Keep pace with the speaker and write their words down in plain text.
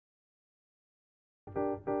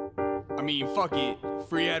I mean, fuck it,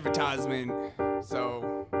 free advertisement.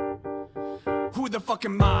 So, who the fuck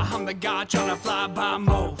am I? I'm the guy tryna fly by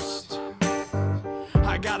most.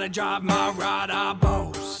 I gotta drive my ride, I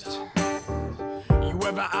boast. You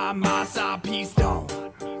ever eye my side, peace don't.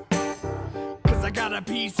 Cause I got a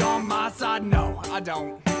piece on my side, no, I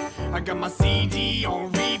don't. I got my CD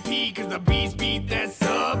on repeat, cause the beats beat that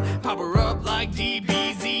sub. Power up like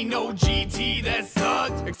DBZ, no GT, that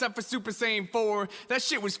sucked. Except for Super Saiyan 4, that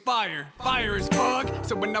shit was fire, fire as fuck.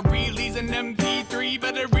 So when I release an MP3,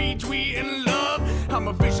 better retweet and love. I'm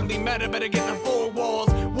officially meta, better get the 4 walls.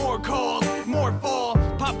 War calls, more fall.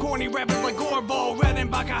 Popcorny rappers like Gorball, Red and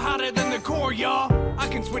Baka hotter than the core, y'all. I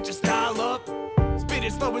can switch a style up. Spit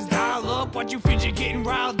it slow as dial up. Watch you fidget getting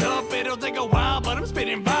riled up. It'll take a while, but I'm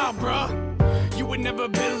spitting vile, bruh. You would never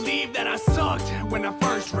believe that I sucked when I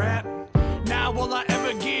first rap. Now all I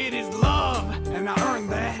ever get is love, and I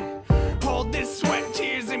earned that. All this sweat,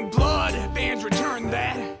 tears, and blood, fans return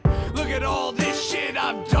that. Look at all this shit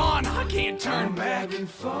I've done, I can't turn back.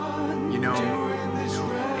 You know,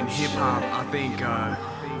 in hip-hop, I think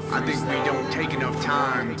we don't take enough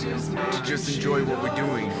time to just enjoy what we're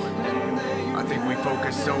doing. I think we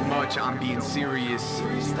focus so much on being serious,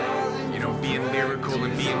 you know, being lyrical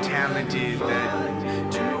and being talented that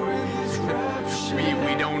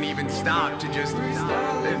we don't even stop to just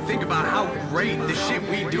think about how great the shit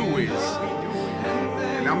we do is.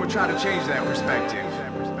 And I'm gonna try to change that perspective.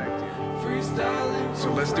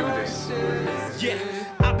 So let's do this. Yeah,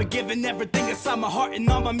 I've been giving everything inside my heart, and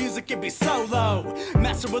all my music can be solo.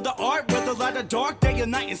 Master of the art, whether light or dark, day or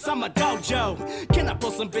night inside my dojo. Can I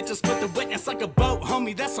pull some bitches, split the witness like a boat?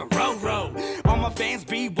 Homie, that's a row-row. All my fans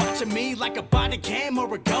be watching me like a body cam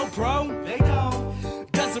or a GoPro. They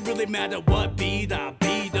don't. Doesn't really matter what beat I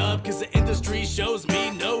beat up, cause the industry shows me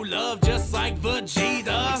no love, just like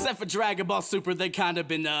Vegeta. Except for Dragon Ball Super, they kinda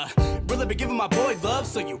been, really been giving my boy love,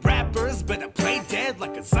 so you rappers better play dead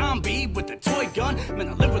like a zombie with a toy gun. Man,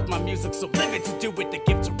 I live with my music, so live it to do it. The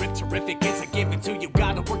gift to rip terrific, it's a given to you.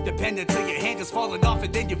 Gotta work dependent till your hand is falling off,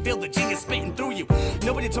 and then you feel the genius spitting through you.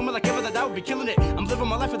 Nobody told me like ever that I would be killing it. I'm living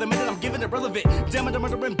my life for the minute, I'm giving it relevant. Damn it, I'm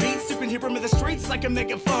murdering beats, you can hear them in the streets like a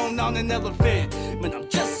megaphone on an elephant. Man, I'm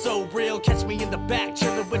just so real, catch me in the back,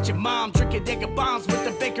 chillin' with your mom, drinking nigga bombs with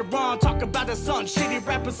the baker on. Talk about the son, shitty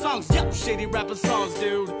rapper songs, yo, shitty rapper songs,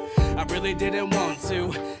 dude. I really didn't want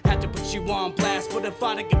to, had to put you on blast, but if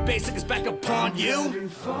I get basic, it's back upon you.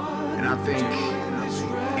 And I think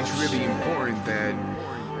it's really important that,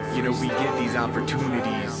 you know, we get these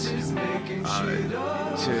opportunities to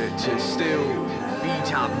still be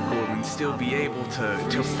topical and still be able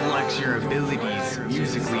to flex your abilities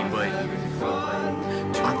musically, but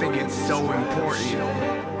I think it's so important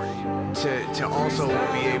to also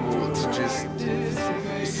be able to just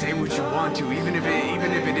say what you want to, even if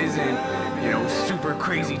it isn't, you know, super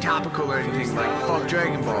crazy topical or anything, like fuck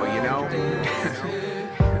Dragon Ball, you know?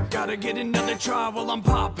 Gotta get another try while I'm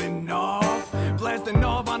popping off. Blasting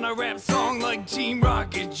off on a rap song like Team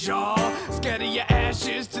Rocket Jaw. Scatter your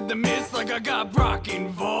ashes to the mist like I got Brock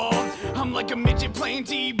involved. I'm like a midget playing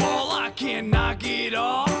T-ball, I can't knock it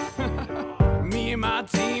off. Me and my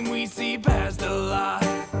team, we see past a lot.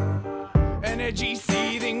 Energy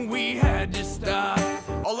seething, we had to stop.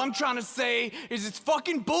 All I'm trying to say is it's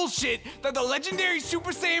fucking bullshit that the legendary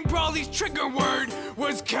Super Saiyan Brawly's trigger word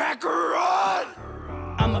was Kakarot.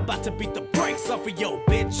 I'm about to beat the brakes off of your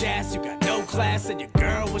bitch ass. You got no class, and your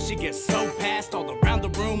girl, when she gets so passed all around the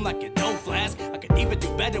room like an old flask. I could even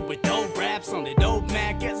do better with old raps on an old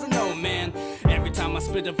Mac as an old man. Every time I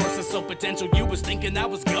spit a verse, it's so potential. You was thinking I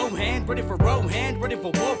was Gohan, ready for Rohan, ready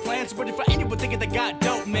for war plans, ready for anyone thinking they got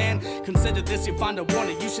dope, man. Consider this your final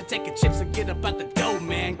warning. You should take your chips and get up out the dough,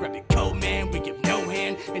 man. Grab your coat, man. We give no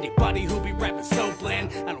hand. Anybody who be rapping so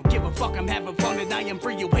bland, I don't give a fuck. I'm having fun and I am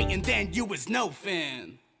free. You waiting, then you is no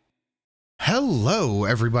fan. Hello,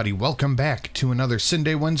 everybody. Welcome back to another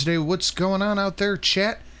Sunday Wednesday. What's going on out there,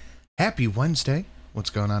 chat? Happy Wednesday. What's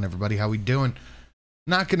going on, everybody? How we doing?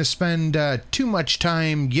 Not going to spend too much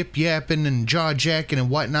time yip-yapping and jaw-jacking and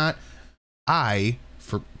whatnot. I,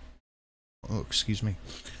 for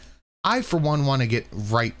one, want to get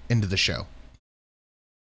right into the show.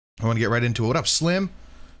 I want to get right into it. What up, Slim?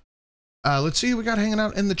 Let's see who we got hanging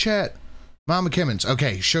out in the chat. Mama Kimmins.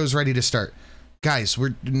 Okay, show's ready to start. Guys,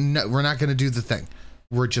 we're not going to do the thing.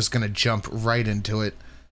 We're just going to jump right into it.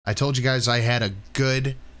 I told you guys I had a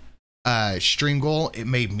good stream goal. It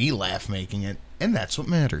made me laugh making it, and that's what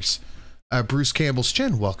matters. Bruce Campbell's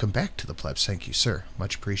Chin, welcome back to the plebs. Thank you, sir.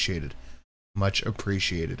 Much appreciated. Much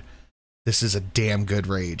appreciated. This is a damn good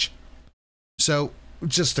rage. So,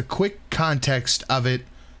 just a quick context of it.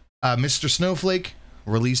 Mr. Snowflake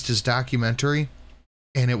released his documentary,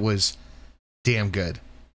 and it was damn good.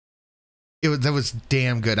 That was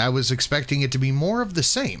damn good. I was expecting it to be more of the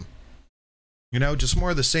same. You know, just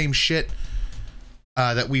more of the same shit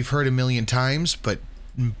that we've heard a million times, but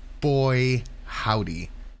boy, howdy.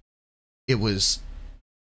 It was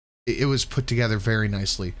put together very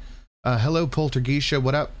nicely. Hello, Poltergeisha,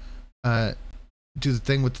 what up? Do the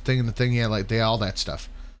thing with the thing and the thing, yeah, like all that stuff.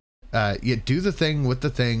 Yeah, do the thing with the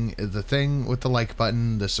thing with the like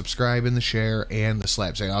button, the subscribe and the share, and the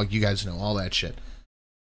slap. Say, oh, you guys know all that shit.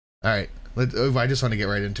 All right, I just want to get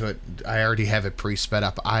right into it. I already have it pre-sped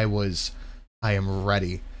up. I am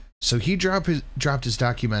ready. So he dropped his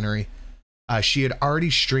documentary. She had already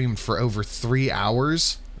streamed for over 3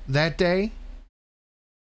 hours that day.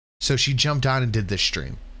 So she jumped on and did this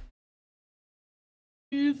stream.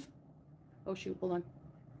 Oh shoot, hold on.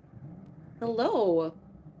 Hello.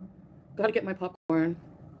 Gotta get my popcorn.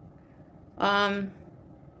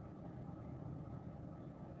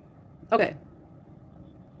 Okay.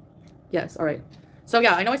 Yes, alright. So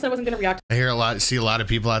yeah, I know I said I wasn't gonna react. I see a lot of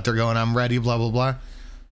people out there going, I'm ready, blah, blah, blah.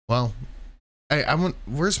 Well,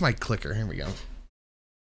 where's my clicker? Here we go.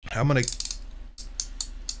 I'm gonna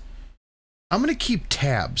keep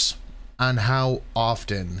tabs on how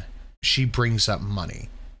often she brings up money,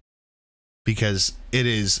 because it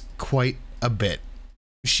is quite a bit.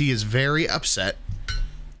 She is very upset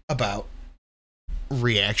about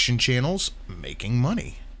reaction channels making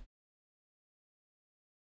money.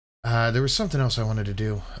 There was something else I wanted to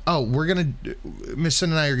do. Oh, Missle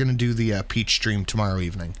and I are gonna do the Peach stream tomorrow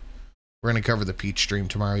evening. We're gonna cover the Peach stream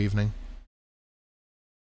tomorrow evening.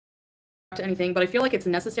 To anything, but I feel like it's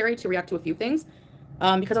necessary to react to a few things.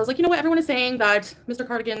 Because I was like, you know what, everyone is saying that Mr.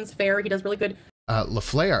 Cardigan's fair, he does really good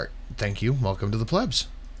LaFleur, thank you. Welcome to the plebs.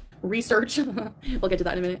 Research. We'll get to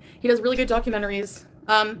that in a minute. He does really good documentaries.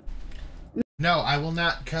 No, I will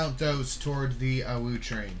not count those toward the Awoo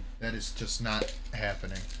train. That is just not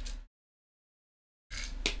happening.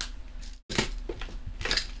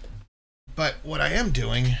 But what I am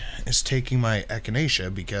doing is taking my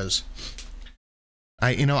echinacea, because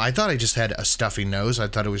I thought I just had a stuffy nose. I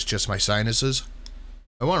thought it was just my sinuses.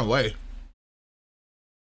 I went away.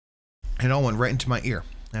 It all went right into my ear.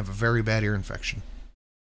 I have a very bad ear infection.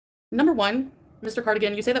 Number one, Mr.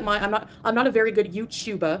 Cardigan, you say that I'm not a very good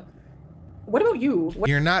YouTuber. What about you?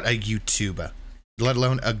 You're not a YouTuber, let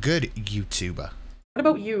alone a good YouTuber. What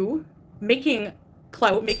about you making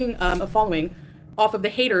clout, making a following off of the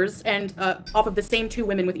haters and off of the same two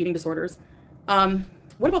women with eating disorders?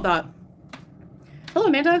 What about that? Hello,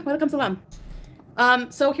 Amanda. Welcome, salam.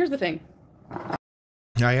 So here's the thing.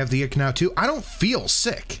 I have the ick now too. I don't feel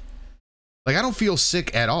sick. Like, I don't feel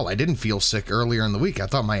sick at all. I didn't feel sick earlier in the week. I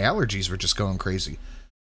thought my allergies were just going crazy.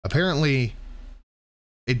 Apparently,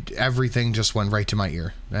 everything just went right to my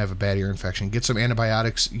ear. I have a bad ear infection. Get some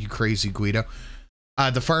antibiotics, you crazy Guido.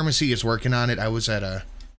 The pharmacy is working on it. I was at a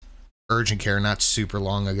urgent care not super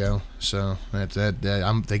long ago, so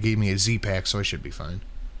they gave me a Z-Pack, so I should be fine.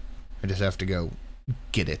 I just have to go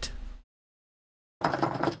get it.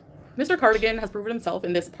 Mr. Cardigan has proven himself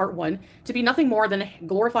in this part one to be nothing more than a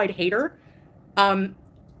glorified hater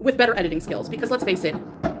with better editing skills. Because let's face it,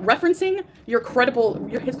 referencing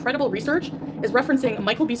his credible research is referencing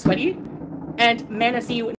Michael B. Sweaty and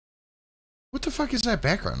MMFA. What the fuck is that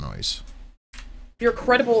background noise?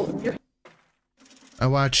 I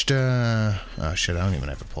watched, oh shit, I don't even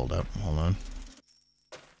have it pulled up. Hold on.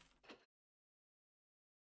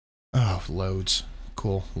 Oh, loads.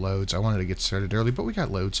 Cool, loads. I wanted to get started early, but we got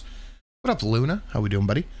loads. What up, Luna? How we doing,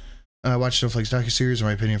 buddy? I watched Snowflake's docuseries, in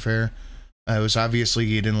my opinion, fair. It was obviously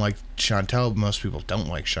you didn't like Chantel. Most people don't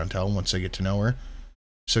like Chantel once they get to know her.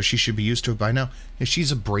 So she should be used to it by now. And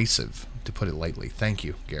she's abrasive, to put it lightly. Thank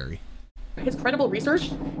you, Gary. His credible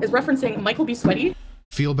research is referencing Michael B. Sweaty.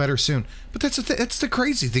 Feel better soon. But that's the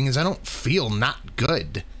crazy thing, is I don't feel not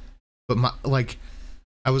good. But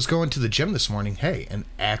I was going to the gym this morning. Hey, an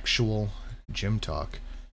actual gym talk.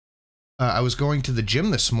 I was going to the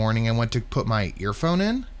gym this morning. I went to put my earphone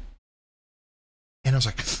in, and I was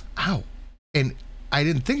like, ow. And I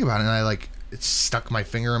didn't think about it, and it stuck my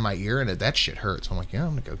finger in my ear, and that shit hurts. So I'm like, yeah, I'm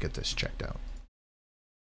gonna go get this checked out.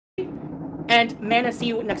 And man, see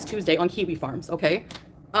you next Tuesday on Kiwi Farms, okay?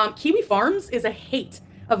 Kiwi Farms is a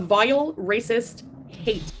vile, racist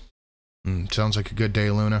hate. Sounds like a good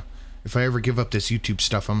day, Luna. If I ever give up this YouTube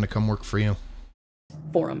stuff, I'm gonna come work for you.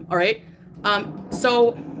 Forum, all right?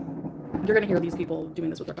 So you're gonna hear these people doing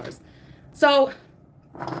this with their cars. So,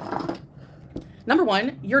 number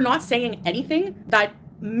one, you're not saying anything that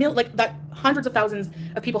hundreds of thousands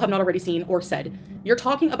of people have not already seen or said. You're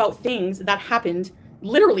talking about things that happened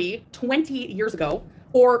literally 20 years ago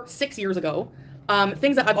or 6 years ago.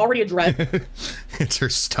 Things that I've already addressed. It's her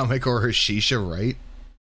stomach or her shisha, right?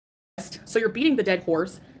 So you're beating the dead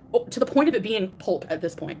horse to the point of it being pulp at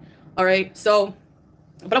this point. All right. So,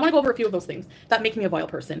 but I want to go over a few of those things that make me a vile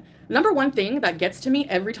person. Number one thing that gets to me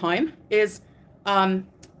every time is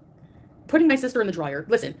putting my sister in the dryer.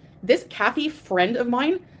 Listen, this Kathy friend of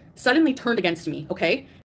mine suddenly turned against me. Okay.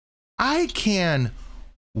 I can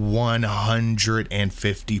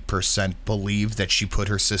 150% believe that she put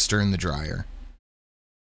her sister in the dryer.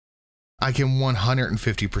 I can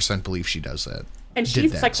 150% believe she does that. And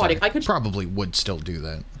she's psychotic. Sorry. I could probably would still do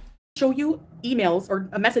that. Show you emails or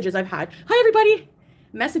messages I've had. Hi, everybody.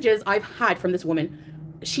 Messages I've had from this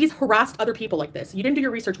woman. She's harassed other people like this. You didn't do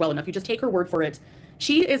your research well enough. You just take her word for it.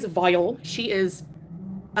 She is vile. She is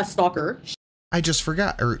a stalker. I just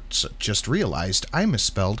forgot, or just realized I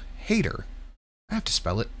misspelled hater. I have to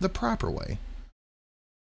spell it the proper way.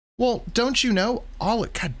 Well, don't you know,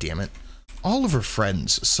 God damn it, all of her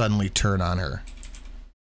friends suddenly turn on her.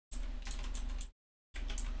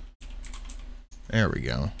 There we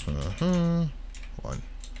go. One.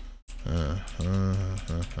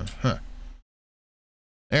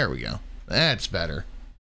 There we go. That's better.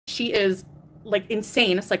 She is like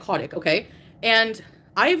insane, psychotic, okay? And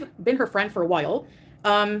I've been her friend for a while.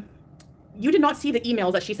 You did not see the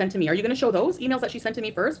emails that she sent to me. Are you going to show those emails that she sent to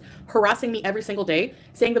me first? Harassing me every single day,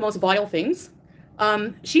 saying the most vile things.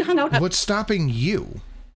 She hung out at— What's stopping you?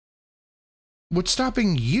 What's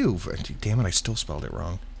stopping you? Damn it, I still spelled it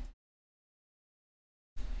wrong.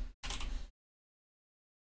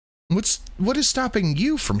 What is stopping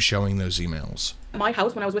you from showing those emails? My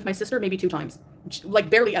house when I was with my sister maybe 2 times. Like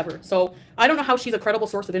barely ever. So I don't know how she's a credible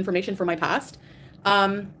source of information for my past.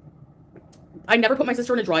 I never put my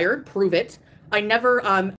sister in a dryer. Prove it. I never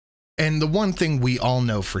And the one thing we all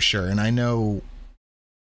know for sure, and I know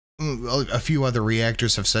a few other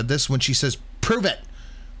reactors have said this, when she says, prove it,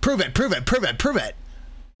 prove it, prove it, prove it, prove it,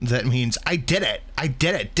 that means I did it. I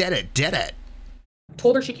did it, did it, did it.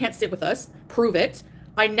 Told her she can't sit with us. Prove it.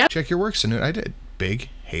 I never— Check your work, Snoot. I did. Big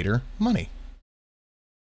hater money.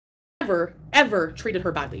 Ever treated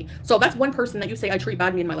her badly. So that's one person that you say I treat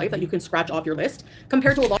badly in my life that you can scratch off your list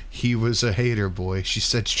compared to a lot— He was a hater, boy. She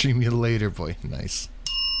said stream you later, boy. Nice.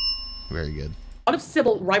 Very good. A lot of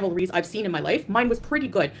civil rivalries I've seen in my life. Mine was pretty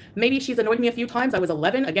good. Maybe she's annoyed me a few times. I was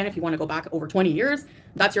 11. Again, if you want to go back over 20 years,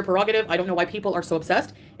 that's your prerogative. I don't know why people are so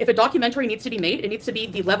obsessed. If a documentary needs to be made, it needs to be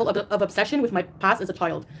the level of obsession with my past as a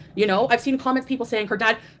child. You know, I've seen comments, people saying her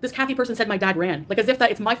dad, this Kathy person said my dad ran. Like as if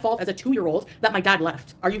that it's my fault as a 2-year-old that my dad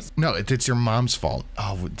left. Are you— No, it's your mom's fault.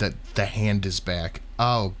 Oh, the hand is back.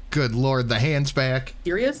 Oh, good Lord, the hand's back.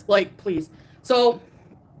 Serious? Like, please. So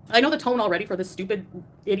I know the tone already for this stupid,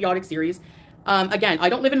 idiotic series. Again, I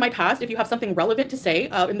don't live in my past. If you have something relevant to say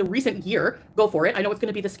in the recent year, go for it. I know it's going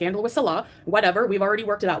to be the scandal with Salah. Whatever. We've already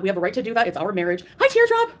worked it out. We have a right to do that. It's our marriage. Hi,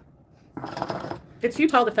 Teardrop. It's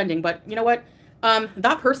futile defending, but you know what?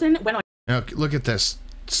 That person went on— Now, look at this.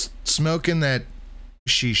 Smoking that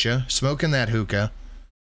shisha, smoking that hookah,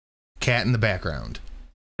 cat in the background.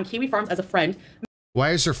 Kiwi Farms as a friend.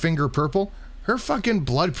 Why is her finger purple? Her fucking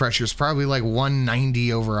blood pressure's probably like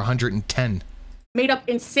 190 over 110. Made up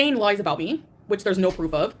insane lies about me, which there's no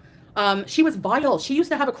proof of. She was vile. She used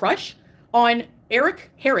to have a crush on Eric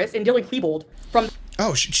Harris and Dylan Klebold from—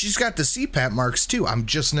 Oh, she's got the CPAP marks too. I'm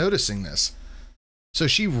just noticing this. So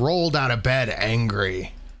she rolled out of bed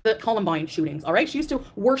angry. The Columbine shootings, all right? She used to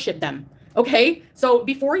worship them, okay? So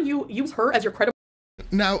before you use her as your credible—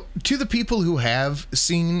 Now, to the people who have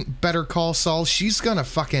seen Better Call Saul, she's gonna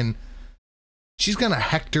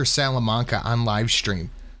Hector Salamanca on live stream.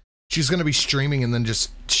 She's going to be streaming and then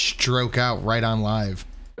just stroke out right on live.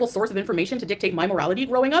 Source of information to dictate my morality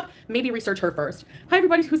growing up. Maybe research her first. Hi,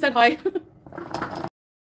 everybody who said hi.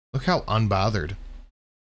 Look how unbothered.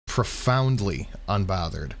 Profoundly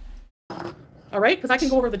unbothered. All right, because I can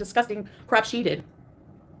go over the disgusting crap she did.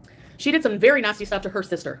 She did some very nasty stuff to her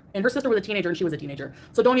sister. And her sister was a teenager and she was a teenager.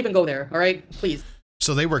 So don't even go there, all right? Please.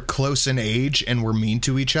 So they were close in age and were mean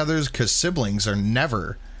to each other, because siblings are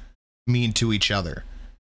never mean to each other.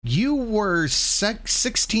 You were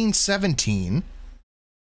 16, 17,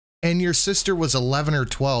 and your sister was 11 or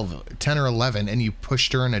 12, 10 or 11, and you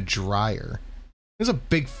pushed her in a dryer. There's a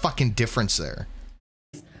big fucking difference there.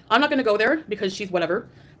 I'm not going to go there because she's whatever,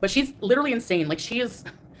 but she's literally insane. Like, she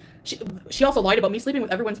also lied about me sleeping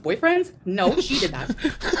with everyone's boyfriends. No, she did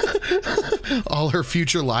that. All her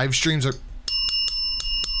future live streams are...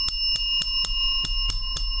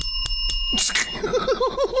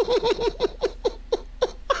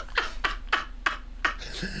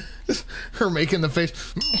 Her making the face.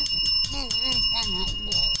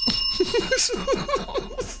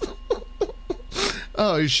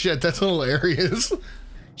 Oh shit, that's hilarious.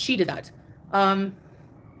 She did that.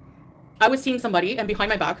 I was seeing somebody, and behind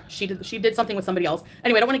my back, she did something with somebody else.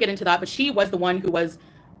 Anyway, I don't want to get into that, but she was the one who was,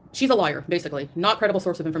 she's a liar, basically. Not credible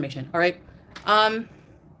source of information, all right?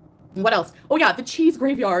 What else? Oh yeah, the cheese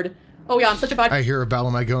graveyard. Oh yeah, I'm such a bad— I hear about,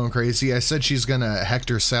 am I going crazy? I said she's gonna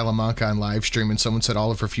Hector Salamanca on live stream, and someone said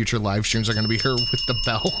all of her future live streams are gonna be her with the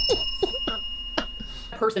bell.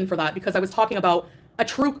 person for that, because I was talking about a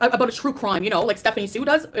true crime, you know, like Stephanie Sue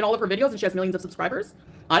does in all of her videos, and she has millions of subscribers.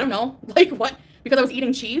 I don't know, like what? Because I was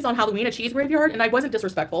eating cheese on Halloween, a cheese graveyard, and I wasn't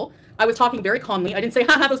disrespectful. I was talking very calmly. I didn't say,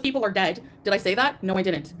 haha, those people are dead. Did I say that? No, I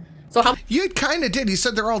didn't. So how— You kind of did. You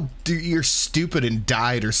said they're all, you're stupid and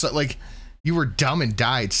died, or something, like you were dumb and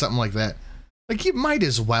died, something like that. Like you might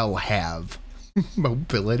as well have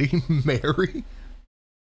mobility, Mary.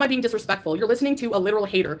 am I being disrespectful? You're listening to a literal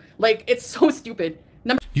hater. Like, it's so stupid.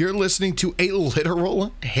 You're listening to a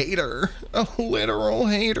literal hater. A literal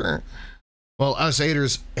hater. Well, us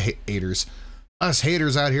haters, us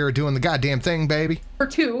haters out here are doing the goddamn thing, baby. Number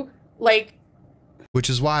two, like— Which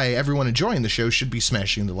is why everyone enjoying the show should be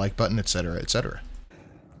smashing the like button, etc., etc.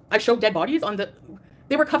 I showed dead bodies on the—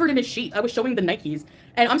 they were covered in a sheet. I was showing the Nikes.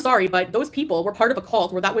 And I'm sorry, but those people were part of a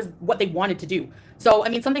cult where that was what they wanted to do. So, I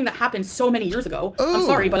mean, something that happened so many years ago. Oh. I'm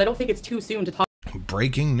sorry, but I don't think it's too soon to talk—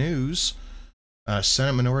 Breaking news.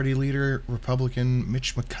 Senate Minority Leader Republican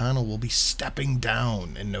Mitch McConnell will be stepping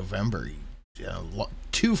down in November.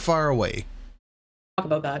 Too far away.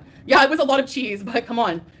 about that. Yeah, it was a lot of cheese, but come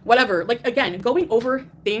on, whatever. Like, again, going over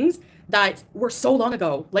things that were so long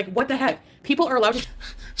ago. Like, what the heck? People are allowed to—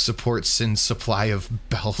 Support Sin's supply of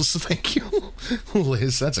bells. Thank you,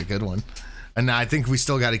 Liz. That's a good one. And I think we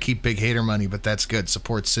still got to keep big hater money, but that's good.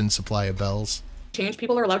 Support Sin's supply of bells. change.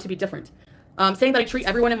 People are allowed to be different. Saying that I treat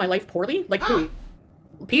everyone in my life poorly, like who?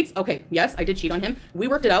 Pete's? Okay, yes, I did cheat on him. We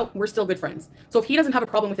worked it out. We're still good friends. So if he doesn't have a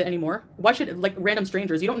problem with it anymore, why should, like, random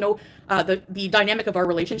strangers? You don't know the dynamic of our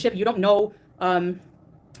relationship. You don't know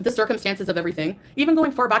the circumstances of everything. Even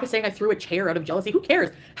going far back as saying I threw a chair out of jealousy. Who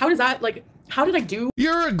cares? How does that, like, how did I do?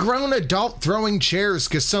 You're a grown adult throwing chairs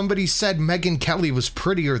because somebody said Megyn Kelly was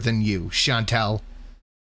prettier than you, Chantel.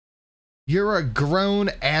 You're a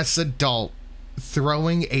grown-ass adult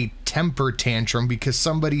throwing a temper tantrum because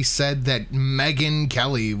somebody said that Megyn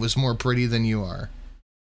Kelly was more pretty than you are.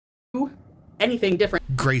 Anything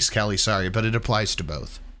different. Grace Kelly, sorry, but it applies to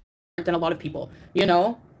both. Than a lot of people, you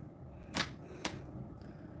know?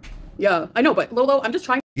 Yeah, I know, but Lolo, I'm just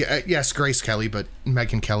trying. Yeah, yes, Grace Kelly, but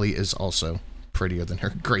Megyn Kelly is also prettier than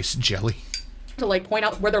her. Grace Jelly. To, like, point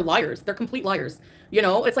out where they're liars. They're complete liars. You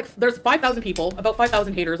know, it's like there's 5,000 people, about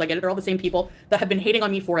 5,000 haters. I get it. They're all the same people that have been hating on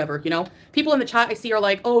me forever, you know? People in the chat I see are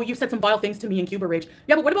like, oh, you said some vile things to me in Cuba Rage.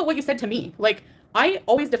 Yeah, but what about what you said to me? Like, I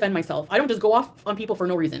always defend myself. I don't just go off on people for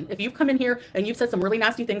no reason. If you've come in here and you've said some really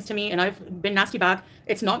nasty things to me and I've been nasty back,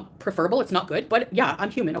 it's not preferable. It's not good. But yeah,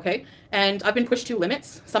 I'm human, okay? And I've been pushed to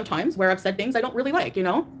limits sometimes where I've said things I don't really like, you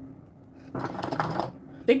know?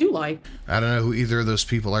 They do lie. I don't know who either of those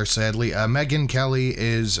people are, sadly. Megyn Kelly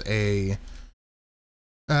is a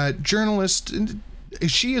journalist.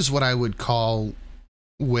 She is what I would call,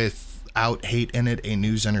 without hate in it, a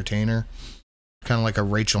news entertainer. Kind of like a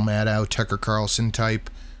Rachel Maddow, Tucker Carlson type.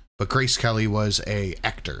 But Grace Kelly was a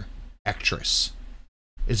actress.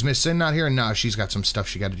 Is Miss Sin not here? No, she's got some stuff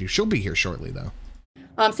she got to do. She'll be here shortly, though.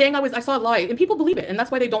 Saying I saw a lie, and people believe it, and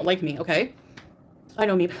that's why they don't like me, okay? I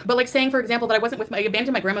know me. But like saying, for example, that I wasn't with I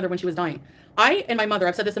abandoned my grandmother when she was dying. I and my mother,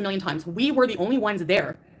 I've said this a million times, we were the only ones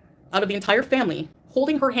there out of the entire family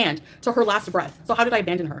holding her hand to her last breath. So how did I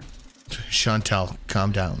abandon her? Chantel,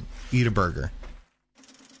 calm down. Eat a burger.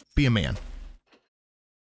 Be a man.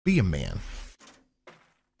 Be a man.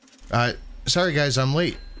 Sorry guys, I'm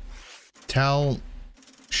late. Tell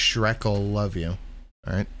Shrek'll love you.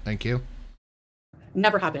 All right, thank you.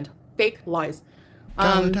 Never happened. Fake lies.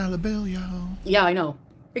 Dollar bill, yo. Yeah, I know.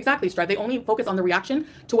 Exactly, Stripe. They only focus on the reaction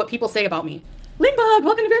to what people say about me. Lindbug,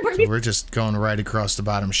 welcome to Very Important. We're just going right across the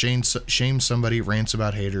bottom. Shame somebody, rants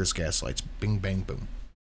about haters, gaslights. Bing, bang, boom.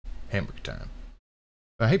 Hamburger time.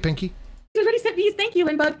 Hey, Pinky. Already sent these. Thank you,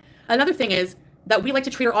 Lindbug. Another thing is that we like to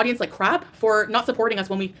treat our audience like crap for not supporting us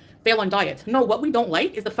when we fail on diets. No, what we don't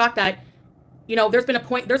like is the fact that, you know, there's been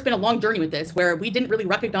a long journey with this where we didn't really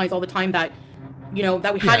recognize all the time that, you know,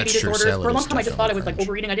 that we had eating disorders. For a long time, I just thought I was like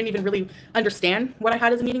overeating. I didn't even really understand what I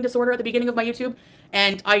had as an eating disorder at the beginning of my YouTube.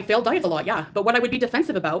 And I failed diets a lot, yeah. But what I would be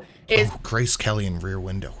defensive about is Grace Kelly in Rear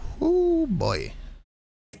Window. Oh boy.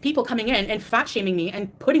 People coming in and fat shaming me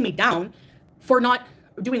and putting me down for not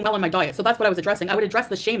doing well on my diet. So that's what I was addressing. I would address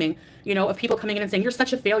the shaming, you know, of people coming in and saying, you're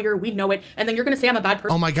such a failure, we know it. And then you're going to say I'm a bad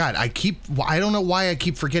person. Oh my God, I don't know why I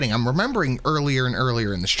keep forgetting. I'm remembering earlier and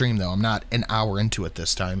earlier in the stream, though. I'm not an hour into it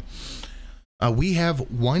this time. We have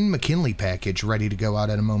one McKinley package ready to go out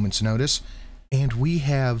at a moment's notice, and we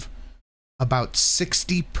have about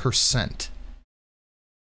 60%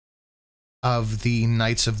 of the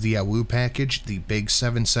Knights of the Awoo package, the big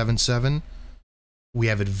 777. We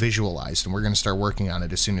have it visualized, and we're going to start working on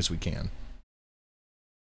it as soon as we can.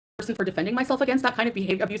 For defending myself against that kind of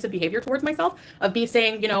abusive behavior towards myself, of me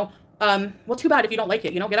saying, you know, well, too bad if you don't like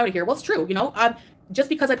it, you know, get out of here. Well, it's true, you know, just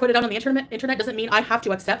because I put it out on the internet doesn't mean I have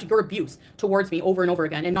to accept your abuse towards me over and over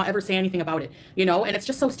again and not ever say anything about it, you know. And it's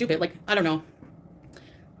just so stupid. Like, I don't know.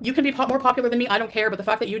 You can be more popular than me, I don't care, but the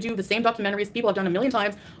fact that you do the same documentaries people have done a million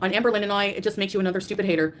times on Amberlynn and I, it just makes you another stupid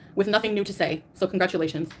hater with nothing new to say. So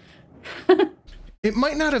congratulations. It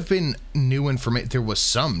might not have been new information. There was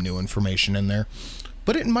some new information in there,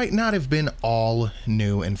 but it might not have been all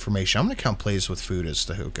new information. I'm going to count plays with food as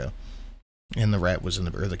the hookah. And the rat was in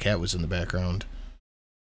the, or the cat was in the background.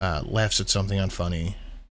 Laughs at something unfunny.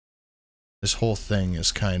 This whole thing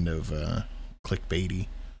is kind of clickbaity.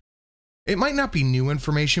 It might not be new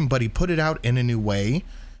information, but he put it out in a new way.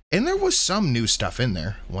 And there was some new stuff in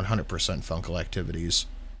there. 100% Funkle activities.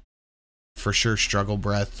 For sure, struggle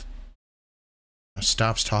breath.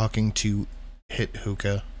 Stops talking to hit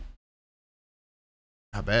hookah.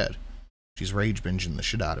 Not bad. She's rage binging the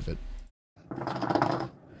shit out of it.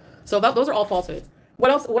 So those are all falsehoods.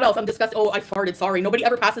 What else? What else? I'm disgusted. Oh, I farted. Sorry. Nobody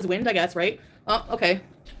ever passes wind, I guess, right? Okay.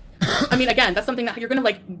 I mean, again, that's something that you're gonna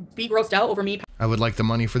like be grossed out over me. I would like the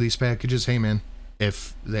money for these packages. Hey, man,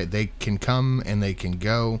 if they can come and they can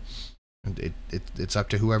go, it's up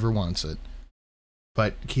to whoever wants it.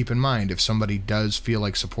 But keep in mind, if somebody does feel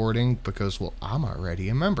like supporting, because, well, I'm already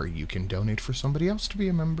a member, you can donate for somebody else to be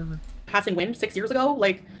a member. Passing wind 6 years ago,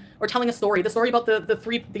 like, or telling a story, the story about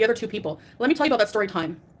the other two people. Let me tell you about that story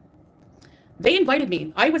time. They invited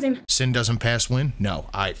me. I was in Sin doesn't pass wind? No,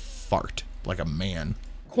 I fart like a man.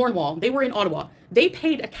 Cornwall. They were in Ottawa. They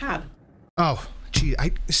paid a cab. Oh, gee,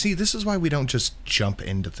 I see. This is why we don't just jump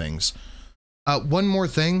into things. One more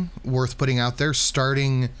thing worth putting out there,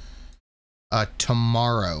 starting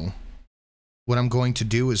tomorrow. What I'm going to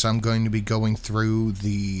do is I'm going to be going through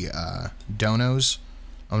the donos.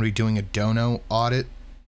 I'm going to be doing a dono audit.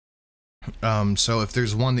 So if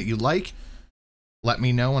there's one that you like, let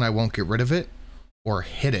me know and I won't get rid of it, or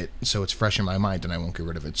hit it so it's fresh in my mind and I won't get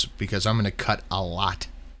rid of it, because I'm going to cut a lot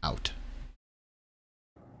out.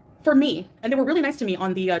 For me, and they were really nice to me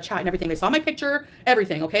on the chat and everything. They saw my picture,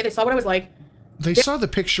 everything, okay? They saw what I was like. They saw the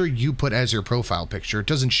picture you put as your profile picture. It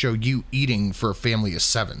doesn't show you eating for a family of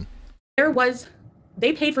 7.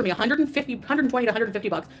 They paid for me $120 to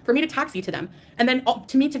 $150 for me to taxi to them. And then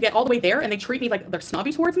to me to get all the way there, and they treat me like they're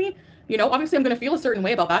snobby towards me. You know, obviously I'm going to feel a certain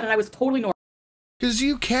way about that, and I was totally normal. Because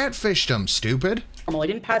you catfished them, stupid. I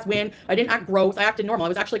didn't pass wind. I didn't act gross. I acted normal. I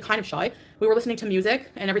was actually kind of shy. We were listening to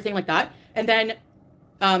music and everything like that. And then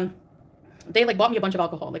they like bought me a bunch of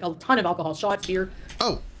alcohol, like a ton of alcohol, shots, beer.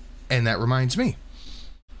 Oh, and that reminds me.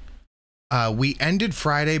 We ended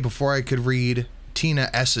Friday before I could read Tina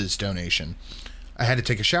S's donation. I had to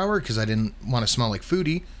take a shower because I didn't want to smell like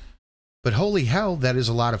Foodie. But holy hell, that is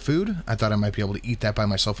a lot of food. I thought I might be able to eat that by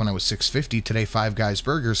myself when I was 650. Today, Five Guys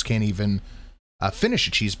Burgers can't even finish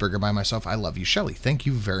a cheeseburger by myself. I love you, Shelly. Thank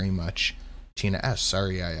you very much, Tina S.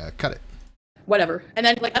 Sorry I cut it. Whatever. And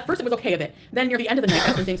then, like, at first it was okay of it. Then near the end of the night,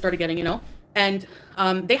 that's when things started getting, you know. And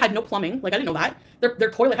they had no plumbing. Like, I didn't know that.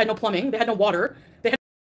 Their toilet had no plumbing. They had no water.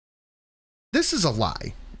 This is a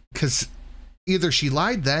lie. Because either she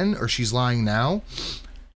lied then or she's lying now.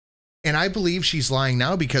 And I believe she's lying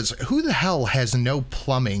now, because who the hell has no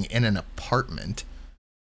plumbing in an apartment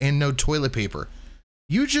and no toilet paper?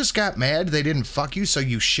 You just got mad they didn't fuck you, so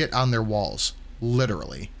you shit on their walls.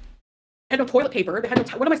 Literally. They had no toilet paper. They had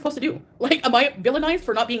no what am I supposed to do? Like, am I villainized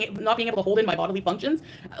for not being able to hold in my bodily functions?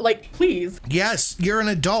 Like, please. Yes, you're an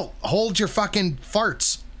adult. Hold your fucking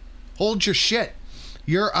farts. Hold your shit.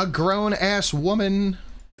 You're a grown-ass woman.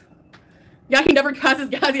 Yeah, he never passes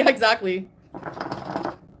gas. Yeah, exactly.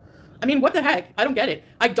 I mean, what the heck? I don't get it.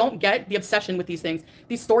 I don't get the obsession with these things.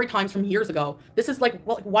 These story times from years ago. This is like,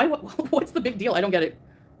 well, why? What's the big deal? I don't get it.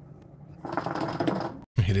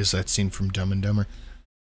 It is that scene from Dumb and Dumber.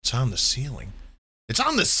 It's on the ceiling. It's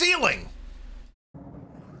on the ceiling!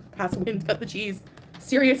 Pass wind, cut the cheese.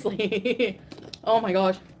 Seriously. Oh my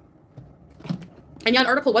gosh. And yeah, an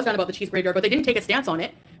article was done about the cheese graveyard, but they didn't take a stance on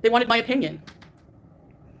it. They wanted my opinion.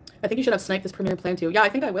 I think you should have sniped this premiere plan too. Yeah, I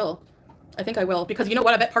think I will. I think I will. Because you know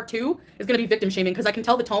what? I bet part 2 is going to be victim shaming, because I can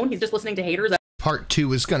tell the tone. He's just listening to haters. Part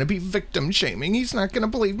 2 is gonna be victim shaming. He's not gonna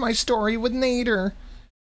believe my story with Nader.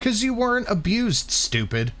 Cause you weren't abused,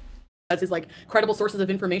 stupid. As his like credible sources of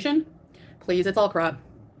information. Please, it's all crap.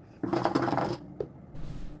 Of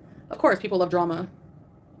course, people love drama.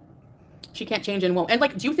 She can't change and won't. And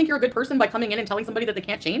like, do you think you're a good person by coming in and telling somebody that they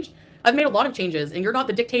can't change? I've made a lot of changes, and you're not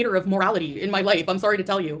the dictator of morality in my life. I'm sorry to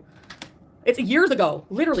tell you. It's years ago,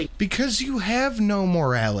 literally. Because you have no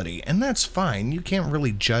morality, and that's fine. You can't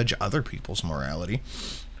really judge other people's morality.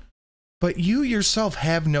 But you yourself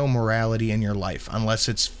have no morality in your life. Unless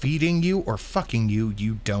it's feeding you or fucking you,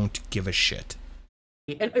 you don't give a shit.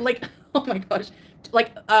 And like, oh my gosh.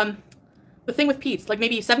 Like, the thing with Pete's, like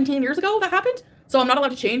maybe 17 years ago that happened? So I'm not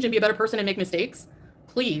allowed to change and be a better person and make mistakes?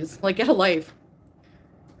 Please, like, get a life.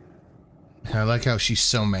 I like how she's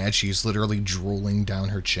so mad she's literally drooling down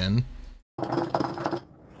her chin.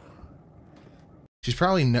 She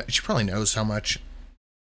probably knows how much,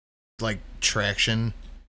 like, traction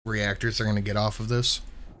reactors are gonna get off of this.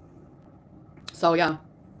 So yeah,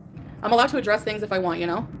 I'm allowed to address things if I want, you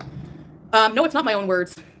know? No, it's not my own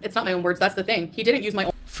words. It's not my own words. That's the thing. He didn't use my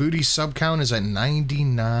own. Foodie sub count is at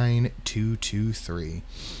 99,223.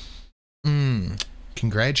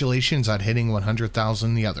 Congratulations on hitting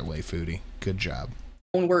 100,000 the other way, Foodie. Good job.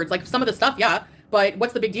 Own words. Like some of the stuff, yeah. But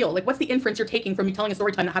what's the big deal? Like, what's the inference you're taking from me telling a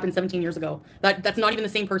story time that happened 17 years ago? That's not even the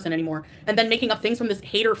same person anymore. And then making up things from this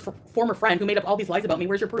hater former friend who made up all these lies about me.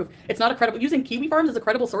 Where's your proof? It's not a credible. Using Kiwi Farms as a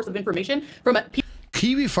credible source of information from a.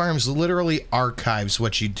 Kiwi Farms literally archives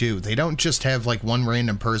what you do. They don't just have like one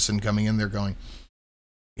random person coming in there going,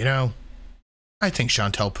 you know, I think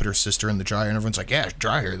Chantel put her sister in the dryer, and everyone's like, yeah,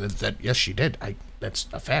 dryer. That yes, she did. That's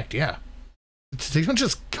a fact. Yeah. They don't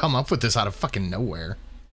just come up with this out of fucking nowhere.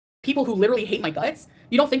 People who literally hate my guts.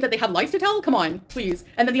 You don't think that they have lies to tell? Come on, please.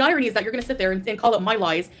 And then the irony is that you're going to sit there and call out my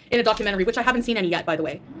lies in a documentary, which I haven't seen any yet, by the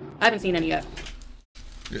way. I haven't seen any yet.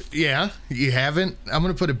 Yeah, you haven't? I'm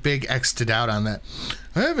going to put a big X to doubt on that.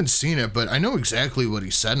 I haven't seen it, but I know exactly what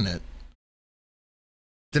he said in it.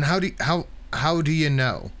 Then how do you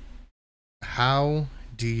know? How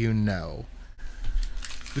do you know?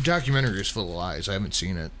 The documentary is full of lies. I haven't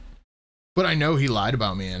seen it. But I know he lied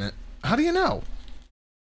about me in it. How do you know?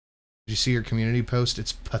 Did you see your community post?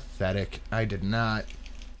 It's pathetic. I did not.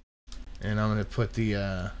 And I'm going to put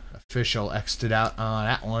the official X'd out on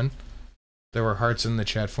that one. There were hearts in the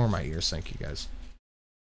chat for my ears. Thank you, guys.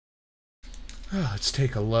 Oh, let's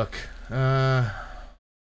take a look. Oh,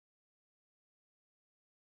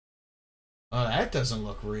 that doesn't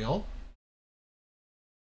look real.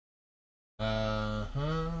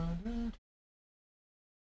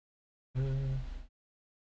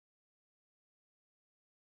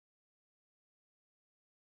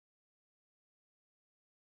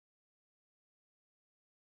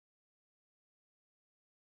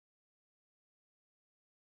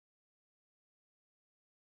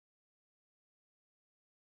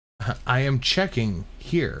 I am checking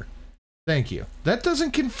here. Thank you. That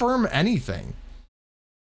doesn't confirm anything.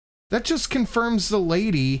 That just confirms the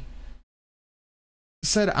lady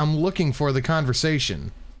said, I'm looking for the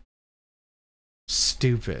conversation.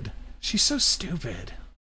 Stupid. She's so stupid.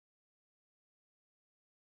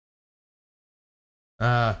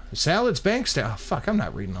 Salad's bank statement. Oh, fuck, I'm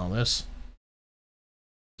not reading all this.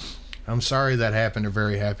 I'm sorry that happened. I'm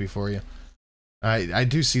very happy for you. I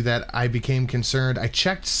do see that. I became concerned. I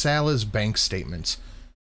checked Salah's bank statements.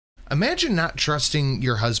 Imagine not trusting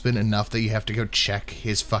your husband enough that you have to go check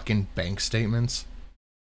his fucking bank statements.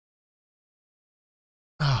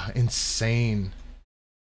 Ah, insane.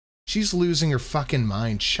 She's losing her fucking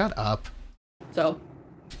mind. Shut up. So.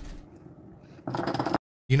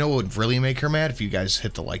 You know what would really make her mad? If you guys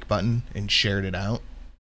hit the like button and shared it out.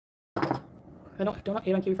 I don't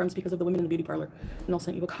hate on Kiwi Farms because of the women in the beauty parlor. And I'll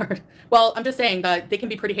send you a card. Well, I'm just saying that they can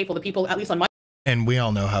be pretty hateful to people, at least on my. And we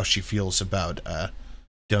all know how she feels about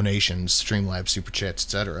donations, Streamlabs, Super Chats,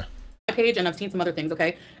 etc. Page, and I've seen some other things,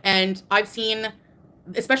 okay? And I've seen,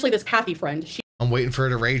 especially this Kathy friend. I'm waiting for her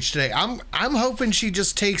to rage today. I'm hoping she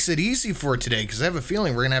just takes it easy for today, because I have a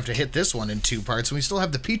feeling we're going to have to hit this one in 2 parts, and we still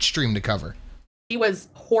have the Peach stream to cover. She was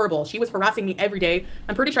horrible. She was harassing me every day.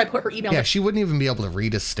 I'm pretty sure I put her email. Yeah, she wouldn't even be able to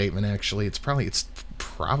read a statement, actually. It's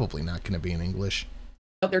probably not going to be in English.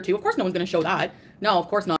 Out there, too. Of course no one's going to show that. No, of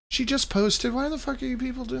course not. She just posted, why the fuck are you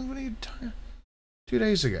people doing, what are you doing? 2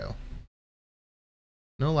 days ago.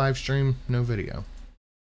 No live stream, no video.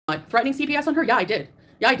 Threatening CPS on her? Yeah, I did.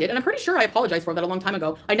 Yeah, I did. And I'm pretty sure I apologized for that a long time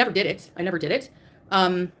ago. I never did it.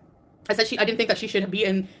 I said I didn't think that she should be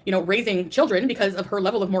in, raising children because of her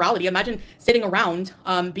level of morality. Imagine sitting around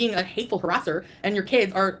being a hateful harasser and your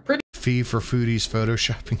kids are privy. Fee for Foodie's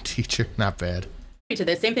photoshopping teacher. Not bad. to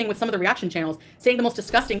this. Same thing with some of the reaction channels, saying the most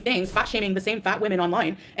disgusting things, fat shaming the same fat women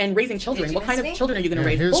online, and raising children. What kind of children are you going to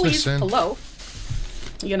raise? Bullies. Hello.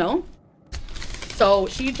 You know. So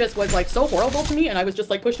she just was like so horrible to me, and I was just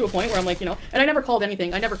like pushed to a point where I'm like, you know, and I never called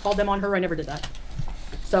anything. I never called them on her. I never did that.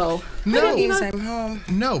 So no, I'm home.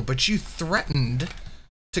 No, but you threatened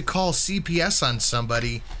to call CPS on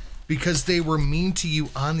somebody because they were mean to you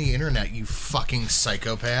on the internet. You fucking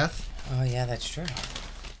psychopath. Oh yeah, that's true.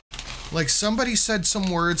 Like, somebody said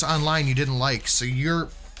some words online you didn't like, so your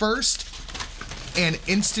first and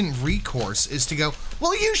instant recourse is to go,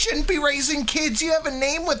 well, you shouldn't be raising kids. You have a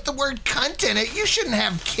name with the word cunt in it. You shouldn't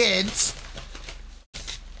have kids.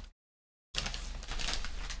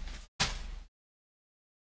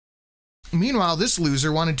 Meanwhile, this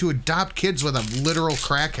loser wanted to adopt kids with a literal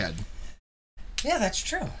crackhead. Yeah, that's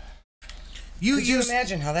true. Could you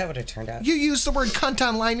imagine how that would have turned out? You use the word cunt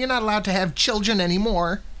online. You're not allowed to have children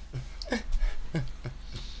anymore.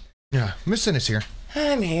 Yeah, Miss Sin is here.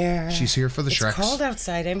 I'm here. She's here for the Shreks. It's cold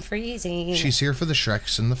outside. I'm freezing. She's here for the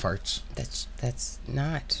Shreks and the farts. That's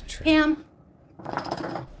not true. Pam,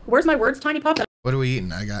 where's my words, Tiny Puff? What are we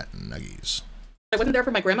eating? I got nuggies. I wasn't there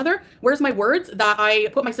for my grandmother. Where's my words that I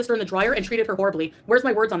put my sister in the dryer and treated her horribly? Where's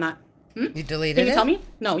my words on that? You deleted Can you it? tell me?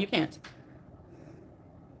 No, you can't.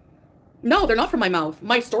 No, they're not from my mouth.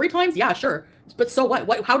 My story times, yeah, sure. But so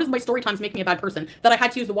what? How does my story times make me a bad person? That I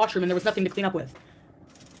had to use the washroom and there was nothing to clean up with.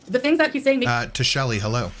 The things that he's saying make To Shelly,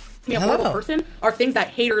 hello. me a horrible person are things that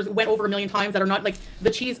haters went over a million times that are not like the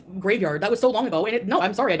cheese graveyard. That was so long ago. And no,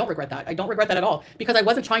 I'm sorry. I don't regret that. I don't regret that at all because I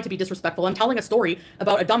wasn't trying to be disrespectful. I'm telling a story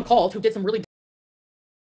about a dumb cult who did some really.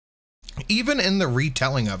 Even in the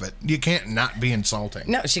retelling of it, you can't not be insulting.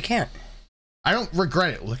 No, she can't. I don't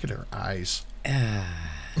regret it. Look at her eyes.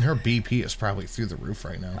 Her BP is probably through the roof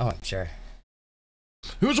right now. Oh, I'm sure.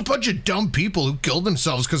 It was a bunch of dumb people who killed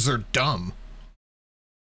themselves because they're dumb.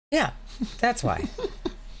 Yeah, that's why.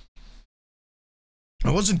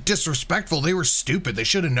 It wasn't disrespectful. They were stupid. They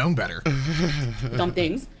should have known better. Dumb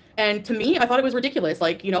things. And to me, I thought it was ridiculous.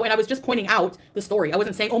 Like, you know, and I was just pointing out the story. I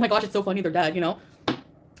wasn't saying, oh my gosh, it's so funny they're dead, you know?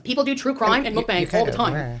 People do true crime and mukbangs all the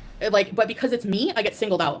time. Like, but because it's me, I get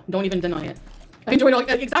singled out. Don't even deny it. I enjoy it.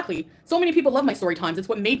 Exactly. So many people love my story times. It's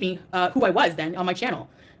what made me who I was then on my channel.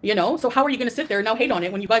 You know? So how are you going to sit there and now hate on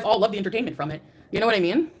it when you guys all love the entertainment from it? You know what I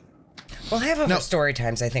mean? Well, half of her story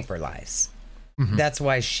times, I think, were lies. That's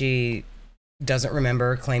why she doesn't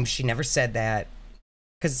remember, claims she never said that.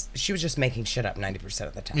 Because she was just making shit up 90%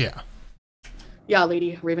 of the time. Yeah. Yeah,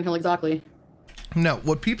 Lady Ravenhill, exactly. No,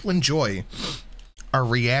 what people enjoy are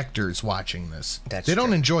reactors watching this. They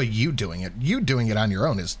don't enjoy you doing it. You doing it on your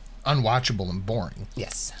own is unwatchable and boring.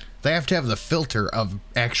 Yes. They have to have the filter of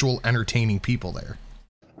actual entertaining people there.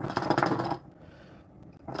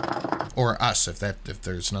 Or us, if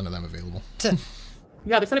there's none of them available.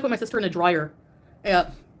 Yeah, they said I put my sister in a dryer.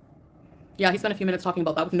 Yeah, he spent a few minutes talking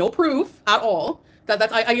about that with no proof at all.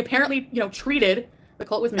 I apparently, you know, treated the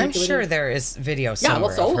cult was manipulated. I'm sure there is video somewhere. Yeah,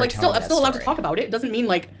 well, so like, I'm still allowed to talk about it. It doesn't mean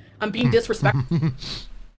like I'm being disrespectful.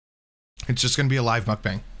 It's just gonna be a live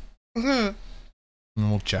mukbang. And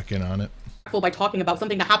we'll check in on it. By talking about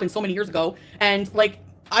something that happened so many years ago, and like,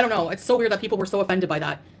 I don't know, it's so weird that people were so offended by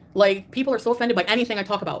that. Like, people are so offended by anything I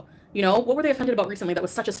talk about. You know, what were they offended about recently that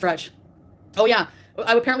was such a stretch? Oh yeah,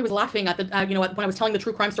 I apparently was laughing at the, you know, when I was telling the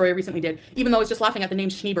true crime story I recently did, even though I was just laughing at the name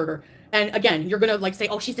Schneeberger. And again, you're gonna like say,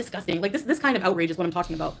 oh, she's disgusting. Like this kind of outrage is what I'm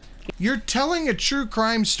talking about. You're telling a true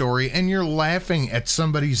crime story and you're laughing at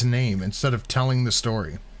somebody's name instead of telling the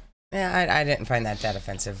story. Yeah, I didn't find that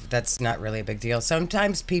offensive. That's not really a big deal.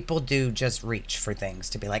 Sometimes people do just reach for things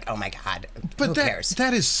to be like, oh my God, who cares?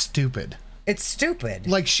 That is stupid. It's stupid.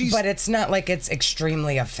 Like but it's not like it's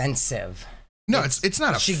extremely offensive. No, it's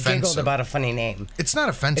not offensive. She giggled about a funny name. It's not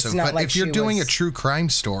offensive, it's not but like if you're doing a true crime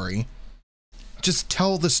story, just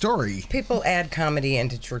tell the story. People add comedy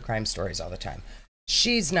into true crime stories all the time.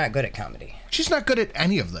 She's not good at comedy. She's not good at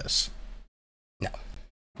any of this. No.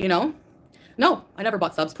 You know? No, I never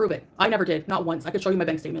bought subs. Prove it. I never did. Not once. I could show you my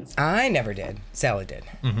bank statements. I never did. Sally did.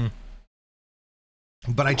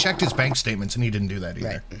 But I checked his bank statements and he didn't do that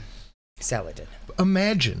either. Right. Sally did.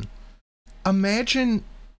 Imagine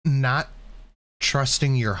not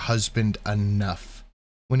trusting your husband enough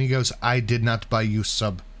when he goes, I did not buy you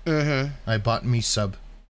sub. I bought me sub.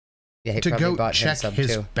 Yeah, he to probably go bought check sub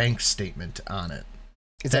his too. bank statement on it.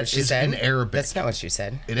 Is that what she said? In Arabic. That's not what she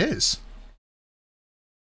said. It is.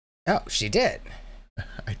 Oh, she did.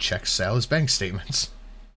 I checked Sal's bank statements.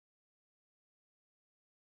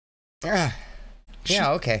 Yeah,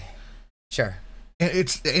 okay. Sure.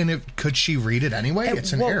 Could she read it anyway?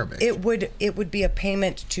 It's in Arabic. It would be a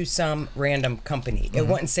payment to some random company. It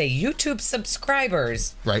wouldn't say YouTube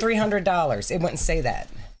subscribers, $300. It wouldn't say that.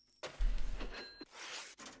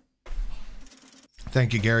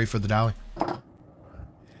 Thank you, Gary, for the dolly.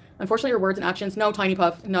 Unfortunately, your words and actions, no, Tiny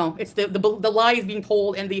Puff, no. It's the lies being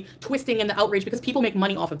told and the twisting and the outrage, because people make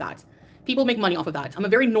money off of that. People make money off of that. I'm a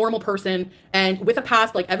very normal person and with a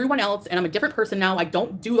past like everyone else, and I'm a different person now. I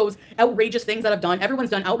don't do those outrageous things that I've done.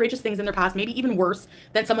 Everyone's done outrageous things in their past, maybe even worse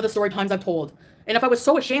than some of the story times I've told. And if I was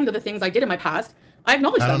so ashamed of the things I did in my past, I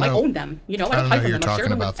acknowledge them. I own them. You know, I don't hide from them. I share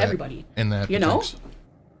them with everybody. In that, you know?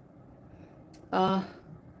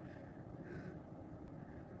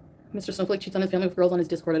 Mr. Snowflake cheats on his family with girls on his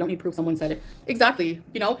Discord. I don't need proof someone said it. Exactly.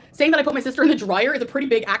 You know, saying that I put my sister in the dryer is a pretty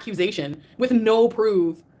big accusation with no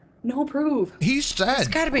proof. No proof. He said. There's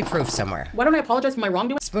got to be proof somewhere. Why don't I apologize for my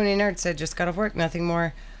wrongdoing? Spoony Nerd said, just got off work. Nothing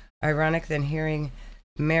more ironic than hearing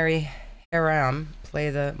Mary Haram play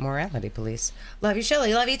the morality police. Love you,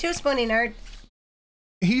 Shelly. Love you too, Spoony Nerd.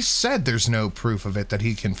 He said there's no proof of it that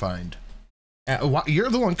he can find. You're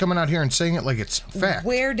the one coming out here and saying it like it's fact.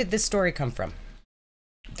 Where did this story come from?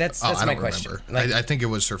 That's my question. Like, I think it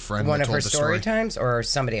was her friend that told the story. One of her story times, or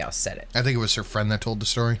somebody else said it? I think it was her friend that told the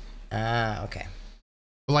story. Ah, okay.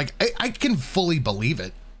 Like, I can fully believe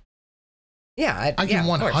it. Yeah, I can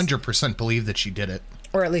 100% believe that she did it.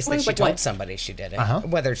 Or at least that she told somebody she did it.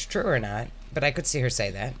 Whether it's true or not, but I could see her say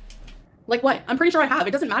that. Like what? I'm pretty sure I have.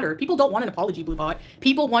 It doesn't matter. People don't want an apology, Bluebot.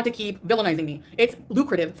 People want to keep villainizing me. It's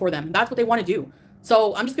lucrative for them. That's what they want to do.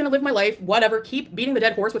 So I'm just going to live my life, whatever, keep beating the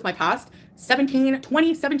dead horse with my past. 17,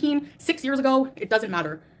 20, 17, 6 years ago, it doesn't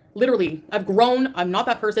matter. Literally, I've grown. I'm not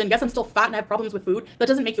that person. Yes, I'm still fat and I have problems with food. That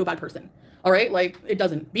doesn't make you a bad person. All right? Like, it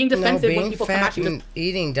doesn't. Being defensive when people come at you. And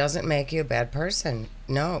eating doesn't make you a bad person.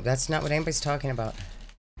 No, that's not what anybody's talking about.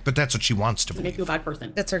 But that's what she wants to believe. Make you a bad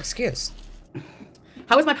person. That's her excuse.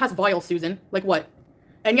 How is my past vile, Susan? Like what?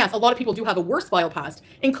 And yes, a lot of people do have a worse vile past,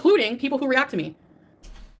 including people who react to me.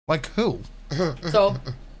 Like who? So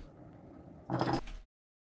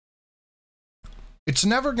it's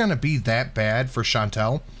never going to be that bad for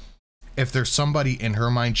Chantel if there's somebody in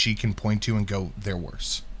her mind she can point to and go, they're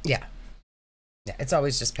worse. Yeah. Yeah, it's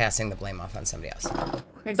always just passing the blame off on somebody else.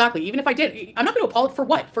 Exactly. Even if I did, I'm not going to apologize for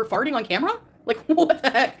what? For farting on camera? Like, what the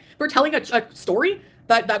heck? For telling a story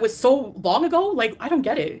that was so long ago? Like, I don't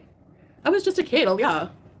get it. I was just a kid. Oh, yeah.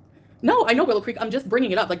 No, I know Willow Creek. I'm just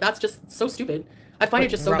bringing it up. Like, that's just so stupid. I find it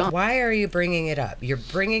just so dumb. Why are you bringing it up? You're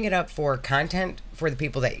bringing it up for content for the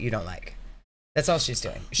people that you don't like. That's all she's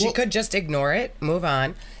doing. She could just ignore it, move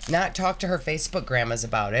on, not talk to her Facebook grandmas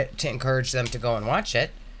about it to encourage them to go and watch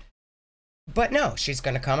it. But no, she's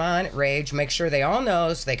going to come on, rage, make sure they all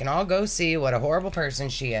know so they can all go see what a horrible person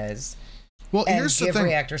she is. Well, and here's give the thing.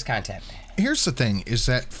 Reactors content. Here's the thing, is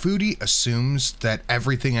that Foodie assumes that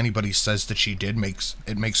everything anybody says that she did makes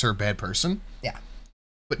her a bad person. Yeah.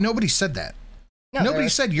 But nobody said that. No, nobody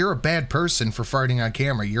said you're a bad person for farting on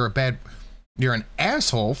camera. You're an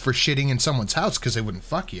asshole for shitting in someone's house because they wouldn't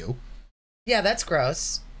fuck you. Yeah, that's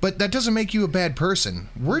gross. But that doesn't make you a bad person.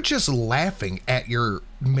 We're just laughing at your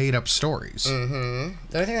made-up stories. Mm-hmm.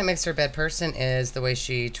 The only thing that makes her a bad person is the way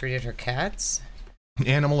she treated her cats.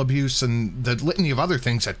 Animal abuse and the litany of other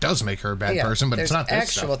things that does make her a bad person, but it's not this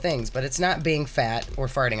actual stuff. Things, but it's not being fat or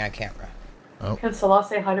farting on camera. Oh. Can Salah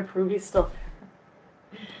say hi to prove he's still there?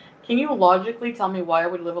 Can you logically tell me why I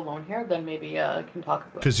would live alone here? Then maybe can talk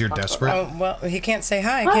about. Because you're desperate. Oh well, he can't say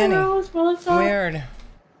hi, Hi, can he? Rose, Melissa. Weird.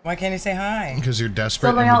 Why can't he say hi? Because you're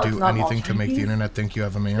desperate and you do anything to make the internet think you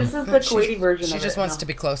have a man. This is the Kuwaiti version of it. She just wants to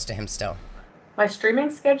be close to him still. My streaming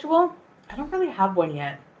schedule? I don't really have one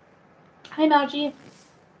yet. Hi, Naji.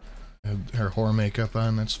 Her horror makeup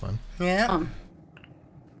on, that's fun. Yeah.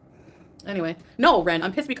 Anyway. No, Ren,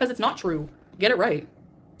 I'm pissed because it's not true. Get it right.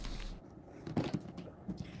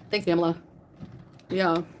 Thanks, Pamela.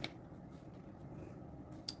 Yeah.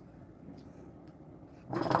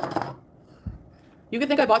 You can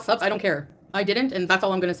think I bought subs. I don't care. I didn't, and that's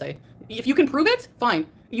all I'm going to say. If you can prove it, fine.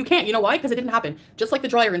 You can't. You know why? Because it didn't happen. Just like the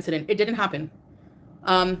dryer incident. It didn't happen.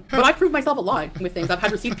 But I've proved myself a lot with things. I've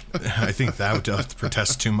had receipts. I think thou doth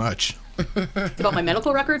protest too much. It's about my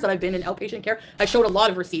medical records that I've been in outpatient care. I showed a lot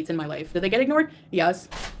of receipts in my life. Did they get ignored? Yes.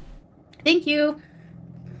 Thank you.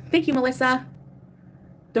 Thank you, Melissa.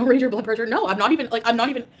 Don't raise your blood pressure. No, I'm not even,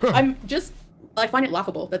 I'm just, I find it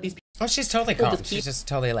laughable that these people. Oh, she's totally calm. She's just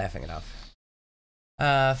totally laughing it off.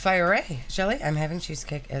 Fire Ray, Shelly, I'm having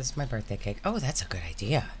cheesecake as my birthday cake. Oh, that's a good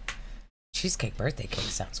idea. Cheesecake birthday cake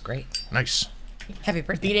sounds great. Nice. Happy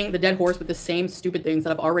birthday. Beating the dead horse with the same stupid things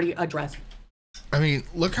that I've already addressed. I mean,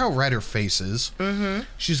 look how red her face is. Mm-hmm.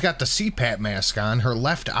 She's got the CPAP mask on. Her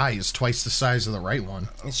left eye is twice the size of the right one.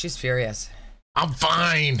 And she's furious. I'm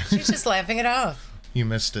fine. She's just laughing it off. You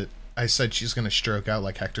missed it. I said she's going to stroke out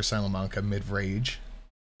like Hector Salamanca mid-rage.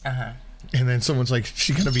 Uh-huh. And then someone's like,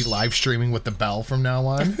 she's going to be live streaming with the bell from now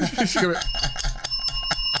on. She's gonna...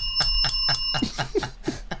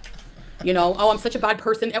 You know, oh, I'm such a bad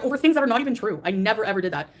person over things that are not even true. I never ever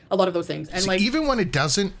did that. A lot of those things. And See, like, even when it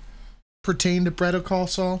doesn't pertain to Better Call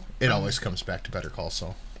Saul, it always comes back to Better Call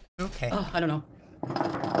Saul. Okay. oh, I don't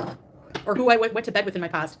know. Or who I went to bed with in my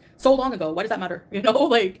past. So long ago. Why does that matter? You know,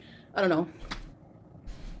 like, I don't know.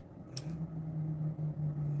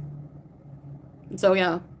 So,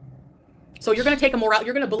 yeah. So you're going to take a moral,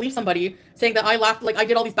 you're going to believe somebody saying that I laughed, like I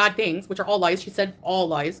did all these bad things, which are all lies. She said all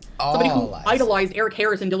lies. Somebody who lies. idolized Eric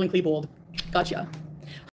Harris and Dylan Klebold. Gotcha.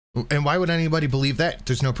 And why would anybody believe that?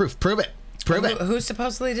 There's no proof. Prove it. Prove it. Who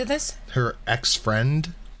supposedly did this? Her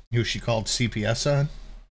ex-friend, who she called CPS on.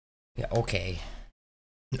 Yeah, okay.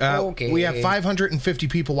 Okay. We have 550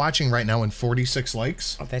 people watching right now and 46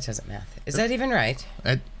 likes. Oh, that doesn't math. Is that even right?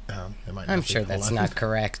 It might not I'm be. sure that's not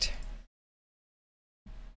correct.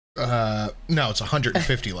 No, it's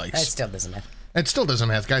 150 likes. That still doesn't math. It still doesn't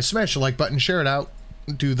math, guys. Smash the like button, share it out,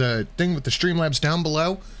 do the thing with the Streamlabs down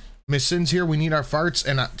below. Miss Sin's here. We need our farts,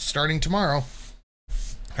 and starting tomorrow,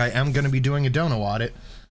 I am going to be doing a dono audit.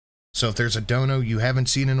 So if there's a dono you haven't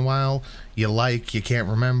seen in a while, you like, you can't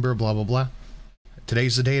remember, blah, blah, blah,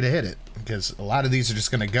 today's the day to hit it, because a lot of these are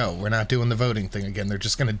just going to go. We're not doing the voting thing again. They're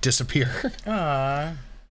just going to disappear. Aww.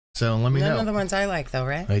 So let me know. None of the ones I like, though,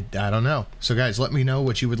 right? I don't know. So, guys, let me know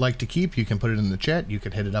what you would like to keep. You can put it in the chat. You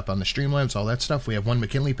can hit it up on the Streamlabs, all that stuff. We have one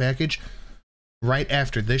McKinley package. Right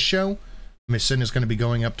after this show, Miss Sin is going to be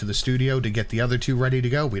going up to the studio to get the other two ready to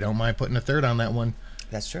go. We don't mind putting a third on that one.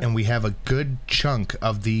 That's true. And we have a good chunk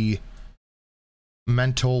of the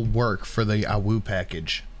mental work for the Awoo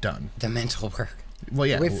package done. The mental work. Well,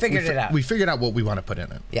 yeah. We figured it out. We figured out what we want to put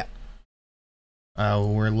in it. Yeah.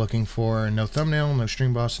 We're looking for no thumbnail, no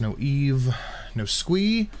stream boss, no Eve, no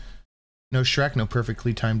Squee, no Shrek, no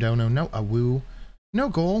perfectly timed dono, no Awoo, no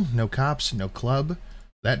goal, no cops, no club,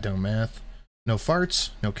 that don't math, no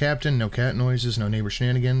farts, no captain, no cat noises, no neighbor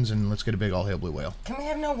shenanigans, and let's get a big all hail blue whale. Can we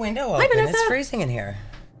have no window open? Vanessa. It's freezing in here.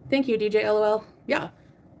 Thank you, DJ LOL. Yeah.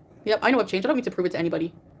 Yep, I know I've changed. I don't need to prove it to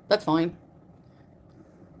anybody. That's fine.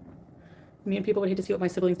 Me and people would hate to see what my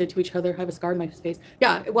siblings did to each other. I have a scar on my face.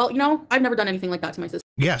 Yeah, well, you know, I've never done anything like that to my sister.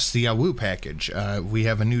 Yes, the Awoo package. We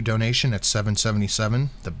have a new donation at $7.77,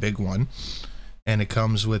 the big one, and it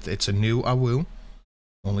comes with, it's a new Awoo,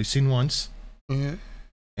 only seen once, and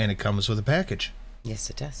it comes with a package. Yes,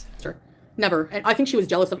 it does. Never. And I think she was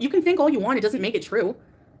jealous of. You can think all you want. It doesn't make it true.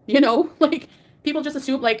 You know, like, people just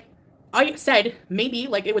assume, like, I said maybe,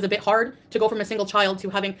 like, it was a bit hard to go from a single child to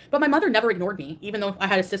having, but my mother never ignored me, even though I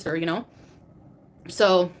had a sister, you know?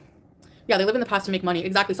 So, yeah, they live in the past to make money.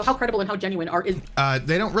 Exactly. So how credible and how genuine art is.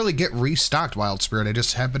 They don't really get restocked, Wild Spirit. I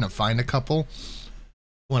just happened to find a couple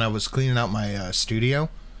when I was cleaning out my studio.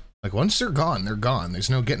 Like, once they're gone, they're gone.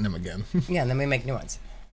 There's no getting them again. Yeah, and then we make new ones.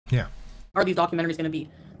 Yeah. Are these documentaries going to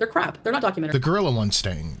be? They're crap. They're not documentaries. The gorilla one's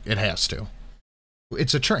staying. It has to.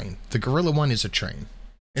 It's a train. The gorilla one is a train.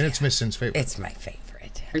 And it's Miss Sin's favorite. It's my favorite.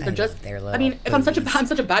 They're just, their I mean, if I'm such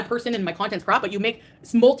a bad person and my content's crap, but you make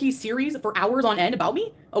multi-series for hours on end about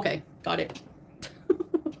me? Okay, got it.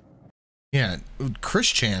 Yeah, Chris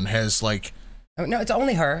Chan has, like... Oh, no, it's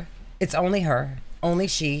only her. It's only her. Only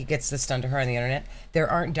she gets this done to her on the internet. There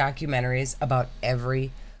aren't documentaries about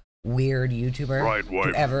every weird YouTuber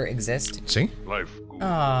to ever exist. See? Life.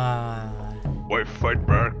 Aww. Wife fight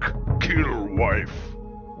back. Kill wife.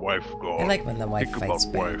 Wife gone. I like when the wife Think fights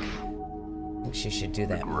about back. wife. I think she should do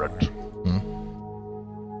that Regret. more.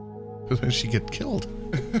 She get killed.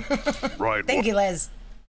 Right. Thank you, Liz.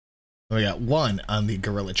 Oh yeah, one on the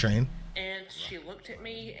gorilla train. And she looked at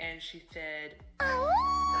me and she said,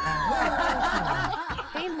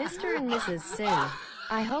 Hey, Mr. and Mrs. Sin.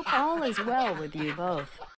 I hope all is well with you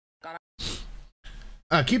both.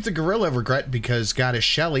 Keep the gorilla regret because God is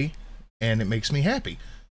Shelly, and it makes me happy.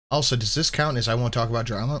 Also, does this count as I won't talk about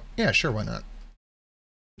drama? Yeah, sure, why not?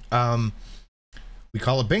 We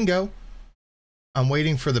call it bingo. I'm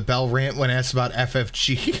waiting for the bell rant when asked about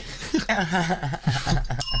FFG.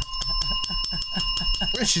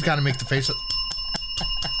 She's got to make the face.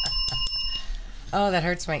 Oh, that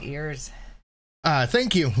hurts my ears.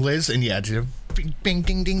 Thank you, Liz. And yeah, bing,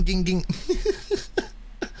 ding, ding, ding, ding.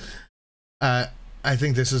 I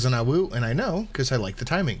think this is an Awoo, and I know because I like the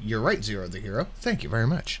timing. You're right, Zero the Hero. Thank you very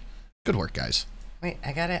much. Good work, guys. Wait,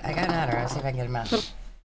 I got an otter. I'll see if I can get him out.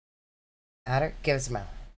 Otter, give us a mouth.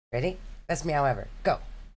 Ready? Best meow ever. Go.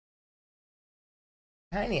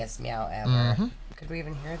 Tiniest meow ever. Mm-hmm. Could we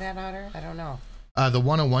even hear that, Otter? I don't know. The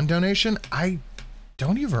 101 donation, I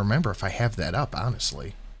don't even remember if I have that up,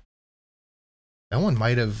 honestly. That one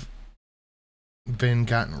might have been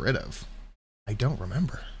gotten rid of. I don't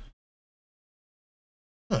remember.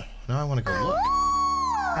 Huh. Now I want to go look.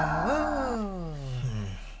 Oh.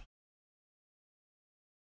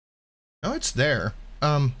 No, it's there.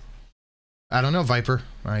 I don't know, Viper.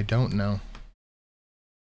 I don't know.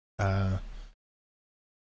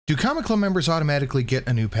 Do Comic Club members automatically get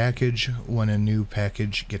a new package when a new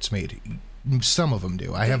package gets made? Some of them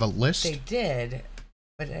do. I have a list. They did,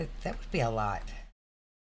 but that would be a lot.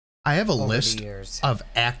 I have a over list the years. of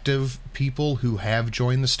active people who have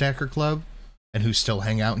joined the Stacker Club and who still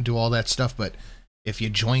hang out and do all that stuff, but if you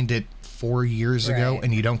joined it 4 years ago Right.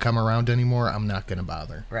 and you don't come around anymore, I'm not going to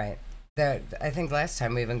bother. Right. I think last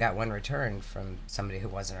time we even got one returned from somebody who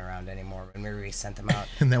wasn't around anymore when we resent them out.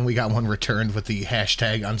 And then we got one returned with the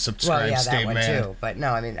hashtag unsubscribe, Well, yeah, stay that one mad. too. But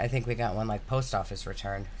no, I mean, I think we got one like post office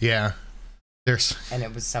returned. Yeah. There's... And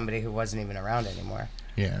it was somebody who wasn't even around anymore.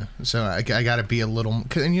 Yeah, so I got to be a little,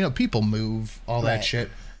 and you know, people move, all that Right.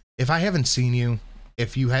 shit. If I haven't seen you,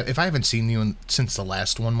 if I haven't seen you since the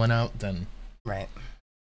last one went out, then Right.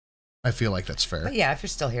 I feel like that's fair. But yeah, if you're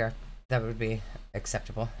still here, that would be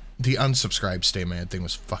acceptable. The unsubscribe stay mad thing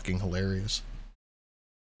was fucking hilarious.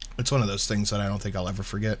 It's one of those things that I don't think I'll ever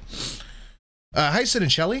forget. Hi, Sid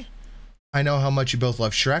and Shelley. I know how much you both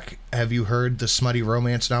love Shrek. Have you heard the smutty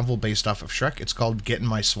romance novel based off of Shrek? It's called Get in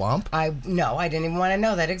My Swamp. No, I didn't even want to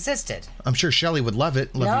know that existed. I'm sure Shelley would love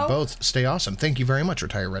it. Love No. you both. Stay awesome. Thank you very much,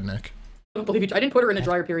 Retire Redneck. I don't believe you. I didn't put her in a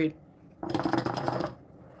dryer, period.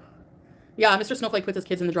 Yeah, Mr. Snowflake puts his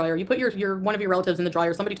kids in the dryer. You put your one of your relatives in the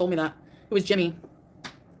dryer. Somebody told me that. It was Jimmy.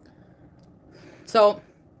 So,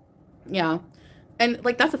 yeah. And,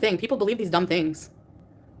 like, that's the thing. People believe these dumb things.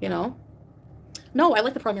 You know? No, I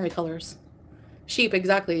like the primary colors. Sheep,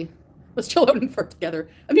 exactly. Let's chill out and fart together.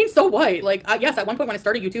 I mean, so what? Like, yes, at one point when I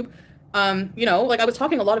started YouTube, you know, like I was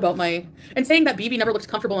talking a lot about and saying that BB never looked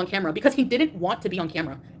comfortable on camera because he didn't want to be on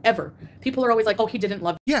camera, ever. People are always like, oh, he didn't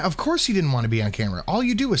love Yeah, of course he didn't want to be on camera. All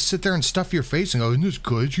you do is sit there and stuff your face and go, isn't this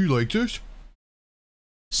good? You like this?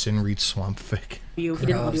 Sin reads Swamp Fic. you. He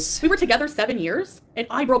didn't love you. We were together 7 years, and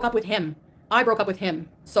I broke up with him.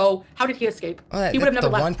 So how did he escape? Well, He would have never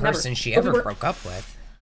the left. one person never. she But we ever were- broke up with.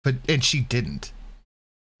 And she didn't.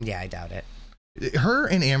 Yeah, I doubt it. Her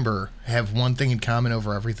and Amber have one thing in common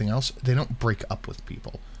over everything else. They don't break up with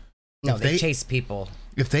people. No, If they chase people.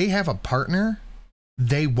 If they have a partner,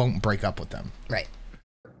 they won't break up with them. Right.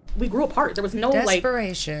 We grew apart. There was no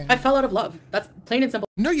Desperation. I fell out of love. That's plain and simple.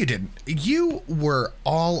 No, you didn't. You were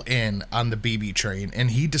all in on the BB train,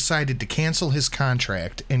 and he decided to cancel his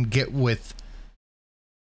contract and get with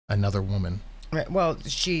another woman. Right. Well,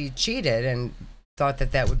 she cheated and thought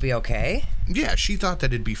that would be okay. Yeah, she thought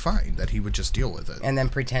that it'd be fine, that he would just deal with it. And then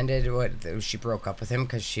pretended she broke up with him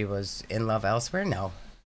because she was in love elsewhere. No,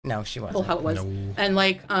 she wasn't. How it was. No. And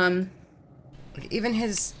like, Even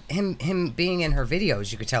him being in her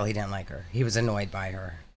videos, you could tell he didn't like her. He was annoyed by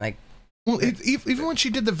her. Like, Well, even when she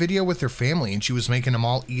did the video with her family and she was making them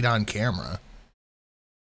all eat on camera.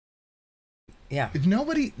 yeah,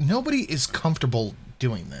 Nobody is comfortable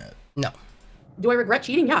doing that. no. do I regret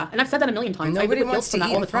cheating? Yeah. And I've said that a million times. Nobody I live with wants guilt to from that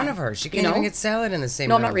eat all in the front time. of her. She You can't know? even get salad in the same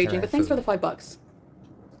No, I'm room not with raging, her but thanks for food. the $5.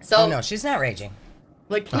 So, Oh, no, she's not raging.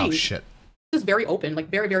 like, please. Oh, shit. Just very open, like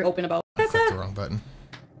very, very open about. I clicked the wrong button.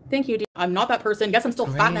 Thank you, dear. I'm not that person. Yes, I'm still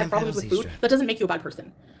fat and I have problems with food. That doesn't make you a bad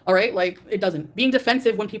person. All right? Like, it doesn't. Being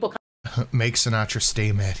defensive when people come. Make Sinatra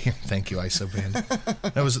stay mad here. Thank you,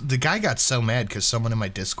 Isoband. The guy got so mad because someone in my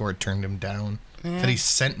Discord turned him down that he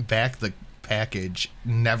sent back the package,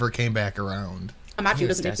 never came back around. I'm actually He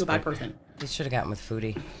was doesn't make you a bad desperate. person. You should have gotten with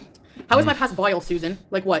Foodie. How is my past vile, Susan?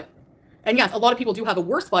 Like what? And yes, a lot of people do have a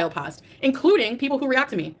worse vile past, including people who react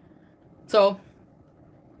to me. So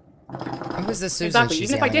Who's the Susan exactly.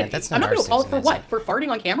 she's Even if I yelling did, at? That's I'm not not our going to apologize for Susan, what? For farting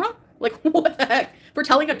on camera? Like what the heck? For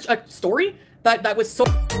telling a story that was so.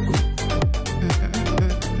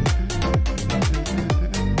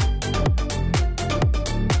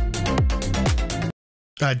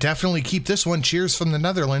 Definitely keep this one. Cheers from the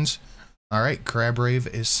Netherlands. All right, Crab Rave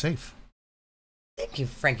is safe. Thank you,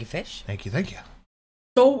 Frankie Fish. Thank you, thank you.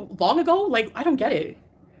 So long ago? Like I don't get it.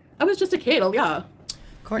 I was just a kid. Oh yeah.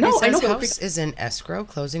 Courtney No, I says know, but- house is in escrow,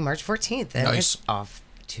 closing March 14th, and Nice. it's off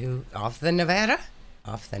the Nevada.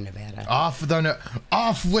 Off the Nevada. Off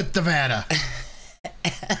with Nevada.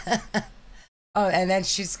 Oh, and then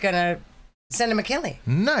she's gonna send him a Kelly.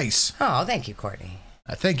 Nice. Oh, thank you, Courtney.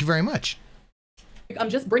 Thank you very much. I'm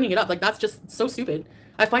just bringing it up. Like that's just so stupid.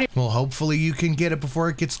 I find it. Well, hopefully you can get it before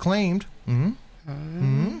it gets claimed.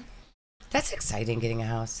 That's exciting, getting a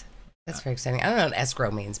house. That's very exciting. I don't know what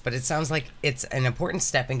escrow means, but it sounds like it's an important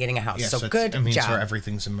step in getting a house. Yes, so good it means job. where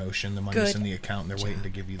everything's in motion. The money's in the account, and they're waiting to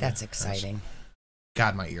give you. That's exciting.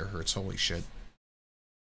 God, my ear hurts. Holy shit.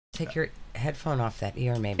 Take your headphone off that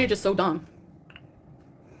ear, maybe. You're just so dumb.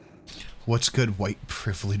 What's good, White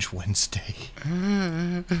Privilege Wednesday?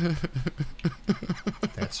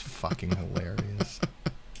 That's fucking hilarious.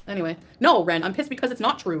 Anyway, no, Ren, I'm pissed because it's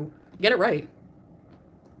not true. Get it right.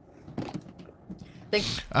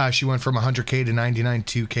 She went from 100K to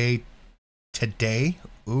 99.2K today.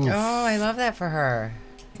 Ooh. Oh, I love that for her.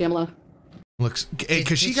 Pamela. Looks,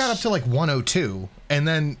 because she got up to like 102, and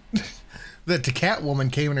then the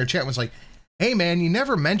Catwoman came in her chat and was like, "Hey man, you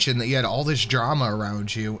never mentioned that you had all this drama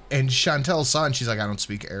around you." And Chantel saw, and she's like, "I don't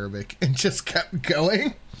speak Arabic," and just kept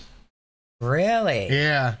going. Really?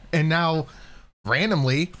 Yeah. And now,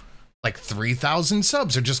 randomly, like 3,000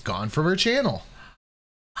 subs are just gone from her channel.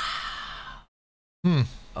 Wow.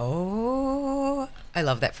 Oh, I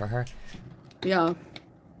love that for her. Yeah.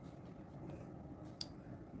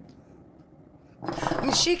 I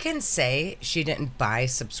mean, she can say she didn't buy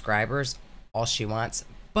subscribers all she wants,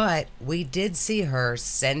 but we did see her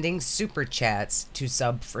sending super chats to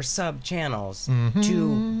sub for sub channels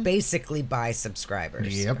to basically buy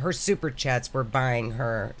subscribers. Yep. Her super chats were buying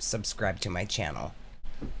her subscribe to my channel.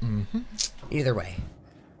 Either way.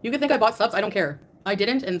 You can think I bought subs. I don't care. I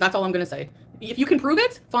didn't, and that's all I'm going to say. If you can prove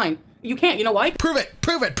it, fine. You can't. You know why? Prove it.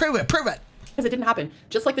 Prove it. Prove it. Prove it. Because it didn't happen.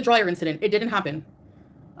 Just like the dryer incident. It didn't happen.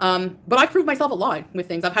 But I've proved myself a lot with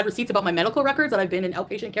things. I've had receipts about my medical records that I've been in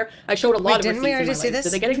outpatient care. I showed a lot of receipts. Didn't we already in my see life. this?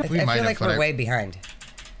 Did they get ignored? I feel like we're way behind.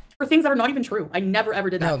 For things that are not even true. I never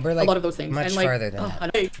ever did that. No, we're like a lot of those things. much and like, farther than that.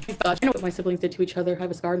 I know what my siblings did to each other. I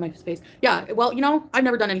have a scar in my face. Yeah, well, you know, I've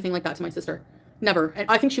never done anything like that to my sister. Never. And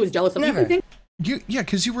I think she was jealous of me. Yeah,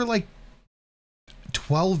 because you were like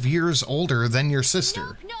 12 years older than your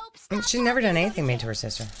sister. She's never done anything mean to her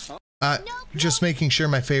sister. Just making sure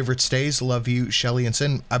my favorite stays. Love you, Shelly and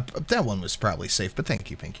Sin. That one was probably safe, but thank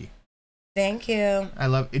you, Pinky. Thank you. I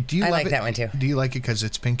love it. Do you like love it? that one too. Do you like it because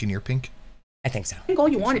it's pink and you're pink? I think so. Think all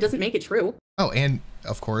you want. It doesn't make it true. Oh, and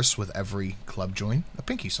of course, with every club join, a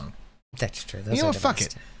Pinky song. That's true. Those you know are what? Fuck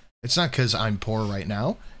best. it. It's not because I'm poor right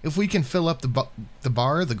now. If we can fill up the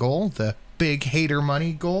bar, the goal, the big hater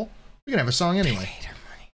money goal, we can have a song anyway. Hater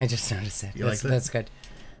money. I just noticed it. You like that? That's good.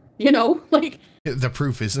 You know, like the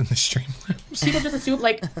proof is in the stream. people just assume,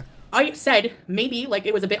 like, I said maybe like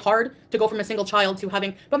it was a bit hard to go from a single child to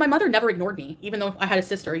having, but my mother never ignored me, even though I had a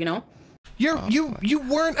sister. You know. You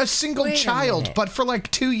weren't a single child, but for like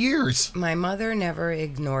 2 years. My mother never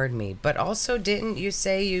ignored me, but also didn't you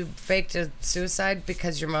say you faked a suicide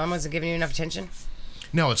because your mom wasn't giving you enough attention?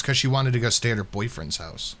 No, it's because she wanted to go stay at her boyfriend's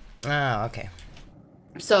house. Oh, okay.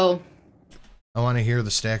 So. I want to hear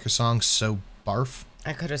the Stacker song, So Barf.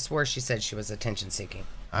 I could have swore she said she was attention seeking.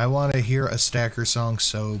 I want to hear a Stacker song,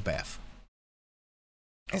 So Baff.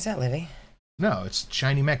 Is that Livy? No, it's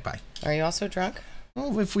Shiny Magpie. Are you also drunk?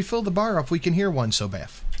 Well, if we fill the bar up, we can hear one, So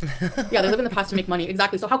Baff. Yeah, they live in the past to make money.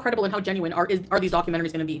 Exactly. So how credible and how genuine are these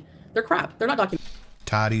documentaries going to be? They're crap. They're not documentaries.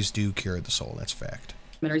 Toddies do cure the soul. That's fact.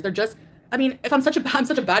 They're just. I mean, if I'm such a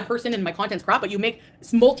bad person and my content's crap, but you make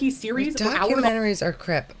multi-series for hours. Documentaries are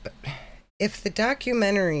crap. But if the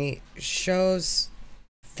documentary shows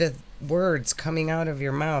the words coming out of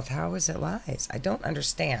your mouth, how is it lies? I don't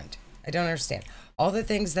understand. All the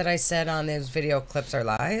things that I said on those video clips are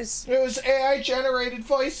lies. It was AI generated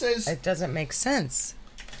voices. It doesn't make sense.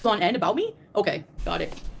 On end about me? Okay, got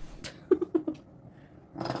it.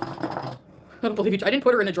 I don't believe you. I didn't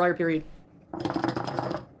put her in a dryer period.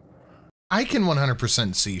 I can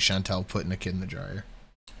 100% see Chantel putting a kid in the dryer.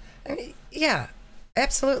 I mean, yeah,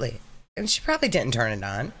 absolutely. And she probably didn't turn it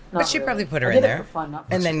on, but she probably put her I in did it there for fun, not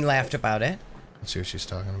for and then laughed about it. Let's see what she's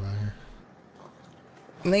talking about here.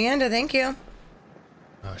 Leanda, thank you.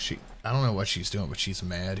 Oh, I don't know what she's doing, but she's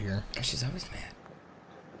mad here. She's always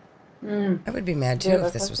mad. I would be mad too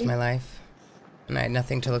if this was my life and I had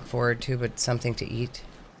nothing to look forward to but something to eat.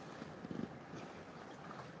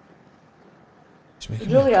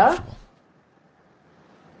 Julia?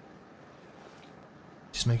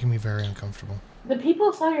 She's making me very uncomfortable. The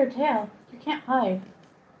people saw your tail. You can't hide.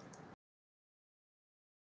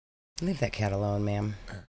 Leave that cat alone, ma'am.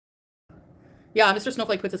 Yeah, Mr.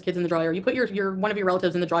 Snowflake puts his kids in the dryer. You put your one of your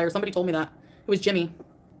relatives in the dryer. Somebody told me that. It was Jimmy.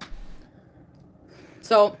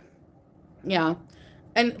 So, yeah.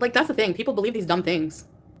 And, like, that's the thing. People believe these dumb things.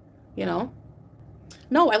 You know?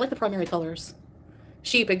 No, I like the primary colors.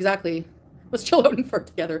 Sheep, exactly. Let's chill out and fart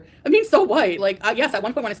together. I mean, so what? Like, yes, at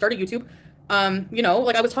one point when I started YouTube, You know,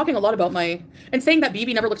 like I was talking a lot about and saying that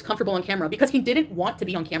BB never looked comfortable on camera because he didn't want to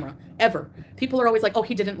be on camera, ever. People are always like, oh,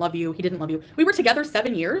 he didn't love you. He didn't love you. We were together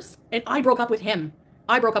 7 years and I broke up with him.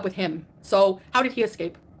 So how did he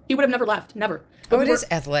escape? He would have never left, never. Oh, it is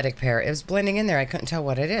athletic pair. It was blending in there. I couldn't tell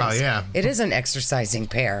what it is. Oh, yeah. It is an exercising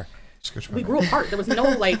pair. We grew apart. There was no,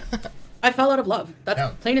 like, I fell out of love.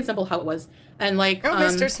 That's plain and simple how it was. And, like,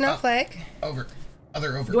 Mr. Snowflake. Over.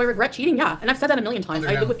 Do I regret cheating? Yeah. And I've said that a million times.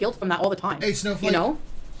 I live with guilt from that all the time. Hey, Snowflake. You know?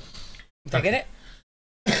 Did I get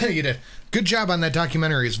it? You did. Good job on that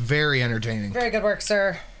documentary. It's very entertaining. Very good work,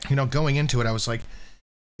 sir. You know, going into it, I was like,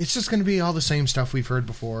 it's just going to be all the same stuff we've heard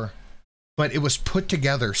before. But it was put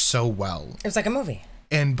together so well. It was like a movie.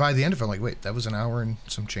 And by the end of it, I'm like, wait, that was an hour and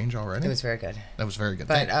some change already? It was very good. That was very good.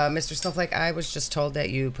 But, Mr. Snowflake, I was just told that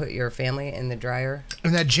you put your family in the dryer.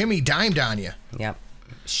 And that Jimmy dimed on you. Yep.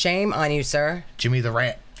 Shame on you, sir. Jimmy the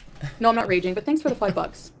rat. No, I'm not raging, but thanks for the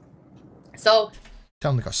 $5. So.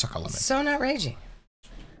 Tell him to go suck a lemon. So not raging.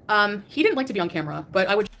 He didn't like to be on camera, but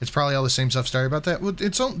I would. It's probably all the same stuff. Sorry about that. Well,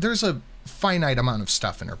 there's a finite amount of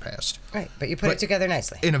stuff in her past. Right, but you put it together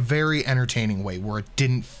nicely. In a very entertaining way where it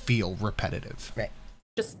didn't feel repetitive. Right.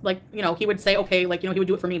 Just like, you know, he would say, okay, like, you know, he would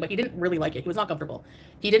do it for me, but he didn't really like it. He was not comfortable.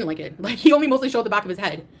 He didn't like it. Like, he only mostly showed the back of his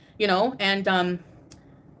head, you know? And,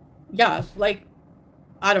 yeah, like,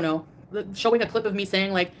 I don't know. Showing a clip of me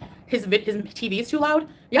saying, like, his TV is too loud.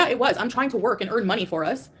 Yeah, it was. I'm trying to work and earn money for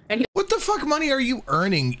us. And what the fuck money are you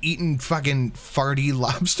earning eating fucking farty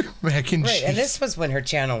lobster mac and cheese? Right, and this was when her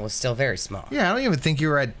channel was still very small. Yeah, I don't even think you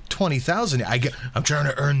were at 20,000. I'm trying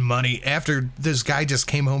to earn money after this guy just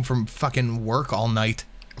came home from fucking work all night.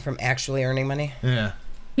 From actually earning money? Yeah.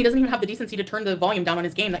 He doesn't even have the decency to turn the volume down on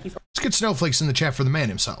his game that he's. Let's get snowflakes in the chat for the man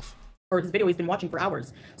himself. Or his video he's been watching for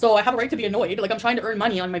hours. So I have a right to be annoyed. Like, I'm trying to earn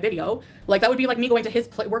money on my video. Like, that would be like me going to his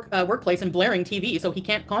workplace and blaring TV so he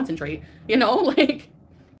can't concentrate. You know, like.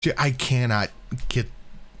 Dude, I cannot get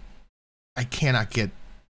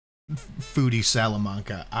Foodie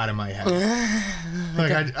Salamanca out of my head.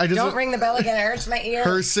 Like, I just don't ring the bell again. It hurts my ear.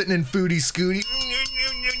 Her sitting in Foodie Scooty.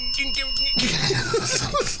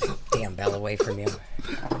 Damn bell away from you.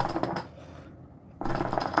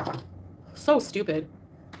 So stupid.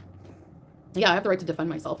 Yeah, I have the right to defend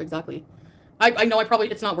myself. Exactly. I know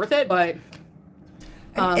it's not worth it, but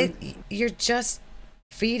you're just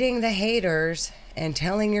feeding the haters and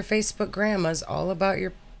telling your Facebook grandmas all about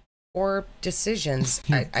your poor decisions.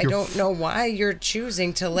 I don't know why you're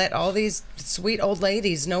choosing to let all these sweet old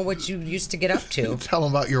ladies know what you used to get up to. Tell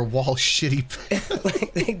them about your wall shitty.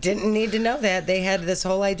 Like, they didn't need to know that. They had this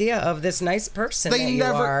whole idea of this nice person you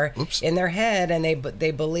are in their head, and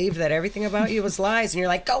they believe that everything about you was lies. And you're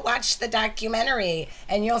like, go watch the documentary,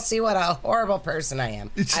 and you'll see what a horrible person I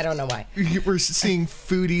am. I don't know why. We're seeing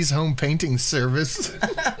Foodie's home painting service.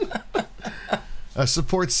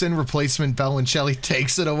 Support Sin replacement bell when Shelly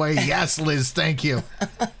takes it away. Yes, Liz, thank you.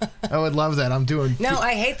 I would love that. I'm doing. No,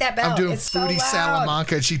 I hate that bell. I'm doing it's Foodie so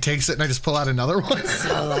Salamanca, and she takes it, and I just pull out another one. It's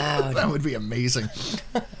so loud. That would be amazing.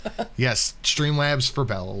 Yes, Streamlabs for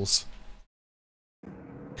bells.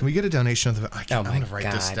 Can we get a donation of the? I'm gonna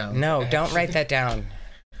write this down. No, don't write that down.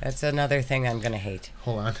 That's another thing I'm gonna hate.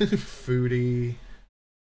 Hold on, Foodie.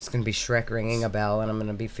 It's gonna be Shrek ringing a bell, and I'm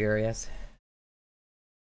gonna be furious.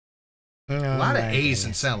 A lot of A's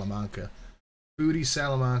in Salamanca. Foodie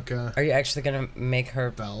Salamanca. Are you actually gonna make her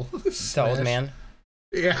bell? The old man?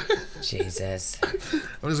 Yeah. Jesus.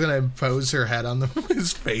 I'm just gonna impose her head on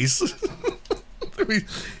his face.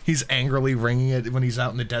 He's angrily ringing it when he's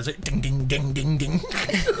out in the desert. Ding, ding, ding, ding, ding.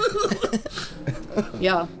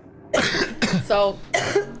 Yeah. So.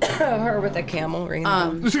 Her with a camel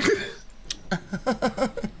ringing.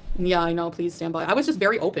 Yeah, I know. Please stand by. I was just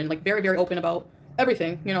very open, like very, very open about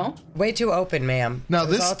everything, you know? Way too open, ma'am. Now,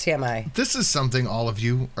 this all TMI. This is something all of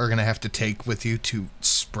you are going to have to take with you to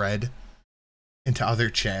spread into other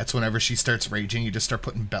chats. Whenever she starts raging, you just start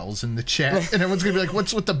putting bells in the chat. And everyone's going to be like,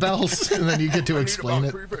 what's with the bells? And then you get to explain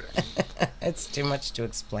it. It's too much to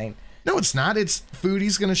explain. No, it's not. It's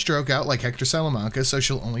Foodie's going to stroke out like Hector Salamanca, so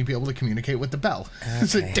she'll only be able to communicate with the bell. Okay.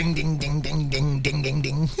 It's like ding, ding, ding, ding, ding, ding, ding,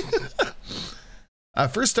 ding.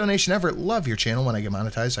 First donation ever. Love your channel. When I get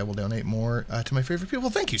monetized, I will donate more to my favorite people.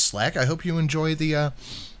 Thank you, Slack. I hope you enjoy the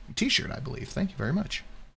t-shirt, I believe. Thank you very much.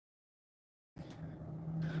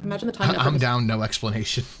 Imagine the time. I'm down. No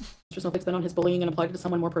explanation. Mr. Snowflake's been on his bullying and applied it to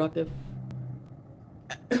someone more productive.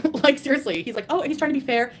 Like, seriously. He's like, oh, he's trying to be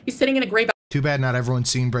fair. He's sitting in a gray. Too bad not everyone's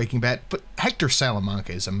seen Breaking Bad, but Hector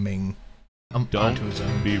Salamanca is a Ming. Don't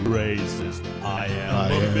be racist. I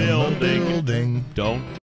am a building. Don't.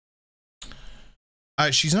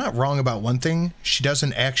 She's not wrong about one thing. She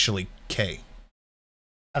doesn't actually K.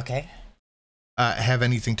 Okay. have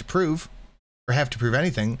anything to prove or have to prove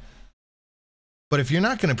anything. But if you're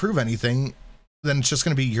not going to prove anything, then it's just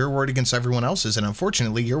going to be your word against everyone else's. And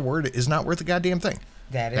unfortunately, your word is not worth a goddamn thing.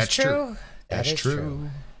 That's true. That's true.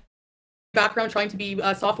 Background trying to be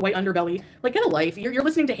a soft white underbelly. Like, get a life. You're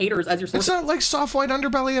listening to haters as your source. It's not like soft white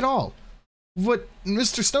underbelly at all. What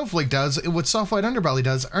Mr. Snowflake does, what soft white underbelly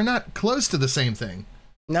does, are not close to the same thing.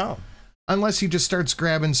 No. Unless he just starts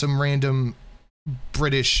grabbing some random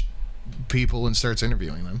British people and starts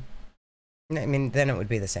interviewing them. I mean, then it would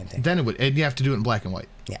be the same thing. Then it would, and you have to do it in black and white.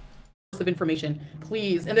 Yeah. Of information,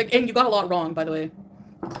 please. And you got a lot wrong, by the way.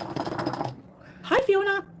 Hi,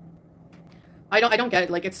 Fiona. I don't get it.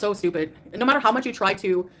 Like, it's so stupid. No matter how much you try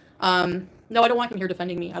to, no, I don't want him here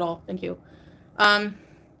defending me at all. Thank you. I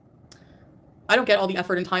don't get all the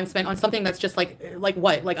effort and time spent on something that's just like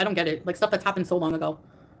what? Like, I don't get it. Like, stuff that's happened so long ago.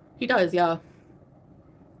 He does, yeah.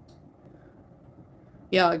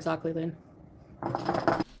 Yeah, exactly, Lynn.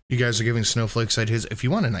 You guys are giving Snowflake side his. If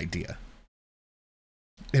you want an idea,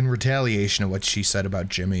 in retaliation of what she said about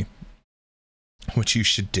Jimmy, what you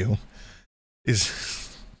should do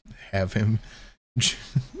is have him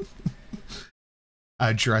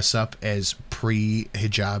dress up as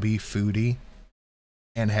pre-hijabi Foodie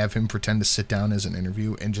and have him pretend to sit down as an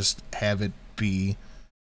interview and just have it be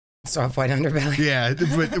soft white underbelly. Yeah,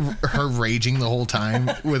 but her raging the whole time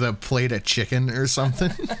with a plate of chicken or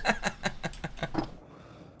something.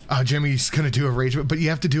 Oh, Jimmy's gonna do a rage, but you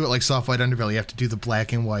have to do it like soft white underbelly. You have to do the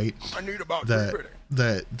black and white. I need about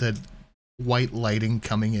the white lighting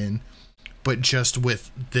coming in, but just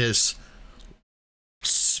with this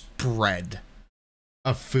spread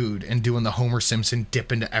of food and doing the Homer Simpson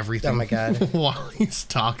dip into everything. Oh my god! While he's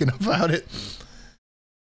talking about it.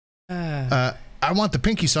 I want the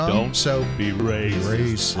Pinky song. Don't so be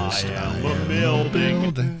racist. I am a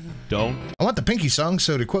building. Don't. I want the Pinky song.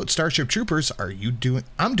 So to quote Starship Troopers,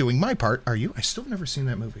 I'm doing my part. Are you? I still never seen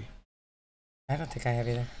that movie. I don't think I have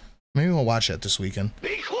either. Maybe we'll watch that this weekend.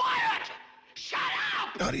 Be quiet! Shut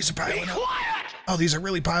up! Oh, these are piling up. Quiet! Oh, these are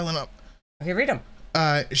really piling up. Okay, read them.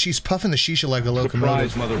 She's puffing the shisha like a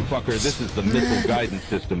locomotive. Surprise, motherfucker. This is the missile guidance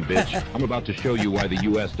system, bitch. I'm about to show you why the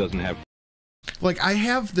U.S. doesn't have... Like, I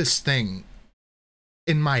have this thing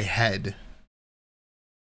in my head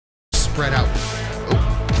spread out.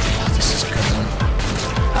 Oh, this is a good one.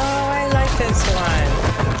 Oh, I like this one.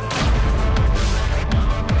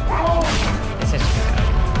 This is good.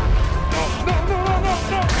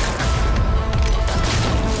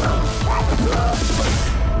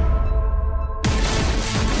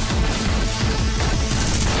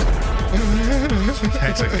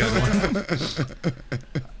 That's a good one.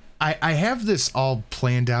 I have this all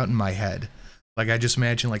planned out in my head. Like, I just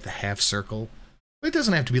imagine like the half circle. It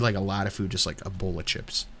doesn't have to be like a lot of food, just like a bowl of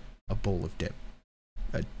chips, a bowl of dip,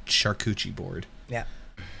 a charcuterie board. Yeah.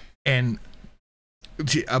 And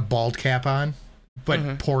a bald cap on,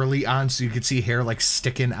 but poorly on, so you could see hair like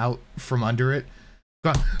sticking out from under it.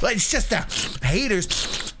 It's just the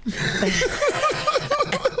haters.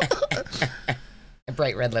 A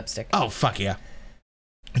bright red lipstick. Oh, fuck yeah.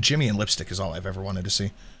 Jimmy and lipstick is all I've ever wanted to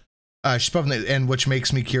see. She's puffing the, and which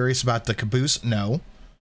makes me curious about the caboose. No.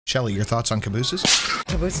 Shelly, your thoughts on cabooses?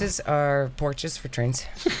 Cabooses are porches for trains.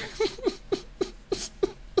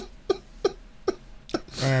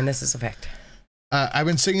 And this is a fact. I've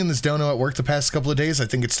been singing this dono at work the past couple of days. I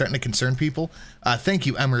think it's starting to concern people. Thank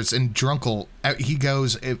you, Emmers. And Drunkle, he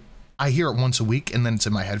goes, I hear it once a week, and then it's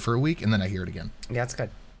in my head for a week, and then I hear it again. Yeah, that's good.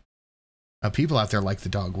 People out there like the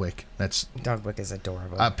dog wick. Dog wick is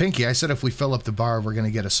adorable. Pinky, I said if we fill up the bar, we're going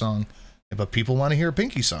to get a song. But people want to hear a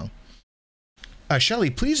Pinky song. Shelly,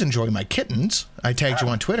 please enjoy my kittens. I tagged you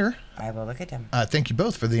on Twitter. I will look at them. Thank you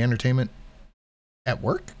both for the entertainment at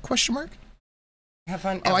work, question mark? Have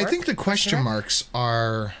fun I think the question marks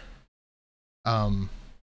are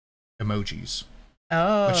emojis.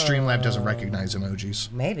 Oh. But Streamlab doesn't recognize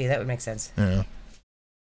emojis. Maybe, that would make sense. Yeah.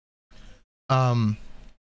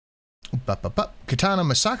 Katana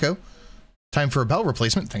Masako, time for a bell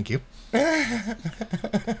replacement. Thank you. I'm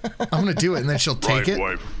gonna do it, and then she'll take it.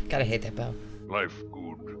 Wife. Gotta hate that bell. Life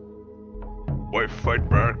good. Wife fight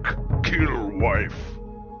back. Kill wife.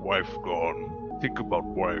 Wife gone. Think about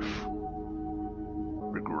wife.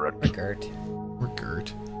 Regret.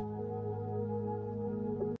 Regret.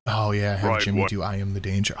 Oh yeah, have Right, Jimmy what? do I Am the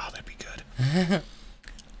Danger. Oh, that'd be good.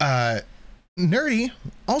 Nerdy,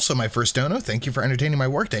 also my first dono. Thank you for entertaining my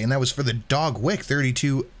workday, and that was for the Dog Wick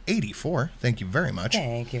 3284. Thank you very much.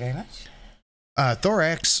 Thank you very much.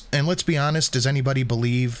 Thorax, and let's be honest, does anybody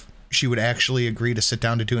believe she would actually agree to sit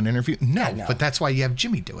down to do an interview? No, but that's why you have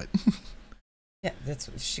Jimmy do it. Yeah,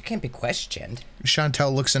 she can't be questioned.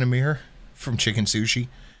 Chantel looks in a mirror, from Chicken Sushi.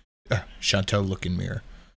 Chantel, look in mirror.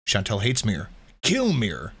 Chantel hates mirror. Kill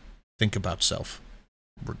mirror. Think about self.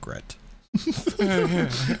 Regret.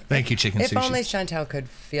 Thank you, Chicken Sushi. If only Chantel could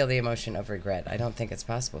feel the emotion of regret. I don't think it's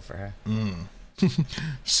possible for her.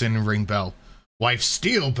 Sin ring bell. Wife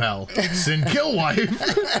steal bell. Sin kill wife.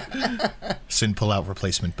 Sin pull out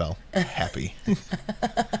replacement bell. Happy.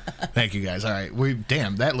 Thank you guys. All right.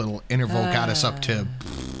 Damn, that little interval got us up to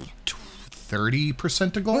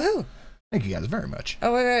 30% to goal. Woohoo. Thank you guys very much.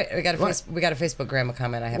 Oh, wait. We got a Facebook Grandma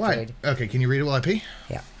comment I have to read. Okay, can you read it while I pee?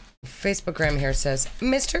 Yeah. Facebook Grandma here says,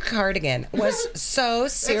 Mr. Cardigan was so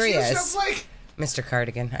serious. Mr.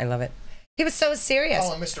 Cardigan, I love it. He was so serious.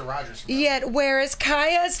 Oh, and Mr. Rogers. Yet where is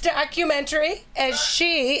Kaya's documentary as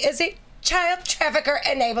she is a child trafficker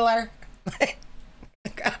enabler?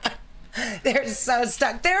 God, they're so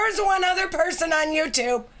stuck. There's one other person on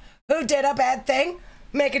YouTube who did a bad thing.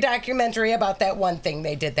 Make a documentary about that one thing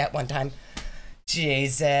they did that one time.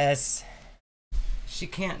 Jesus. She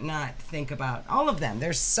can't not think about all of them.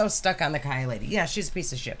 They're so stuck on the Kaya lady. Yeah, she's a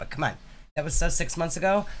piece of shit, but come on. That was so 6 months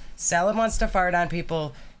ago. Salad wants to fart on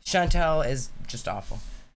people. Chantel is just awful.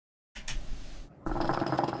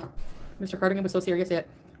 Mr. Cardigan was so serious yet.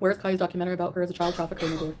 Where's Kaya's documentary about her as a child trafficker?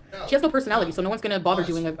 She has no personality, so no one's going to bother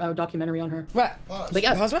doing a documentary on her. Right. But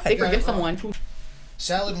yes, they forgive someone who...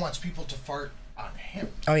 Salad wants people to fart on him.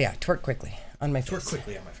 Oh, yeah. Twerk quickly on my face. Twerk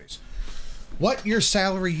quickly on my face. What your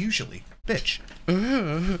salary usually? Bitch.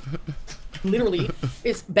 Literally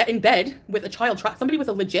is in bed with a child, somebody with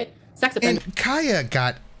a legit sex offender. And Kaya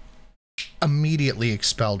got immediately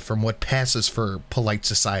expelled from what passes for polite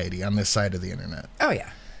society on this side of the internet. Oh, yeah.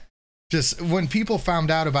 Just when people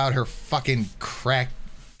found out about her fucking crack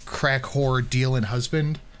whore dealing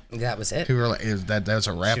husband. That was it. Who were like, that was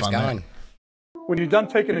a wrap on gone. that. When you're done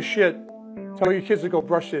taking a shit, tell your kids to go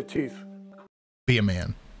brush their teeth. Be a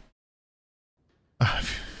man.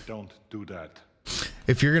 Don't do that.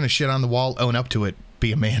 If you're going to shit on the wall, own up to it.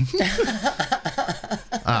 Be a man.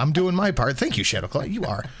 I'm doing my part. Thank you, Shadowclaw. You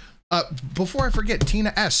are. Before I forget,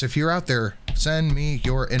 Tina S., if you're out there, send me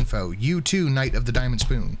your info. You too, Knight of the Diamond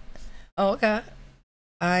Spoon. Oh, okay.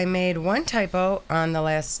 I made one typo on the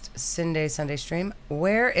last Sunday stream.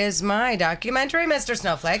 Where is my documentary, Mr.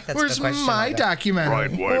 Snowflake? That's Where's a good question. my documentary?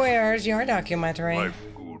 Right, wife. Where's your documentary? Wife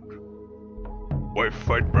good. Wife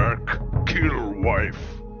fight back. Kill wife.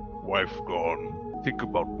 Wife gone. Think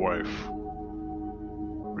about wife.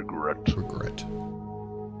 Regret.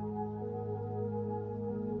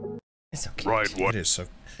 It's so cute. Right, what? It is so,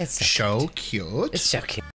 It's so cute. It's so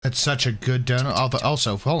cute. It's such a good donut.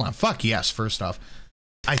 Also, hold on. Fuck yes, first off.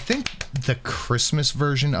 I think the Christmas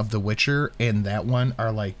version of The Witcher and that one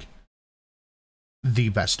are like the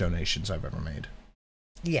best donations I've ever made.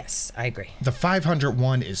 Yes, I agree. The 500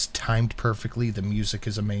 one is timed perfectly. The music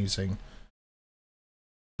is amazing.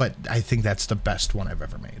 But I think that's the best one I've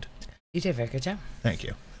ever made. You did a very good job. Thank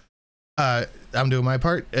you. I'm doing my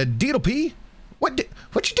part. Deedle P, what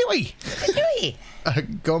you doing?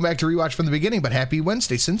 Going back to rewatch from the beginning, but happy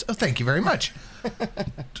Wednesday, Sins. Oh, thank you very much.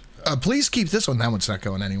 Please keep this one. That one's not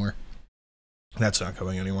going anywhere. That's not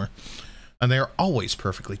going anywhere. And they're always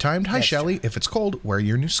perfectly timed. Hi, Shelly. If it's cold, wear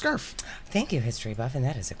your new scarf. Thank you, History Buff, and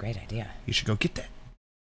that is a great idea. You should go get that.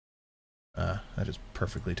 That is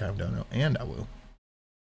perfectly timed, Dono. And Awoo.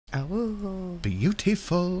 Awoo.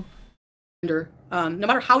 Beautiful. No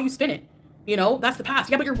matter how you spin it, you know, that's the past.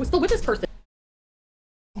 Yeah, but you're still with this person.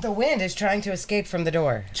 The wind is trying to escape from the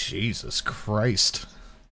door. Jesus Christ.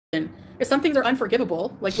 If some things are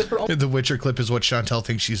unforgivable, like with her own... The Witcher clip is what Chantel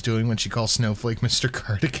thinks she's doing when she calls Snowflake Mr.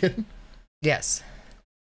 Cardigan. Yes.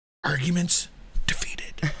 Arguments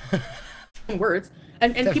defeated. words.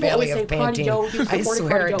 And people always say, Cardio, I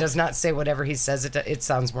swear it does not say whatever he says. It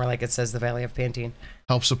sounds more like it says the Valley of Pantene.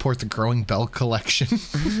 Help support the growing bell collection.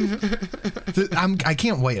 I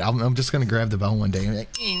can't wait. I'm just going to grab the bell one day and,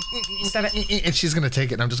 and she's going to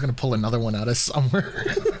take it and I'm just going to pull another one out of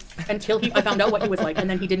somewhere. Until I found out what he was like, and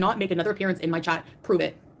then he did not make another appearance in my chat. Prove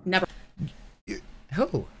it. Never.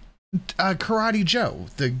 Who? Karate Joe,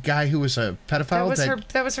 the guy who was a pedophile.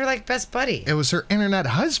 That was her like best buddy. It was her internet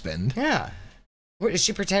husband. Yeah. What, is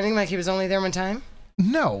she pretending like he was only there one time?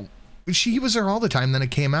 No. He was there all the time, then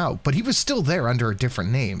it came out. But he was still there under a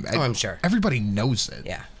different name. Oh, I'm sure. Everybody knows it.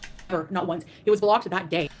 Yeah. Not once. It was blocked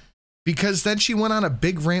that day. Because then she went on a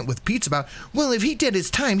big rant with Pete about, well, if he did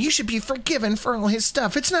his time, he should be forgiven for all his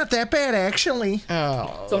stuff. It's not that bad, actually.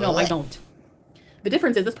 Oh. So no, I don't. The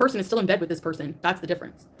difference is this person is still in bed with this person. That's the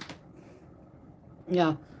difference.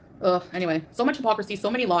 Yeah. Anyway, so much hypocrisy,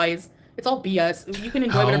 so many lies. It's all BS. You can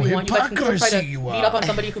enjoy whatever you want. You guys can still try to beat up on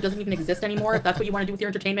somebody who doesn't even exist anymore if that's what you want to do with your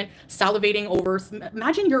entertainment. Salivating over.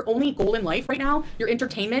 Imagine your only goal in life right now, your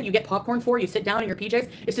entertainment, you get popcorn for, you sit down in your PJs,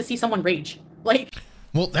 is to see someone rage. Like.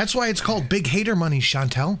 Well, that's why it's called big hater money,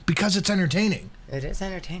 Chantel, because it's entertaining. It is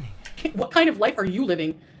entertaining. What kind of life are you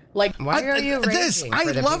living? Like, why are you raging? I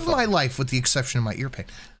love my life with the exception of my ear pain.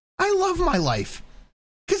 I love my life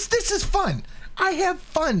because this is fun. I have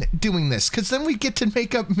fun doing this because then we get to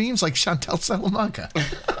make up memes like Chantel Salamanca.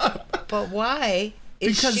 But why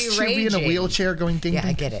is because she she'll raging? Be in a wheelchair going ding Yeah, ding.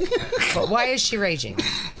 I get it. But why is she raging?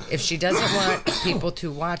 If she doesn't want people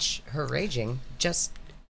to watch her raging, just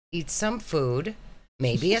eat some food,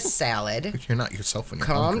 maybe a salad. You're not yourself when you're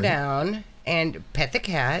calm hungry. down and pet the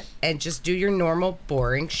cat and just do your normal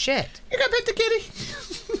boring shit. You gotta pet the kitty.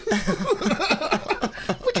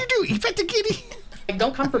 What'd you do? You pet the kitty?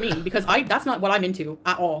 Don't come for me because that's not what I'm into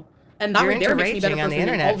at all. And that You're right there into makes me better raging on the person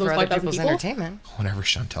than internet all those for other 5,000 people's people. entertainment. Whenever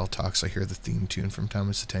Chantel talks, I hear the theme tune from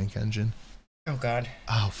Thomas the Tank Engine. Oh God.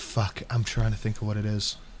 Oh fuck! I'm trying to think of what it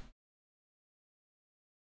is.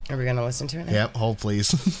 Are we gonna listen to it now? Yep. Hold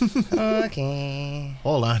please. Okay.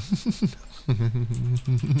 Hold on.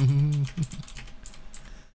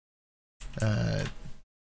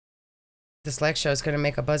 This Slack show is going to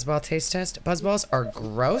make a Buzzball taste test. Buzzballs are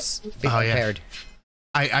gross. Be prepared.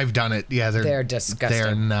 I've done it. Yeah, they're disgusting.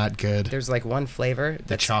 They're not good. There's like one flavor.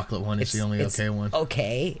 The chocolate one is the only okay one.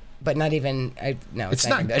 Okay, but not even. No, it's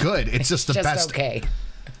not good. It's just the best. Okay.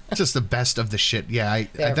 It's just the best of the shit. Yeah,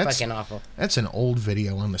 they're that's fucking awful. That's an old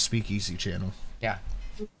video on the Speakeasy channel. Yeah.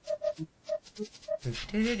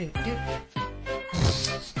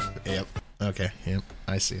 Yep. Okay. Yep.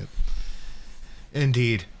 I see it.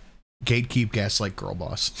 Indeed. Gatekeep gaslight girl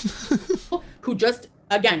boss. Who just,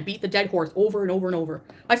 again, beat the dead horse over and over and over.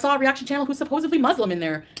 I saw a reaction channel who's supposedly Muslim in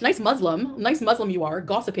there. Nice Muslim you are,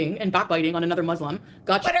 gossiping and backbiting on another Muslim.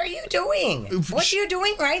 Gotcha. What are you doing? What are you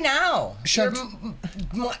doing right now? You're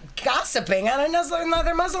gossiping on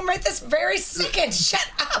another Muslim right this very second. Shut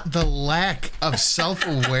up. The lack of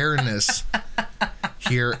self-awareness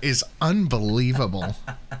here is unbelievable.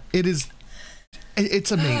 It's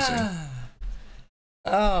amazing.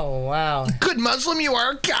 Oh, wow. Good Muslim you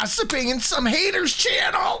are, gossiping in some hater's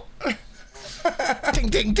channel. Ding,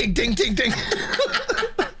 ding, ding, ding, ding, ding.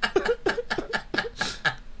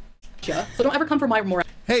 So don't ever come for my morality.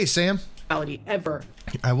 Hey, Sam. Ever.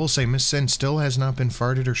 I will say Miss Sin still has not been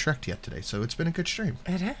farted or shreked yet today, so it's been a good stream.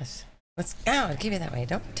 It has. I'll give you that way.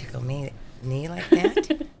 Don't tickle me knee like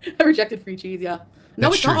that. I rejected free cheese, yeah. No,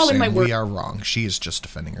 That's it's not true, all in my Sam. work. We are wrong. She is just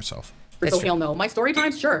defending herself. So hell no. My story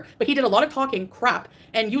times, sure. But he did a lot of talking crap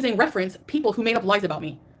and using reference people who made up lies about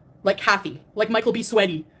me. Like Kathy. Like Michael B.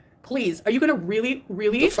 Sweaty. Please, are you gonna really?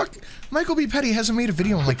 The fuck? Michael B. Petty hasn't made a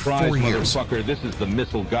video in like Surprise, 4 years. Motherfucker, this is the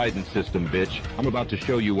Missle guidance system, bitch. I'm about to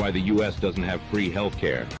show you why the U.S. doesn't have free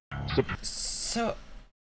healthcare. So...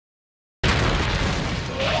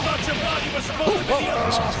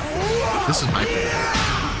 This is my favorite.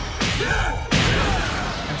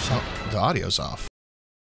 So, the audio's off.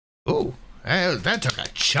 Ooh, that took a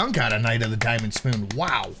chunk out of Night of the Diamond Spoon.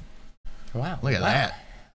 Wow. Wow. Look at that.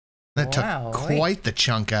 That took quite the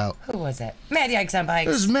chunk out. Who was that? Mad Yikes on Bikes.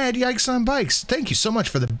 It was Mad Yikes on Bikes. Thank you so much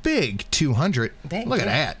for the big 200. Look at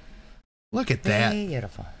that. Look at that.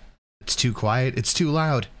 Beautiful. It's too quiet. It's too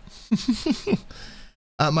loud.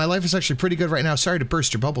 My life is actually pretty good right now. Sorry to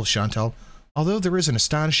burst your bubble, Chantel. Although there is an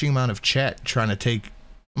astonishing amount of chat trying to take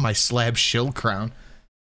my slab shill crown.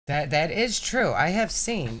 That is true. I have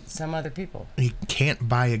seen some other people. You can't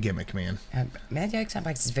buy a gimmick, man. Mad Yikes on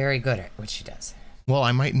Bikes is very good at what she does. Well,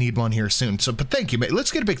 I might need one here soon. So, but thank you.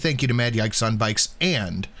 Let's get a big thank you to Mad Yikes on Bikes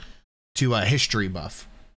and to History Buff.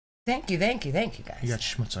 Thank you, guys. You got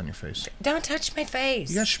schmutz on your face. Don't touch my face.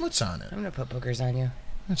 You got schmutz on it. I'm gonna put boogers on you.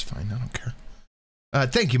 That's fine. I don't care.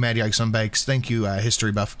 Thank you, Mad Yikes on Bikes. Thank you,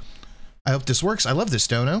 History Buff. I hope this works. I love this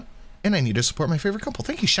dono, and I need to support my favorite couple.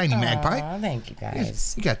 Thank you, Shiny Magpie. Thank you,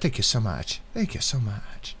 guys. Thank you so much. Thank you so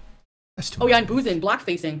much. That's too much. Yeah, and boozing,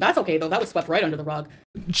 blackfacing. That's okay, though. That was swept right under the rug.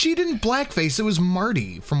 She didn't blackface. It was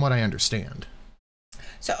Marty, from what I understand.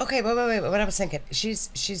 So, okay, wait. What I was thinking, she's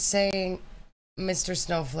saying Mr.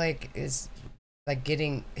 Snowflake is, like,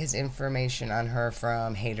 getting his information on her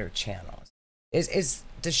from hater channels.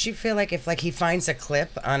 Does she feel like if, like, he finds a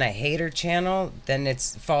clip on a hater channel, then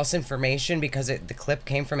it's false information because the clip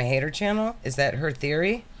came from a hater channel? Is that her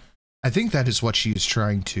theory? I think that is what she is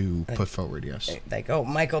trying to put forward, yes. Like, oh,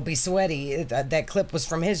 Michael B. Sweaty, that clip was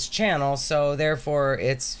from his channel, so therefore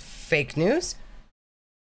it's fake news?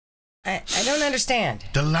 I don't understand.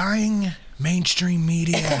 The lying mainstream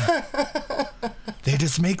media. They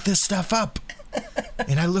just make this stuff up.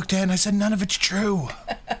 And I looked at it and I said, none of it's true.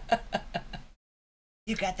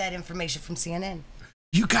 You got that information from CNN.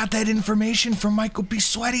 You got that information from Michael B.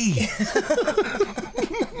 Sweaty.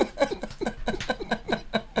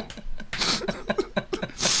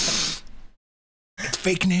 It's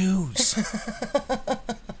fake news.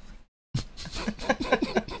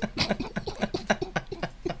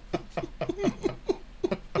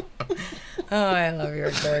 Oh, I love your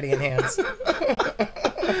accordion hands.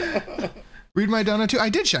 Read my donut too. I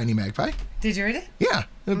did, Shiny Magpie. Did you read it? Yeah.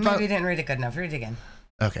 Maybe you didn't read it good enough. Read it again.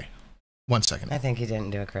 Okay. 1 second. I think you didn't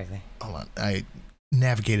do it correctly. Hold on. I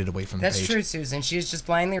navigated away from the page. That's true, Susan. She is just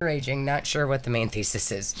blindly raging, not sure what the main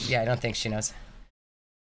thesis is. Yeah, I don't think she knows.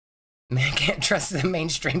 Man, can't trust the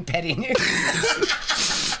mainstream petty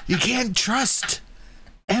news. You can't trust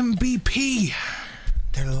MBP.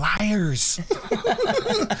 They're liars.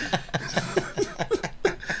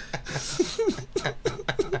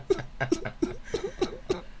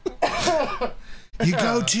 You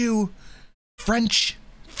go to French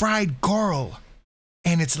fried coral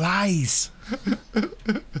and it's lies.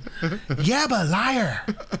 Yabba, liar.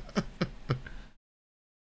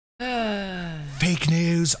 Fake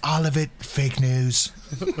news, all of it fake news.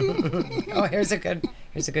 Oh, here's a good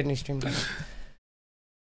new stream.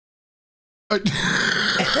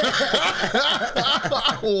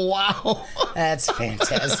 Wow. That's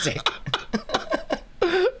fantastic.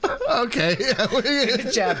 Okay.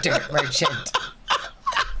 Good job, Dirt Merchant.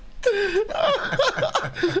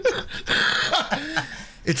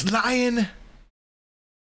 It's Lion. Wait,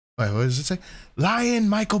 what does it say? Lion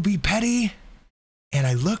Michael B. Petty. And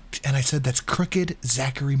I looked and I said, that's crooked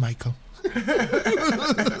Zachary Michael. You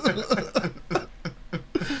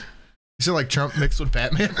sound like Trump mixed with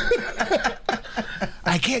Batman.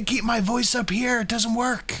 I can't keep my voice up here. It doesn't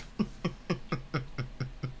work.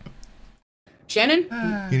 Shannon?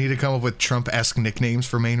 You need to come up with Trump-esque nicknames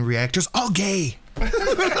for main reactors. All gay.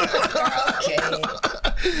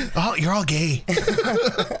 Oh, you're all gay.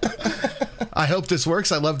 I hope this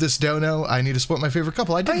works. I love this dono. I need to split my favorite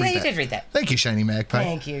couple. I did read that. You did read that. Thank you, Shiny Magpie.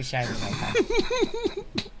 Thank you, Shiny Magpie.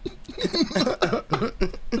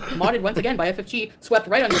 Modded once again by FFG, swept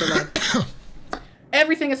right under the rug.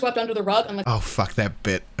 Everything is swept under the rug unless... Oh, fuck that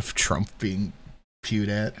bit of Trump being pewed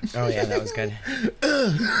at. Oh, yeah, that was good.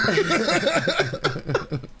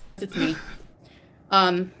 It's me.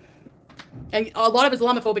 And a lot of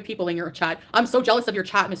Islamophobic people in your chat. I'm so jealous of your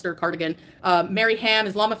chat, Mr. Cardigan. Mary Ham,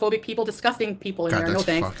 Islamophobic people, disgusting people in there. No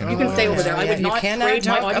thanks. You can stay over there. I would not trade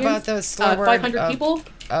my audience. About the slow word 500 people.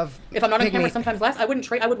 If I'm not on camera, pygmy. Sometimes less. I wouldn't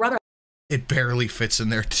trade. I would rather. It barely fits in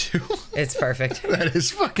there, too. It's perfect. That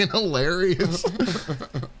is fucking hilarious.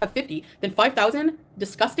 Have 50 than 5,000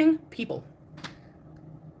 disgusting people.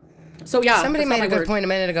 So yeah, somebody made a good word. point a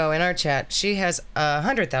minute ago in our chat. She has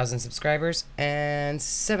 100,000 subscribers and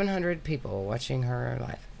 700 people watching her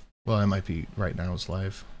live. Well, I might be right now. It's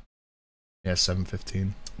live. Yeah,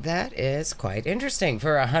 7:15. That is quite interesting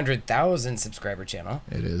for a 100,000 subscriber channel.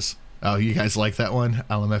 It is. Oh, you guys like that one?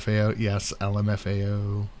 LMFAO? Yes,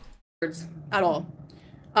 LMFAO. At all.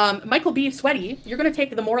 Michael B. Sweaty, you're going to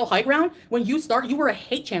take the moral high ground. When you start, you were a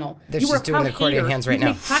hate channel. They're you were just doing the accordion hands right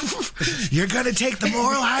now. You're going to take the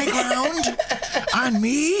moral high ground on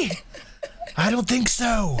me? I don't think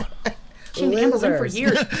so. Amber Lynn for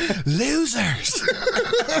years. Losers.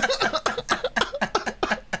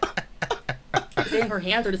 Saying her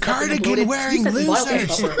hands are Cardigan wearing losers. What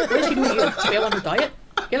is she doing? You fail on her diet?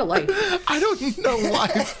 Get a life. I don't know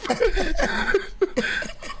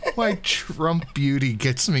why Trump beauty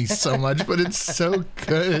gets me so much, but it's so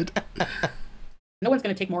good. No one's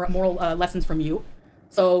going to take moral lessons from you.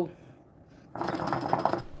 So...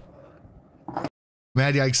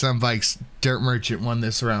 Mad Yikes on Bikes, Dirt Merchant won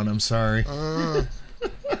this round. I'm sorry.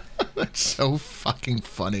 That's so fucking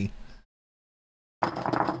funny.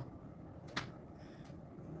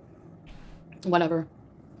 Whatever.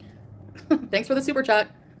 Thanks for the super chat.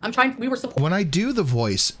 I'm trying. We were supporting. When I do the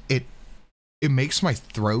voice, it makes my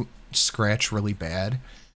throat scratch really bad.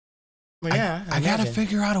 Well, yeah, I gotta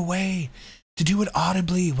figure out a way to do it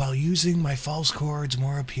audibly while using my false chords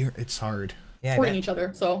more up here. It's hard. Yeah, supporting each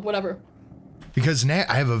other. So whatever. Because now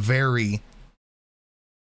I have a very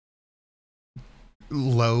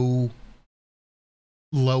lower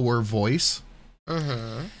voice.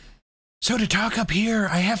 Mm-hmm. So to talk up here,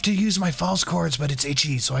 I have to use my false chords, but it's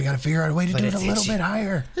itchy, so I gotta figure out a way to do it a little bit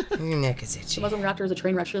higher. Your neck is itchy. The Muslim Raptor is a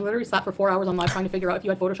train wreck. She literally sat for 4 hours on live trying to figure out if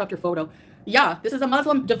you had photoshopped your photo. Yeah, this is a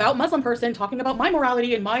Muslim, devout Muslim person talking about my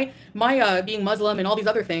morality and my being Muslim and all these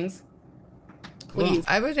other things. Please. Well,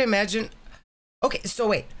 I would imagine. Okay, so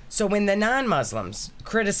wait. So when the non-Muslims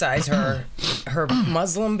criticize her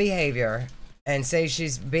Muslim behavior, and say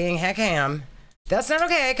she's being heck ham, that's not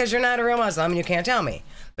okay because you're not a real Muslim and you can't tell me.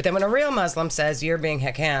 But then when a real Muslim says you're being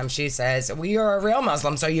heck ham, she says, well, you're a real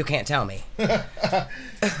Muslim, so you can't tell me.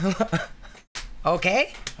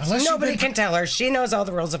 Okay? So nobody can tell her. She knows all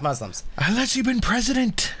the rules of Muslims. Unless you've been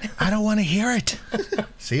president. I don't want to hear it.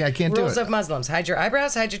 See, I can't do it. Rules of Muslims. Hide your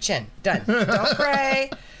eyebrows, hide your chin. Done. Don't pray.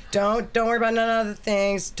 Don't worry about none of the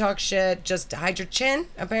things. Talk shit. Just hide your chin.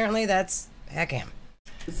 Apparently, that's heck ham.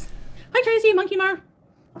 Hi, Tracy, Monkey Mar.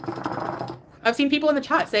 I've seen people in the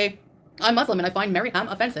chat say, I'm Muslim and I find Mary Ham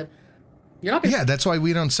offensive. You're not gonna... Yeah, that's why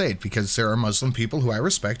we don't say it, because there are Muslim people who I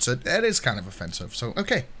respect, so that is kind of offensive. So,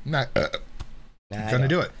 okay, not gonna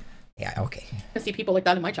do it. Yeah, okay. I see people like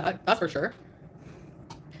that in my chat, that's for sure.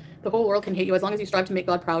 The whole world can hate you as long as you strive to make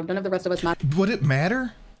God proud. None of the rest of us matter. Would it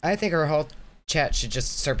matter? I think our whole chat should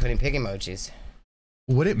just start putting pig emojis.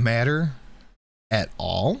 Would it matter at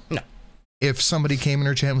all? No. If somebody came in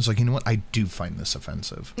her chat and was like, you know what, I do find this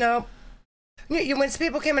offensive. No. When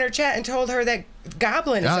people came in her chat and told her that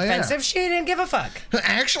goblin is offensive, she didn't give a fuck.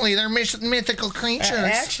 Actually, they're mythical creatures.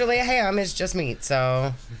 Actually, a ham is just meat,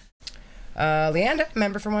 so... Leanda,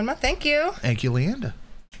 member for 1 month. Thank you. Thank you, Leanda.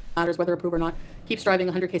 Matters whether approve or not. Keep striving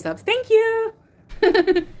 100K subs. Thank you.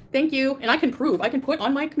 Thank you. And I can prove. I can put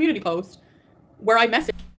on my community post where I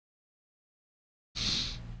message.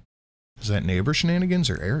 Is that neighbor shenanigans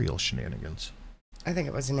or Ariel shenanigans? I think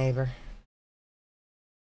it was a neighbor.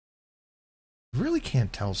 Really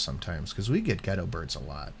can't tell sometimes because we get ghetto birds a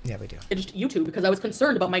lot. Yeah, we do. Just YouTube because I was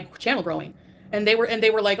concerned about my channel growing, and they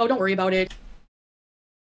were like, "Oh, don't worry about it."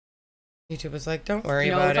 YouTube was like, "Don't worry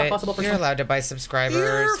about it. You're allowed to buy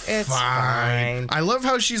subscribers. It's fine." I love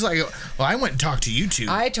how she's like, "Well, I went and talked to YouTube.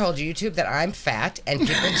 I told YouTube that I'm fat, and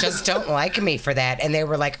people just don't like me for that." And they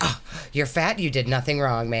were like, "Oh, you're fat. You did nothing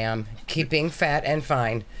wrong, ma'am. Keep being fat and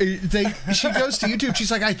fine." She goes to YouTube. She's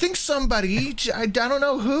like, "I think somebody, I don't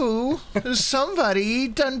know who, somebody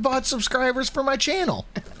done bought subscribers for my channel."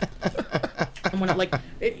 For someone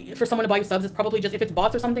to buy you subs, it's probably just if it's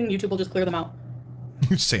bots or something, YouTube will just clear them out.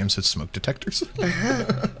 Sam said smoke detectors.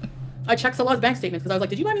 I checked Salah's bank statements because I was like,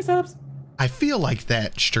 "Did you buy me subs?" I feel like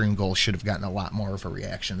that stream goal should have gotten a lot more of a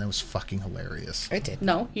reaction. That was fucking hilarious. It did.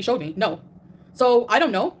 No, he showed me. No. So, I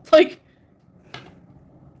don't know. Like,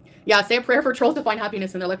 yeah, say a prayer for trolls to find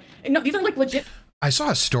happiness in their life. No, these are like legit. I saw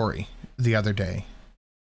a story the other day.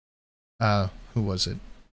 Who was it?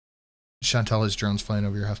 Chantal, drones flying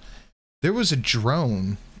over your house. There was a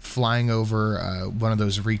drone flying over one of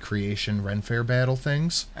those recreation Ren Fair battle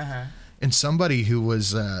things. Uh-huh. And somebody who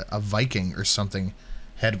was a Viking or something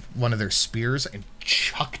had one of their spears and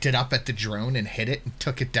chucked it up at the drone and hit it and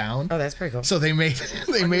took it down. Oh, that's pretty cool. So they made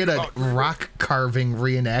a rock carving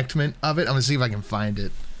reenactment of it. I'm gonna see if I can find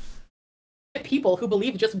it. People who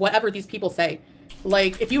believe just whatever these people say.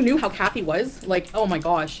 Like, if you knew how Kathy was, like, oh my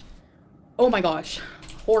gosh. Oh my gosh.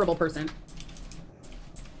 Horrible person.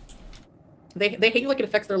 They hate you like it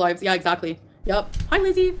affects their lives. Yeah, exactly. Yep. Hi,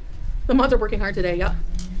 Lizzie. The mods are working hard today. Yep.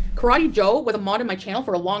 Karate Joe was a mod in my channel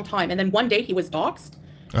for a long time, and then one day he was doxxed,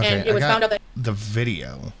 and it was found out that the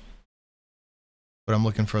video, but I'm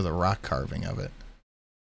looking for the rock carving of it.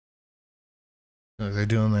 They're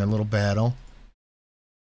doing their little battle.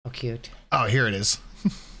 Oh, cute. Oh, here it is.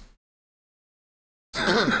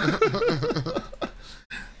 I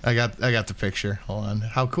got the picture. Hold on.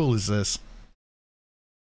 How cool is this?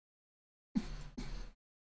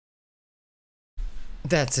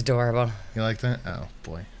 That's adorable. You like that? Oh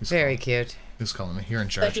boy. Very cute. Who's calling me? You're in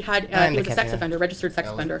charge. he was a sex offender, registered sex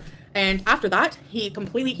offender. And after that, he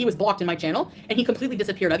was blocked in my channel, and he completely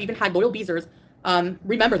disappeared. I've even had loyal beezers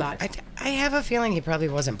remember that. I have a feeling he probably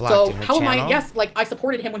wasn't blocked in her how channel. am I? Yes, like, I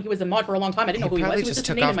supported him when he was a mod for a long time. I didn't know who he was. He probably just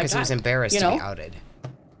took off because he was embarrassed to be outed.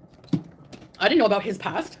 I didn't know about his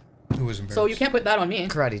past. Who was embarrassed? So you can't put that on me.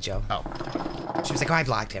 Karate Joe. Oh. She was like, "Oh, I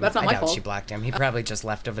blocked him." That's not I my doubt fault. she blocked him. He probably just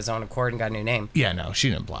left of his own accord and got a new name. Yeah, no, she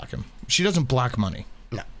didn't block him. She doesn't block money.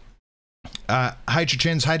 No. Hide your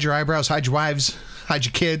chins, hide your eyebrows, hide your wives, hide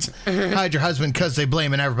your kids, hide your husband, because they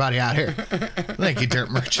blaming everybody out here. Thank you, Dirt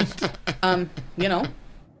Merchant. You know.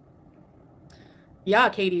 Yeah,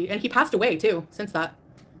 Katie. And he passed away, too, since that.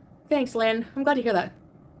 Thanks, Lynn. I'm glad to hear that.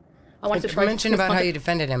 I wanted to try. Mention about how you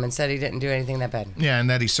defended him and said he didn't do anything that bad. Yeah, and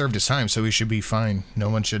that he served his time, so he should be fine. No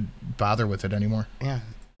one should bother with it anymore. Yeah.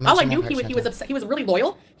 All I knew, he was he was really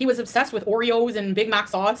loyal. He was obsessed with Oreos and Big Mac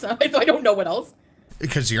sauce, so I don't know what else.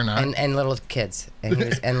 Because you're not. And little kids. And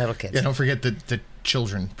little kids. Yeah, don't forget the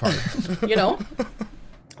children part. You know?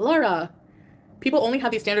 Laura, people only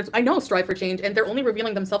have these standards. I know, strive for change, and they're only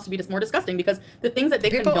revealing themselves to be just more disgusting because the things that they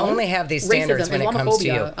people condone, only have these standards when it comes to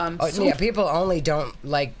you. Yeah, people only don't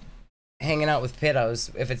like hanging out with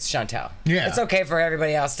pedos if it's Chantel. Yeah. It's okay for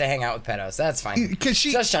everybody else to hang out with pedos. That's fine. Because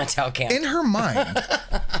she, just Chantel can't. In her mind,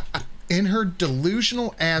 in her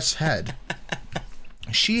delusional ass head,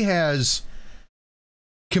 she has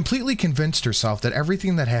completely convinced herself that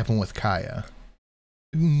everything that happened with Kaya,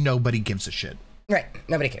 nobody gives a shit. Right.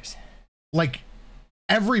 Nobody cares. Like,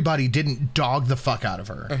 everybody didn't dog the fuck out of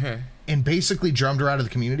her and basically drummed her out of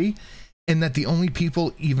the community, and that the only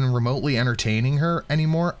people even remotely entertaining her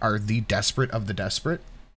anymore are the desperate of the desperate.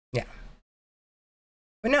 Yeah.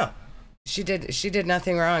 But no, she did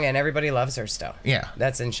nothing wrong, and everybody loves her still. Yeah.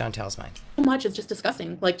 That's in Chantel's mind. So much is just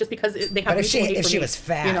disgusting. Like, just because they have. But if she was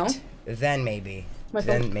fat, you know? then maybe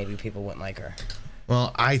people wouldn't like her.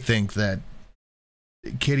 Well, I think that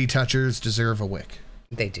kitty touchers deserve a wick.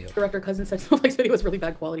 They do. Director Cousin said Snowflake's video was really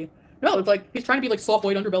bad quality. No, it's like he's trying to be like soft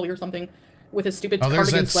white underbelly or something with his stupid there's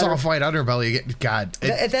cardigan that sweater. soft white underbelly. God.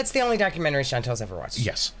 That's the only documentary Chantel's ever watched.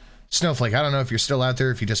 Yes. Snowflake, I don't know if you're still out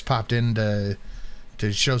there, if you just popped in to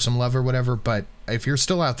show some love or whatever, but if you're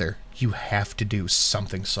still out there, you have to do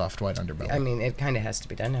something soft white underbelly. I mean, it kind of has to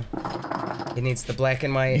be done now. It needs the black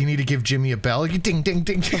and white. You need to give Jimmy a bell. You ding, ding,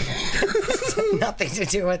 ding. Nothing to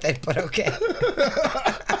do with it, but okay.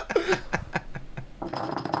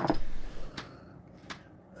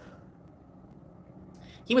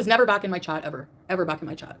 He was never back in my chat, ever back in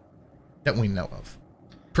my chat. That we know of.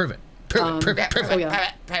 Prove it. Prove it. So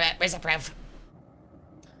yeah. Where's the proof?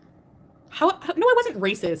 How? No, I wasn't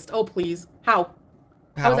racist. Oh, please. How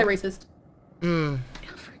was I racist?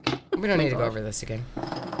 We don't need to go over this again.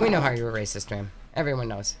 We know how you were racist, ma'am. Everyone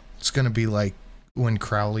knows. It's going to be like when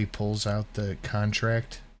Crowley pulls out the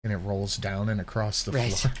contract and it rolls down and across the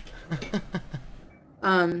floor.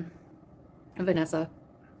 Vanessa.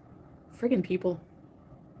 Friggin' people.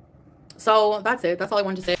 So that's it. That's all I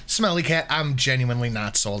wanted to say. Smelly Cat, I'm genuinely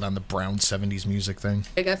not sold on the brown 70s music thing.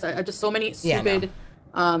 I guess I just so many stupid.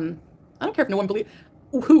 I don't care if no one believes.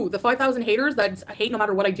 Who? The 5,000 haters that hate no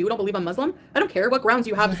matter what I do, don't believe I'm Muslim? I don't care what grounds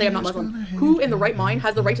you have to say I'm not Muslim. Who in the right mind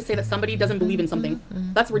has the right to say that somebody doesn't believe in something?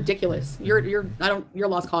 That's ridiculous. You're a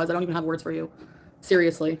lost cause. I don't even have words for you.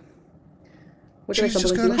 Seriously. What did I She's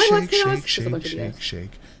just stumble gonna into?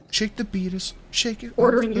 shake. Shake the beatus. Shake it.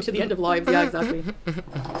 Ordering you to the end of lives. Yeah, exactly.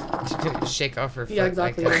 Shake off her foot. Yeah,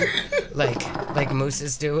 exactly. Like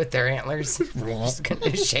mooses do with their antlers. Just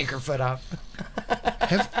gonna shake her foot off.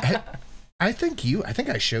 I think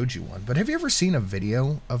I showed you one, but have you ever seen a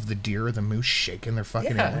video of the deer or the moose shaking their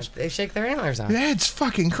fucking antlers? They shake their antlers off. Yeah, it's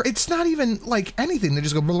fucking it's not even like anything. They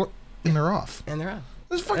just go and they're off. And they're off.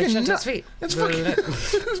 It's fucking nuts.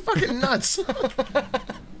 It's fucking nuts.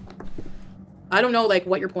 I don't know like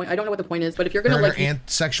what your point. I don't know what the point is, but if you're gonna like aunt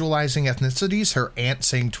sexualizing ethnicities, her aunt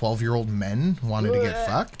saying 12-year-old men wanted to get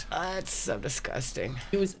fucked. That's so disgusting.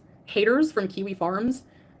 Use haters from Kiwi Farms,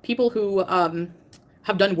 people who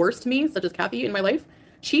have done worse to me, such as Kathy in my life.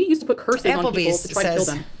 She used to put curses on people to try to kill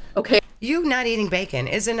them. Okay. You not eating bacon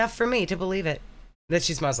is enough for me to believe it that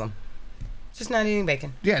she's Muslim. Just not eating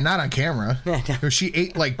bacon. Yeah, not on camera. She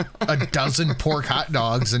ate like a dozen pork hot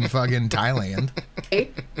dogs in fucking Thailand.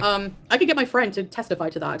 Okay. I could get my friend to testify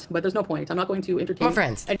to that, but there's no point. I'm not going to entertain. What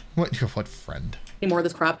friends? What friend? Any more of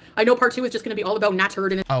this crap. I know part 2 is just going to be all about Nat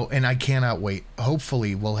Turd and. Oh, and I cannot wait.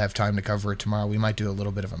 Hopefully, we'll have time to cover it tomorrow. We might do a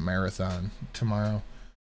little bit of a marathon tomorrow.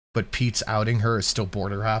 But Pete's outing her is still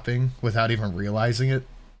border hopping without even realizing it.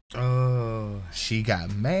 Oh, she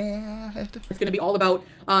got mad. It's going to be all about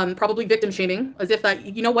probably victim shaming, as if that,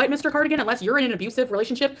 you know what, Mr. Cardigan, unless you're in an abusive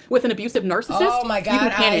relationship with an abusive narcissist, oh my God, you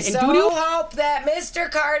can pan I it. And so hope that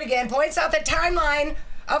Mr. Cardigan points out the timeline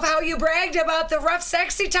of how you bragged about the rough,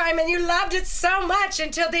 sexy time and you loved it so much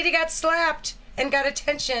until Didi got slapped and got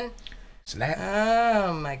attention. Slap.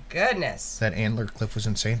 Oh my goodness. That antler clip was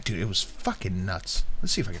insane. Dude, it was fucking nuts.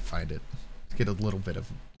 Let's see if I can find it. Let's get a little bit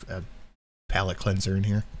of palate cleanser in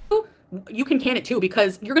here. You can can it too,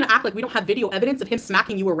 because you're going to act like we don't have video evidence of him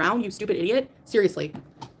smacking you around, you stupid idiot. Seriously.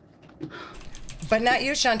 But not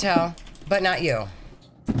you, Chantel. But not you.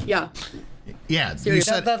 Yeah. Yeah.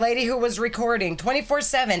 Seriously. The lady who was recording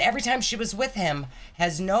 24/7 every time she was with him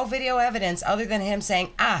has no video evidence other than him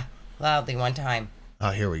saying, ah, loudly one time.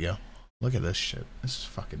 Oh, here we go. Look at this shit. This is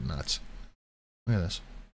fucking nuts. Look at this.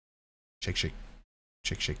 Shake, shake.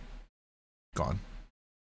 Shake, shake. Gone.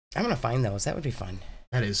 I'm going to find those. That would be fun.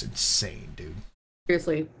 That is insane, dude.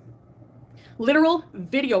 Seriously. Literal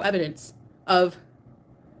video evidence of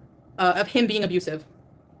him being abusive.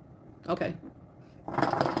 Okay.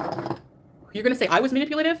 You're going to say I was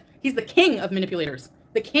manipulative? He's the king of manipulators.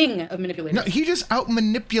 The king of manipulators. No, he just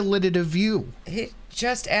out-manipulated you. He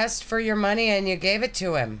just asked for your money and you gave it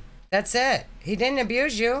to him. That's it. He didn't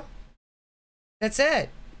abuse you. That's it.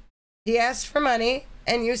 He asked for money,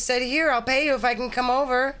 and you said, here, I'll pay you if I can come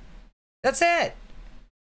over. That's it.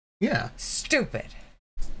 Yeah. Stupid.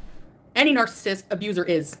 Any narcissist abuser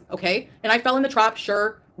is, okay? And I fell in the trap,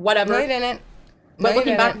 sure, whatever. No, you didn't. But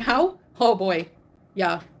looking back now, oh boy,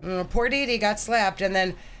 yeah. Poor Dee Dee got slapped, and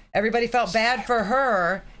then everybody felt bad for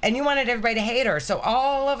her, and you wanted everybody to hate her. So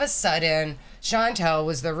all of a sudden, Chantel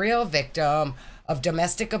was the real victim of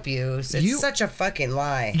domestic abuse. It's such a fucking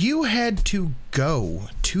lie. You had to go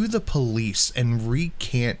to the police and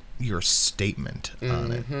recant your statement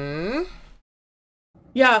on it.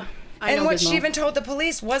 Yeah. And what she even told the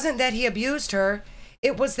police wasn't that he abused her.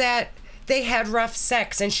 It was that they had rough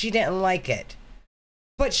sex and she didn't like it.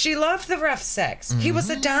 But she loved the rough sex. He was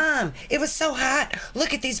a DAUM. It was so hot.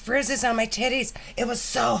 Look at these bruises on my titties. It was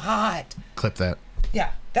so hot. Clip that.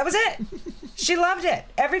 Yeah, that was it. She loved it.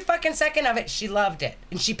 Every fucking second of it, she loved it.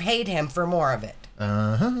 And she paid him for more of it.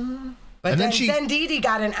 But then Dee Dee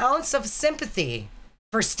got an ounce of sympathy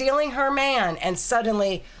for stealing her man, and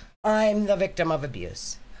suddenly, I'm the victim of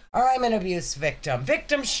abuse. Or I'm an abuse victim.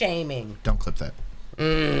 Victim shaming. Don't clip that.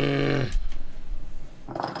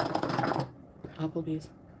 Applebee's.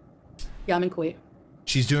 Yeah, I'm in Kuwait.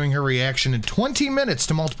 She's doing her reaction in 20 minutes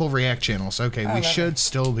to multiple React channels. Okay, we should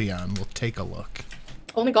still be on. We'll take a look.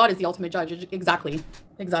 Only God is the ultimate judge. Exactly.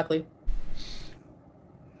 Exactly.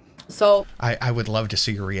 So I would love to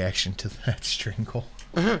see your reaction to that Strinkle.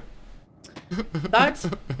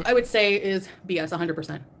 That, I would say, is BS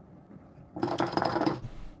 100%.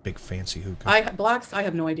 Big fancy hookah. Blacks, I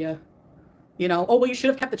have no idea. You know, oh, well, you should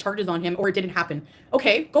have kept the charges on him, or it didn't happen.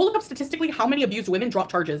 Okay, go look up statistically how many abused women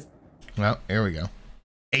drop charges. Well, here we go.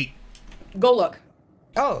 8. Go look.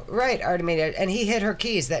 Oh, right, Artemisia. And he hid her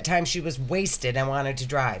keys that time she was wasted and wanted to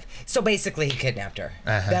drive. So basically, he kidnapped her.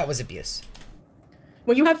 That was abuse.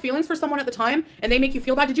 When you have feelings for someone at the time and they make you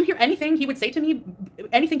feel bad, did you hear anything he would say to me?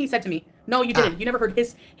 Anything he said to me? No, you didn't. You never heard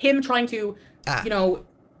him trying to, you know,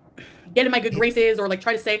 get in my good graces or like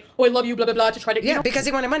try to say, oh, I love you, blah, blah, blah, to try to, Yeah, because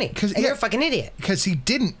he wanted money. And you're a fucking idiot. Because he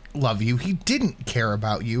didn't love you. He didn't care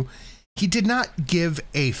about you. He did not give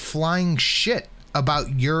a flying shit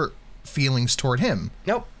about your feelings toward him.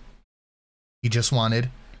 Nope. He just wanted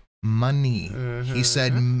money. He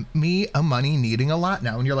said, me a money needing a lot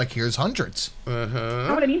now. And you're like, here's hundreds. You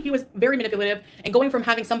know what I mean? He was very manipulative and going from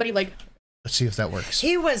having somebody like... Let's see if that works.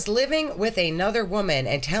 He was living with another woman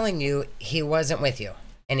and telling you he wasn't with you.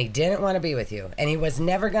 And he didn't want to be with you. And he was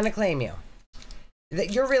never going to claim you.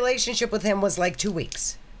 That your relationship with him was like 2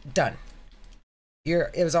 weeks. Done.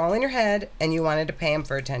 It was all in your head, and you wanted to pay him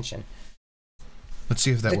for attention. Let's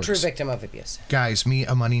see if that works. The true victim of abuse. Guys, me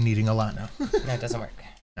a money needing a lot now. No, it doesn't work.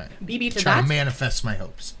 All right. BB to Try that. to manifest my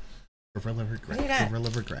hopes. Gorilla regret. What do you got?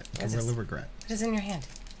 Gorilla regret. Gorilla regret. What is in your hand?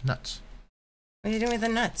 Nuts. What are you doing with the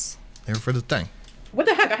nuts? They're for the thing. What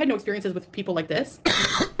the heck? I had no experiences with people like this.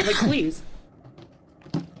 Like, please.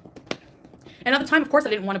 And at the time, of course, I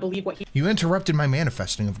didn't want to believe what You interrupted my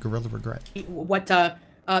manifesting of gorilla regret. What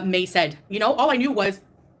May said. You know, all I knew was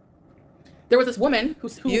there was this woman who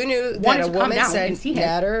you knew wanted that a to come woman down said and see him.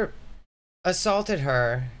 Nader assaulted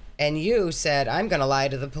her, and you said, I'm going to lie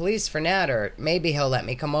to the police for Nader. Maybe he'll let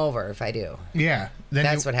me come over if I do. Yeah. Then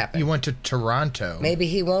That's what happened. You went to Toronto. Maybe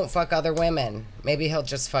he won't fuck other women. Maybe he'll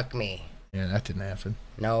just fuck me. Yeah, that didn't happen.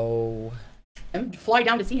 No. And fly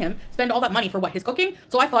down to see him, spend all that money for what, his cooking?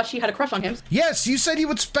 So I thought she had a crush on him. Yes, you said you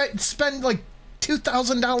would spend like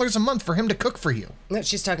 $2,000 a month for him to cook for you. No,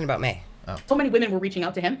 she's talking about May. Oh. So many women were reaching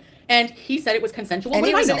out to him, and he said it was consensual. And What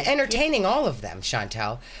he do I was know? entertaining all of them,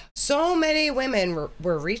 Chantel. So many women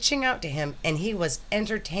were reaching out to him, and he was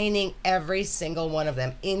entertaining every single one of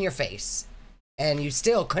them in your face. And you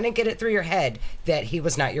still couldn't get it through your head that he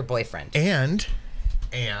was not your boyfriend. And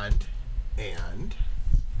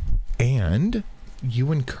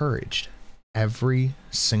you encouraged every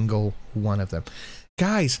single one of them.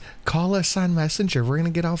 Guys, call us on Messenger. We're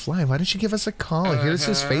going to get offline. Why don't you give us a call? Here's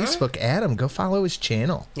his Facebook. Add him. Go follow his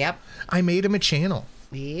channel. Yep. I made him a channel.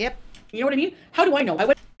 Yep. You know what I mean? How do I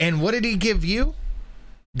know? And what did he give you?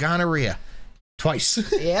 Gonorrhea.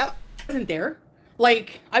 Twice. Yep. I wasn't there.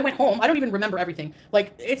 Like, I went home. I don't even remember everything.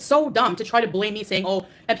 Like, it's so dumb to try to blame me saying, oh,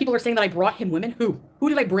 and people are saying that I brought him women. Who? Who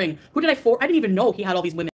did I bring? Who did I for? I didn't even know he had all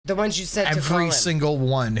these women. The ones you said to call him. Every single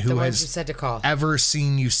one who has you said to call. ever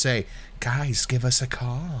seen you say, guys, give us a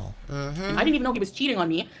call. I didn't even know he was cheating on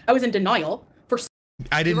me. I was in denial.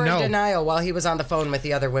 I didn't know. You were know. in denial while he was on the phone with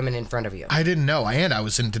the other women in front of you. I didn't know, and I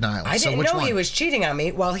was in denial. I didn't know he was cheating on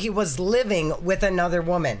me while he was living with another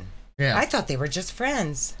woman. Yeah. I thought they were just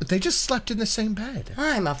friends. But they just slept in the same bed.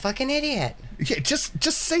 I'm a fucking idiot. Yeah, just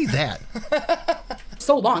say that.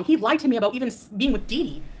 So long. He lied to me about even being with Dee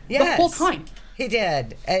Dee Yes. the whole time. He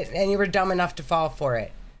did. And you were dumb enough to fall for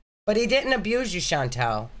it. But he didn't abuse you,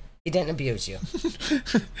 Chantel. He didn't abuse you.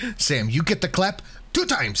 Sam, you get the clap 2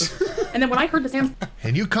 times. And then when I heard the Sam's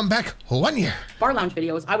and you come back 1 year. Bar Lounge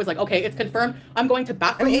videos, I was like, okay, it's confirmed. I'm going to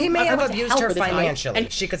bat for you. He may have abused her for this guy. financially.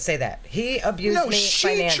 And she could say that. He abused me she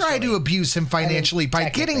financially. tried to abuse him financially by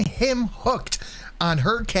getting him hooked on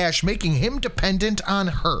her cash, making him dependent on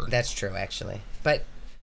her. That's true, actually. But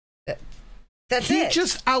that's it. He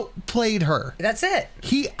just outplayed her. That's it.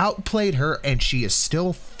 He outplayed her, and she is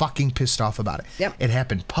still fucking pissed off about it. Yep. It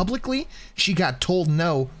happened publicly. She got told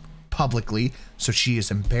no publicly, so she is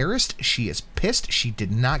embarrassed. She is pissed. She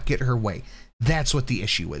did not get her way. That's what the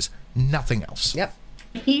issue is. Nothing else. Yep.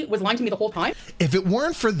 He was lying to me the whole time. If it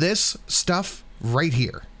weren't for this stuff right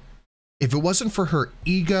here, if it wasn't for her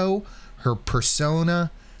ego, her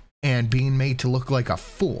persona, and being made to look like a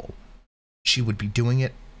fool, she would be doing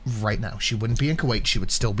it right now. She wouldn't be in Kuwait. She would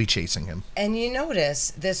still be chasing him. And you notice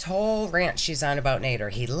this whole rant she's on about Nader.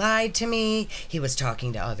 He lied to me. He was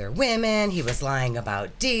talking to other women. He was lying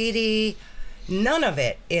about Dee Dee. None of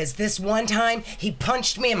it is this one time he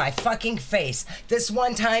punched me in my fucking face. This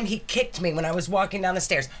one time he kicked me when I was walking down the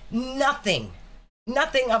stairs. Nothing.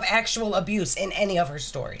 Nothing of actual abuse in any of her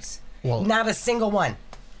stories. Well, not a single one.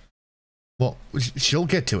 Well, she'll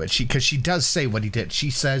get to it. Because she does say what he did. She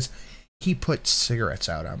says, he put cigarettes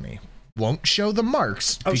out on me. Won't show the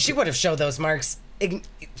marks. Oh, she would have showed those marks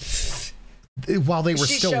while they were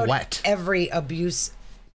still wet. Every abuse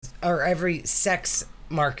or every sex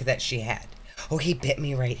mark that she had. Oh, he bit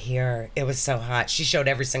me right here. It was so hot. She showed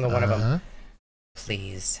every single one of them.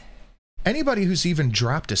 Please. Anybody who's even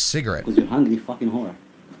dropped a cigarette, because you're hungry fucking whore,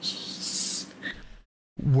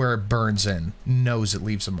 where it burns in, knows it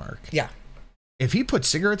leaves a mark. Yeah. If he put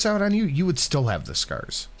cigarettes out on you, you would still have the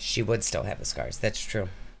scars. She would still have the scars. That's true.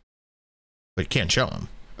 But you can't show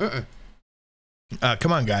them.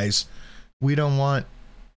 Come on, guys. We don't want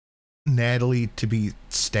Natalie to be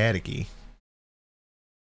staticky.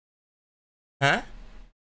 Huh?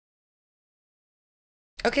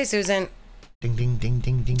 Okay, Susan. Ding, ding, ding,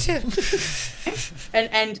 ding, ding.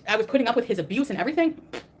 and I was putting up with his abuse and everything.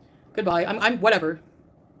 Goodbye. I'm whatever.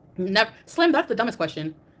 Never. Slim, that's the dumbest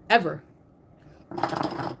question ever.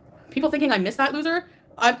 People thinking I miss that loser.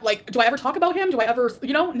 I'm like, do I ever talk about him? Do I ever,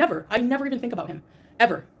 never. I never even think about him.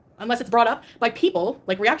 Ever. Unless it's brought up by people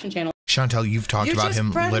like Reaction Channel. Chantel, you've talked about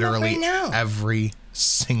him literally every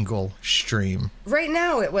single stream. Right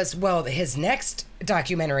now it was, well, his next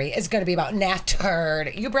documentary is going to be about Nat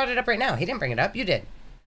Turd. You brought it up right now. He didn't bring it up. You did.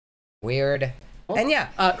 Weird. And yeah,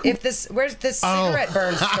 where's this cigarette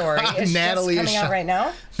burn story? It's Natalie just coming out right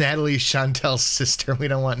now. Natalie, Chantel's sister. We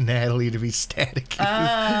don't want Natalie to be static.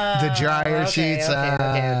 The dryer sheets.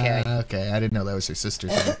 Okay. I didn't know that was her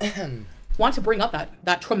sister's name. Want to bring up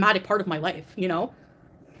that traumatic part of my life,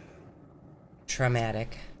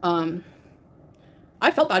 Traumatic. I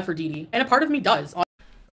felt bad for Dee Dee, and a part of me does.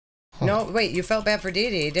 No, wait, you felt bad for Dee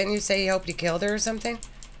Dee. Didn't you say he hoped he killed her or something?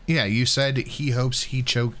 Yeah, you said he hopes he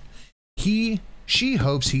choked. She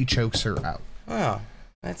hopes he chokes her out. Oh,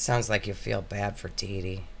 that sounds like you feel bad for Dee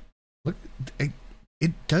Dee. Look,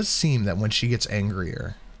 it does seem that when she gets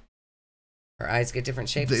angrier, her eyes get different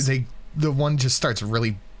shapes. The one just starts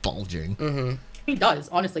really bulging. Mm-hmm. He does,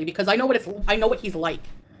 honestly, because I know what he's like.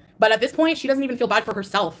 But at this point, she doesn't even feel bad for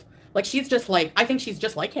herself. Like, she's just like, I think she's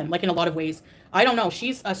just like him, like in a lot of ways. I don't know.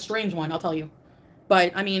 She's a strange one, I'll tell you.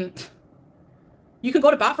 But I mean, you can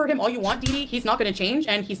go to bat for him all you want, Dee Dee. He's not going to change,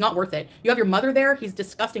 and he's not worth it. You have your mother there. He's a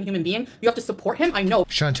disgusting human being. You have to support him. I know.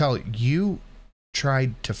 Chantel, you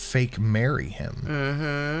tried to fake marry him.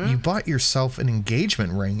 Mm-hmm. You bought yourself an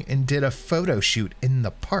engagement ring and did a photo shoot in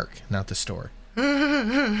the park, not the store.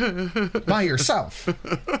 By yourself.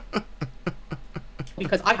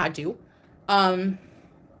 Because I had to.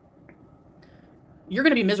 You're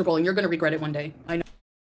going to be miserable, and you're going to regret it one day. I know.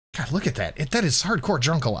 God, look at that. That is hardcore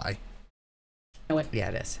drunkle-eye. Yeah,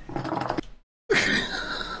 it is.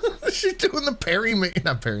 She's doing the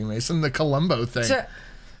not Perry Mason, the Columbo thing.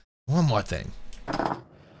 One more thing. Her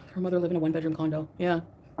mother lived in a one-bedroom condo. Yeah.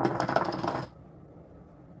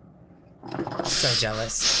 So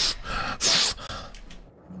jealous.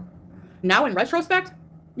 Now, in retrospect,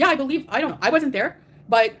 yeah, I don't know. I wasn't there,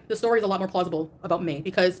 but the story is a lot more plausible about May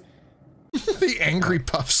because... The angry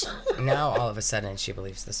puffs. Now, all of a sudden, she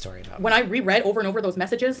believes the story about when I reread over and over those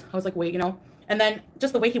messages, I was like, wait, and then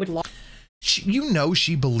just the way he would lie.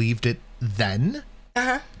 She believed it then.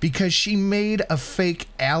 Because she made a fake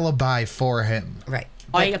alibi for him. Right.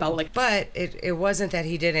 But it wasn't that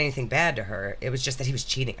he did anything bad to her. It was just that he was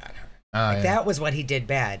cheating on her. Like, that was what he did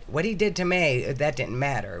bad. What he did to May, that didn't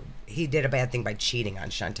matter. He did a bad thing by cheating on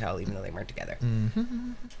Chantel, even though they weren't together.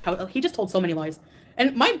 How he just told so many lies.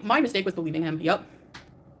 And my mistake was believing him. Yep.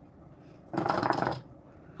 Hi,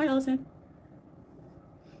 Allison.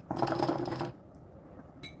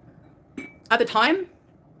 At the time,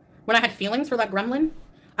 when I had feelings for that gremlin,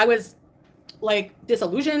 I was, like,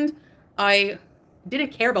 disillusioned. I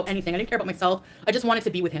didn't care about anything. I didn't care about myself. I just wanted to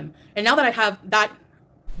be with him. And now that I have that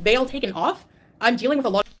veil taken off, I'm dealing with a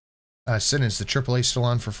lot. Sin, is the AAA still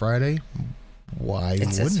on for Friday? Why wouldn't it?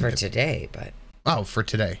 It says for today, but... Oh, for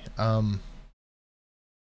today. As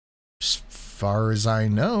far as I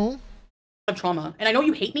know... of trauma. And I know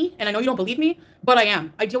you hate me, and I know you don't believe me, but I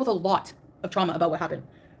am. I deal with a lot of trauma about what happened.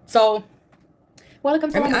 So, well, it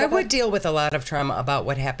comes to I would deal with a lot of trauma about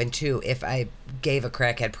what happened, too, if I gave a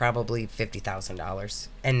crackhead probably $50,000,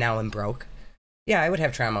 and now I'm broke. Yeah, I would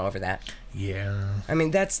have trauma over that. Yeah. I mean,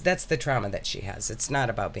 that's the trauma that she has. It's not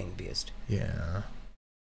about being abused. Yeah.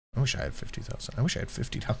 I wish I had 50,000. I wish I had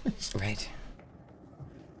 $50. Right.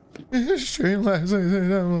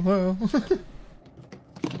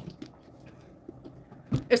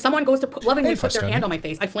 If someone goes to lovingly put their hand on my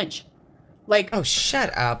face, I flinch. Like, oh,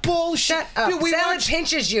 shut up. Bullshit. Shut up. Dude, Salad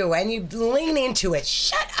pinches you and you lean into it.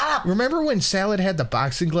 Shut up. Remember when Salad had the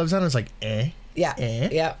boxing gloves on? I was like, Yeah.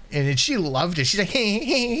 Yeah. And then she loved it. She's like,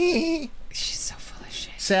 hey. She's so full of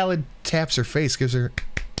shit. Salad taps her face, gives her.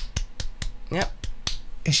 Yep.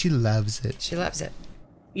 And she loves it. She loves it.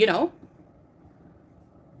 You know?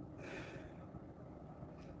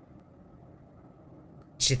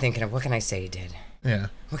 She's thinking of, what can I say he did? Yeah.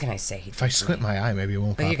 What can I say he did? If I squint my eye, maybe it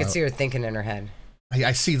won't But pop you can out. see her thinking in her head.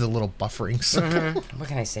 I see the little bufferings. What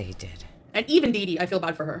can I say he did? And even Dee Dee, I feel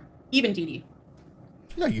bad for her. Even Dee Dee.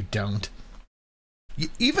 No, you don't.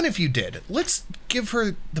 Even if you did, let's give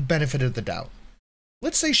her the benefit of the doubt.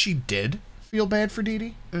 Let's say she did feel bad for Dee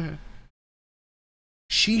Dee.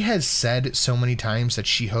 She has said so many times that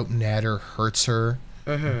she hoped Natter hurts her,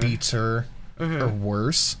 beats her, or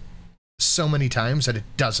worse. So many times that it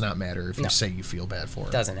does not matter if you say you feel bad for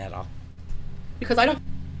her. Doesn't at all. Because I don't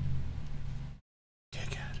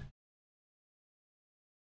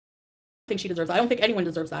think she deserves that. I don't think anyone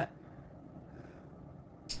deserves that.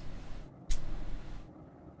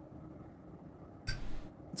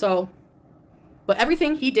 So, but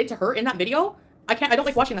everything he did to her in that video, I don't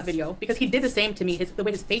like watching that video because he did the same to me. The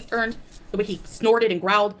way his face turned, the way he snorted and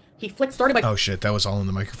growled, he started by. Oh shit, that was all in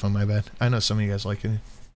the microphone, my bad. I know some of you guys like it.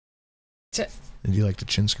 And you like the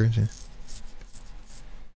chin scratch? Yeah.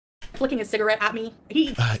 Flicking his cigarette at me.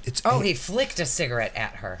 He flicked a cigarette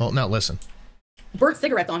at her. Well, now listen. Burnt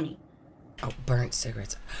cigarettes on me. Oh, burnt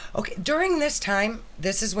cigarettes. Okay, during this time,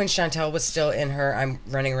 this is when Chantel was still in her I'm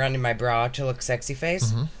running around in my bra to look sexy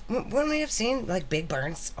face. Wouldn't we have seen, like, big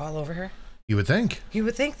burns all over her? You would think. You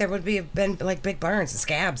would think there would been, like, big burns and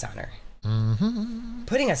scabs on her.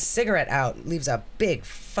 Putting a cigarette out leaves a big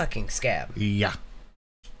fucking scab. Yeah.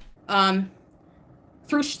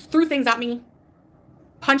 Threw things at me,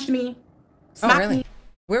 punched me, smacked me.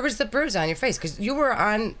 Where was the bruise on your face? Because you were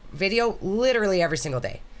on video literally every single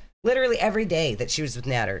day. Literally every day that she was with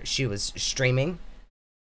Natter, she was streaming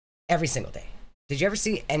every single day. Did you ever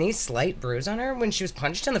see any slight bruise on her when she was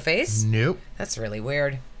punched in the face? Nope. That's really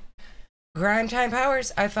weird. Grime Time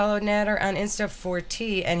Powers, I followed Natter on Insta for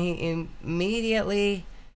tea, and he immediately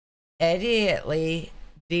DM'd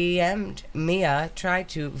Mia, tried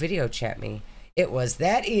to video chat me. It was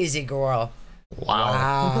that easy, girl.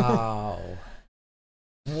 Wow.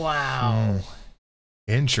 Wow.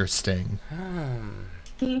 Interesting.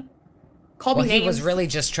 He called me names. He was really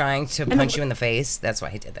just trying to punch you in the face. That's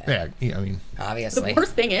why he did that. Yeah, I mean, obviously. The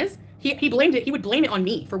worst thing is, he blamed it. He would blame it on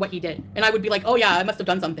me for what he did, and I would be like, "Oh yeah, I must have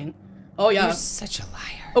done something." Oh yeah. You're such a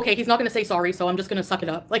liar. Okay, he's not gonna say sorry, so I'm just gonna suck it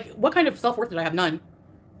up. Like, what kind of self-worth did I have? None.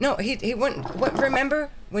 No, he wouldn't.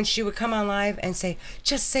 Remember when she would come on live and say,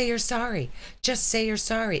 "Just say you're sorry. Just say you're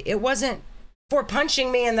sorry." It wasn't for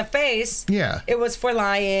punching me in the face. Yeah. It was for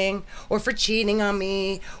lying or for cheating on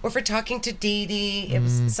me or for talking to Dee Dee. It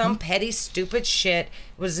was some petty, stupid shit. It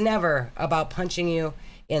was never about punching you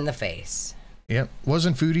in the face. Yep.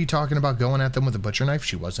 Wasn't Foodie talking about going at them with a butcher knife?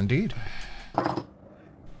 She was indeed.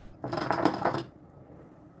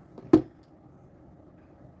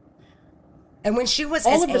 And when she was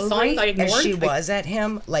all as of the signs I ignored, as she was at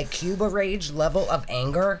him, like Cuba Rage level of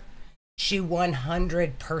anger, she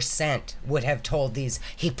 100% would have told these,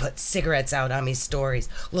 he put cigarettes out on me stories.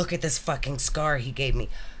 Look at this fucking scar he gave me.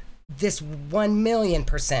 This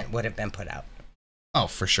 1,000,000% would have been put out. Oh,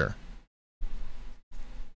 for sure.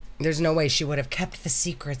 There's no way she would have kept the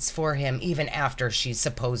secrets for him even after she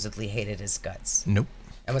supposedly hated his guts. Nope.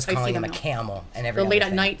 And was I see calling him them a now. camel and The everything. late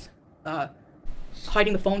at night,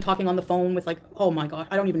 hiding the phone, talking on the phone with like, oh my god,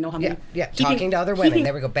 I don't even know how many. Yeah, talking to other women.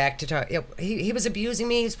 There we go, back to talk. Yeah, he was abusing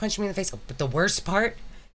me. He was punching me in the face. But the worst part,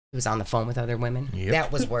 he was on the phone with other women. Yep.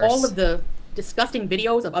 That was worse. All of the disgusting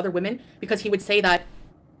videos of other women, because he would say that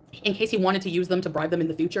in case he wanted to use them to bribe them in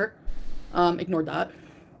the future. Ignored that.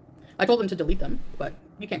 I told him to delete them, but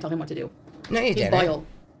you can't tell him what to do. No, you He's didn't. vile.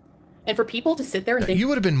 And for people to sit there and think You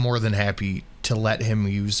would have been more than happy to let him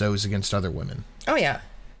use those against other women. Oh, yeah.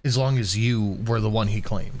 As long as you were the one he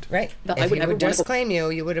claimed. Right. That I If would he ever would wanna just go- claim you,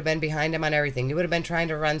 you would have been behind him on everything. You would have been trying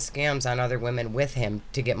to run scams on other women with him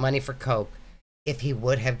to get money for coke if he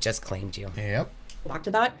would have just claimed you. Yep. back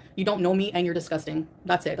to that, you don't know me and you're disgusting.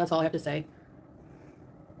 That's it. That's all I have to say.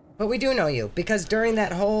 But we do know you, because during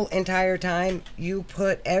that whole entire time, you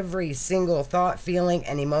put every single thought, feeling,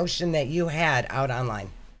 and emotion that you had out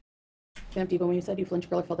online. Vamp Diva, when you said you flinch,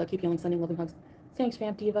 girl, I felt that. Keep healing, sending loving hugs. Thanks,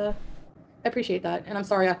 Vamp Diva. I appreciate that. And I'm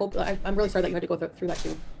sorry. I'm really sorry that you had to go through that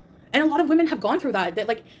too. And a lot of women have gone through that. That,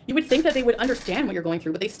 like, you would think that they would understand what you're going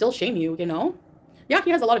through, but they still shame you, you know? Yeah,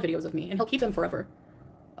 he has a lot of videos of me, and he'll keep them forever.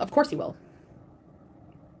 Of course he will.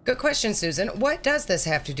 Good question, Susan. What does this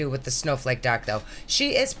have to do with the Snowflake doc, though?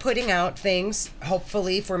 She is putting out things,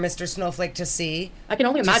 hopefully, for Mr. Snowflake to see. I can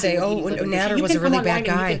only to imagine. say, what oh, he's living. Natter You was can a come really online bad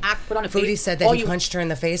and guy. you can put on a Foodie face said that all he you punched her in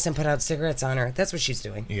the face and put out cigarettes on her. That's what she's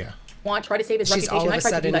doing. Yeah. want, try to save his She's reputation. all of I a tried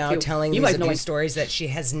to do sudden that now too. telling You these guys know I abuse stories that she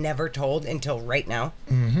has never told until right now.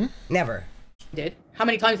 Mm-hmm. Never. did. How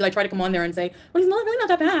many times did I try to come on there and say, well, he's not really not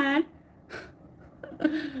that bad.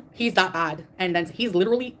 He's that bad. And then he's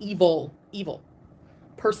literally evil. Evil.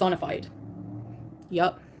 Personified.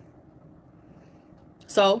 Yup.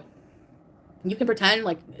 So, you can pretend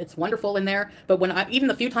like it's wonderful in there, but when even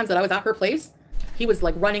the few times that I was at her place, he was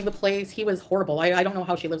like running the place. He was horrible. I don't know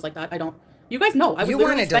how she lives like that. I don't. You guys know. I was You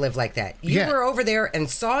literally wanted to live like that. You Yeah. were over there and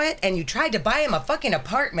saw it, and you tried to buy him a fucking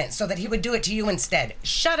apartment so that he would do it to you instead.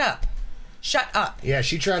 Shut up. Shut up. Yeah,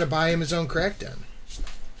 she tried to buy him his own crack den.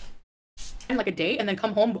 like a day and then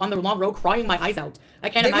come home on the long road crying my eyes out. I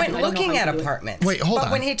can't They imagine. went I don't know looking how at you do it. apartments. Wait, hold but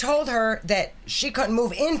on. when he told her that she couldn't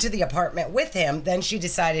move into the apartment with him, then she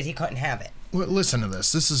decided he couldn't have it. Well, listen to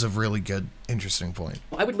this. This is a really good, interesting point.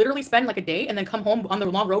 I would literally spend like a day and then come home on the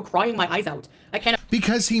long road crying my eyes out. I can't.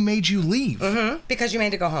 Because he made you leave. Mm-hmm. Because you made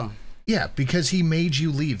to go home. Yeah, because he made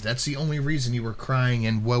you leave. That's the only reason you were crying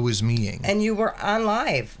and woe is meing. And you were on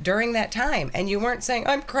live during that time, and you weren't saying,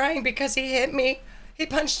 I'm crying because he hit me. He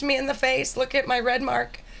punched me in the face. Look at my red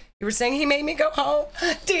mark. You were saying he made me go home.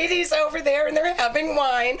 Dee Dee's over there and they're having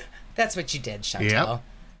wine. That's what you did, Chantel. Yep. I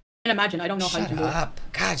can't imagine. I don't know how you Shut do it. up.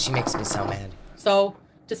 God, she makes me so mad. So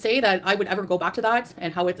to say that I would ever go back to that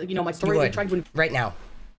and how it's, you know, my story You is would. trying to. Right now.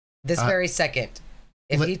 This very second.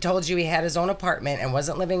 If he told you he had his own apartment and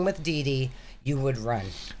wasn't living with Dee Dee, you would run.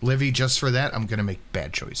 Livy, just for that, I'm going to make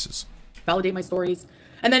bad choices. Validate my stories.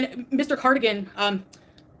 And then Mr. Cardigan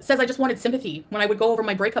says I just wanted sympathy when I would go over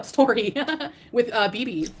my breakup story with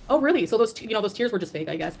BB. Oh, really? So those, you know, those tears were just fake,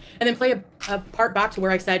 I guess. And then play a part back to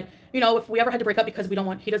where I said, you know, if we ever had to break up because we don't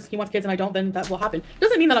want, he wants kids and I don't, then that will happen.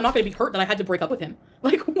 Doesn't mean that I'm not going to be hurt that I had to break up with him.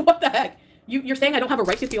 Like, what the heck? You're saying I don't have a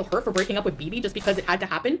right to feel hurt for breaking up with BB just because it had to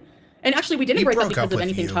happen? And actually, we didn't He break up broke because up of with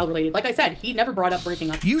anything you. child-related. Like I said, he never brought up breaking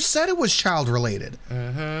up. You said it was child-related.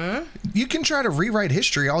 Mm-hmm. You can try to rewrite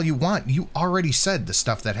history all you want. You already said the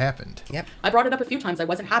stuff that happened. Yep. I brought it up a few times. I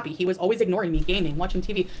wasn't happy. He was always ignoring me, gaming, watching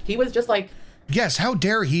TV. He was just like... Yes, how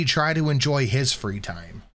dare he try to enjoy his free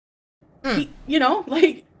time? He, you know,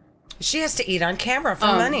 like... She has to eat on camera for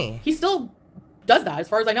money. He still does that, as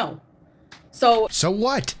far as I know. So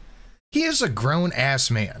what? He is a grown-ass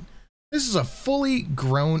man. This is a fully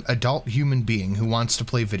grown adult human being who wants to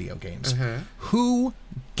play video games. Mm-hmm. Who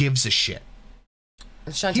gives a shit?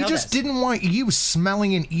 Chantel He just didn't want you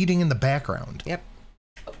smelling and eating in the background. Yep.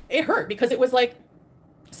 it hurt because it was like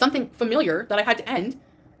something familiar that I had to end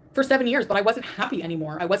for 7 years, but I wasn't happy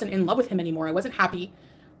anymore. I wasn't in love with him anymore. I wasn't happy.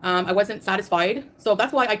 I wasn't satisfied. So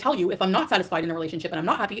that's why I tell you, if I'm not satisfied in a relationship and I'm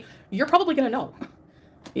not happy, you're probably going to know,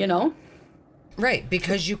 you know? Right,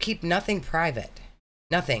 because you keep nothing private.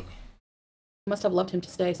 Nothing. Must have loved him to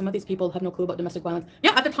stay. Some of these people have no clue about domestic violence.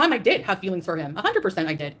 Yeah, at the time I did have feelings for him. 100%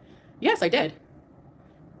 I did. Yes, I did.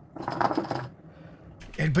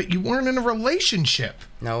 But you weren't in a relationship.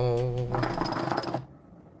 No.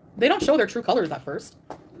 They don't show their true colors at first.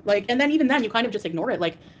 Like, and then even then you kind of just ignore it.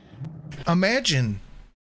 Like, Imagine,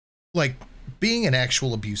 like, being an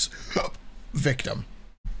actual abuse victim.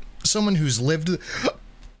 Someone who's lived...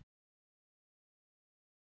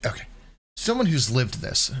 Okay. Someone who's lived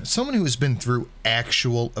this. Someone who has been through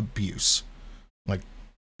actual abuse. Like,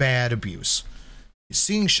 bad abuse.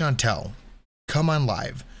 Seeing Chantel come on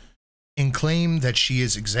live and claim that she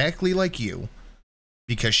is exactly like you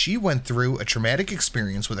because she went through a traumatic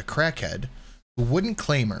experience with a crackhead who wouldn't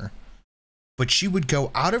claim her, but she would go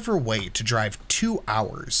out of her way to drive 2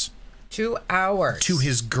 hours. 2 hours. To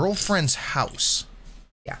his girlfriend's house.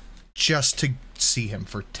 Yeah. Just to see him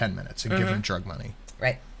for 10 minutes and give him drug money.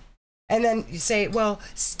 Right. And then you say, well,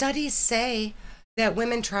 studies say that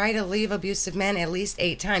women try to leave abusive men at least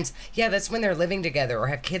 8 times. Yeah, that's when they're living together or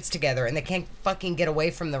have kids together and they can't fucking get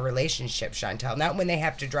away from the relationship, Chantel. Not when they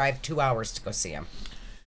have to drive 2 hours to go see him.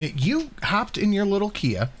 You hopped in your little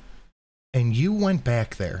Kia and you went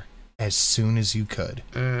back there as soon as you could.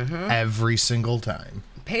 Every single time.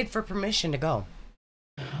 Paid for permission to go.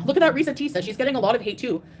 Look at that Risa Tisa. She's getting a lot of hate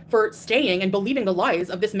too for staying and believing the lies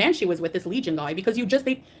of this man she was with, this Legion guy, because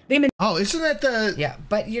they Oh, isn't that the... Yeah,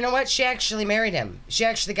 but you know what? She actually married him. She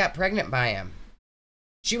actually got pregnant by him.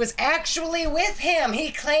 She was actually with him.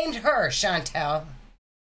 He claimed her, Chantel.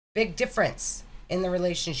 Big difference in the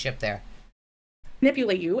relationship there.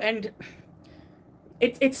 Manipulate you, and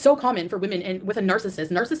it's so common for women and with a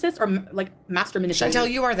narcissist. Narcissists are like master manipulators.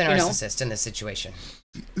 Chantel, you are the narcissist in this situation.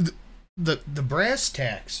 The brass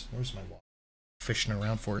tacks. Where's my wallet? Fishing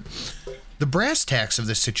around for it. The brass tacks of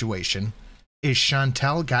this situation is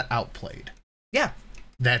Chantel got outplayed. Yeah.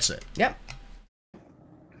 That's it. Yep.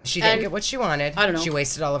 She didn't get what she wanted. I don't know. She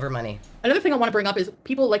wasted all of her money. Another thing I want to bring up is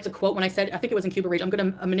people like to quote when I said, I think it was in Cuba Rage, I'm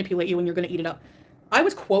going to manipulate you and you're going to eat it up. I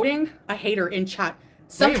was quoting a hater in chat.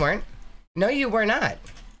 No, you weren't. No, you were not.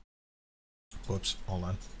 Whoops. Hold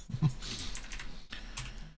on.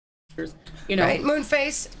 You know, right,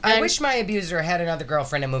 Moonface? I wish my abuser had another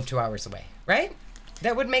girlfriend and moved 2 hours away, right?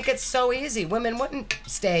 That would make it so easy. Women wouldn't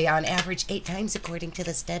stay on average 8 times according to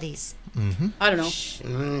the studies. I don't know.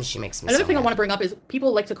 She makes me Another so thing I mad. want to bring up is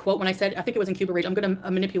people like to quote when I said, I think it was in Cuba Rage, I'm going to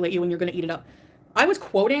manipulate you and you're going to eat it up. I was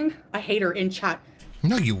quoting a hater in chat.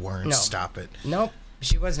 No, you weren't. No. Stop it. Nope,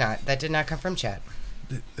 she was not. That did not come from chat.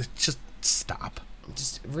 Just stop.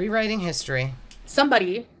 Just rewriting history.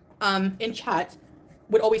 Somebody in chat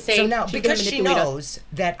would always say, so now, she's because gonna she manipulate us. knows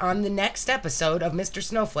that on the next episode of Mr.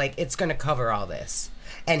 Snowflake, it's going to cover all this.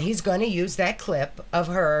 And he's going to use that clip of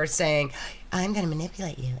her saying, I'm going to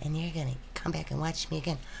manipulate you, and you're going to come back and watch me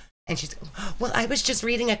again. And she's, well, I was just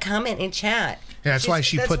reading a comment in chat. Yeah, that's why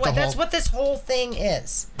she put the whole... That's what this whole thing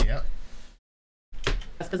is. Yeah.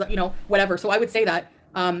 Because, you know, whatever. So I would say that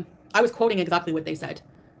I was quoting exactly what they said.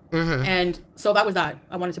 And so that was that.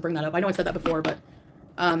 I wanted to bring that up. I know I said that before, but...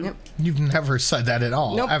 You've never said that at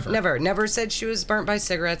all, nope, ever. Never said she was burnt by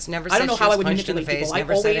cigarettes. Never said I don't know she how was I would punched in the manipulate face. people.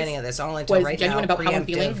 Never I said always any of this. All until was right genuine now, about how I'm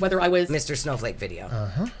feeling, preemptive whether I was Mr. Snowflake video.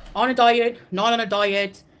 On a diet, not on a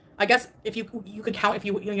diet. I guess if you could count, if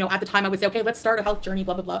you know, at the time I would say, okay, let's start a health journey,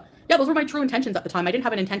 blah, blah, blah. Yeah, those were my true intentions at the time. I didn't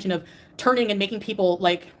have an intention of turning and making people,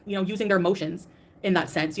 like, you know, using their emotions in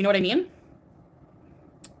that sense. You know what I mean?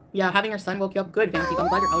 Yeah, having your son woke you up. Good, Vampy. I'm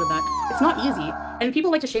glad you're out of that. It's not easy. And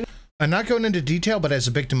people like to shame... I'm not going into detail, but as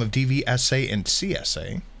a victim of DVSA and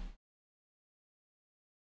CSA...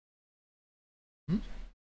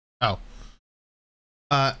 Oh.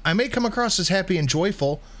 I may come across as happy and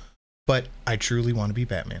joyful, but I truly want to be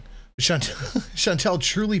Batman. Chantel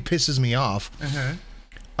truly pisses me off.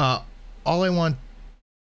 All I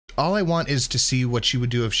want is to see what she would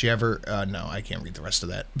do if she ever... no, I can't read the rest of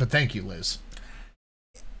that. But thank you, Liz.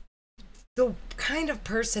 The kind of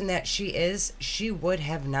person that she is, she would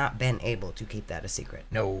have not been able to keep that a secret.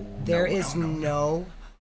 No. There is no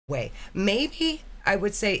way. Maybe I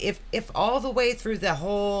would say if all the way through the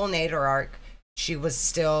whole Nader arc, she was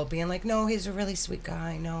still being like, no, he's a really sweet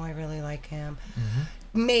guy. No, I really like him.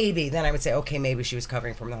 Maybe then I would say, okay, maybe she was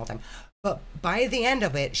covering for him the whole time. But by the end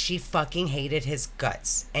of it, she fucking hated his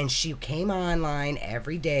guts. And she came online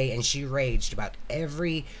every day and she raged about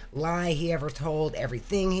every lie he ever told,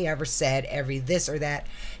 everything he ever said, every this or that.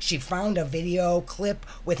 She found a video clip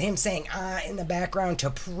with him saying in the background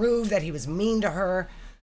to prove that he was mean to her.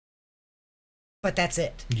 But that's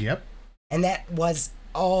it. Yep. And that was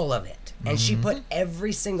all of it. And she put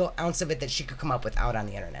every single ounce of it that she could come up with out on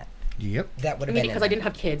the internet. Yep. That would have been because I didn't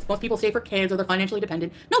have kids. Most people stay for kids or they're financially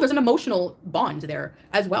dependent. No, there's an emotional bond there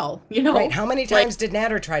as well. You know, right? How many times did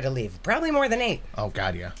Nader try to leave? Probably more than 8. Oh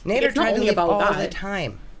God, yeah. Nader tried to leave all the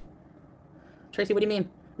time. Tracy, what do you mean?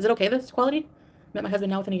 Is it okay, this quality? Met my husband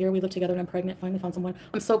now within a year. We live together and I'm pregnant. Finally found someone.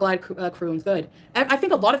 I'm so glad Croon's good. I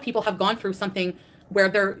think a lot of people have gone through something where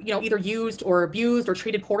they're, you know, either used or abused or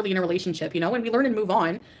treated poorly in a relationship, you know, and we learn and move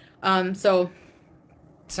on. So...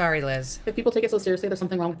 Sorry, Liz. If people take it so seriously, there's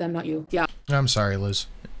something wrong with them, not you. Yeah. I'm sorry, Liz.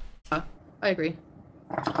 I agree.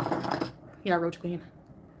 Yeah, Roach Queen.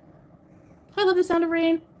 I love the sound of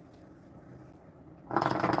rain.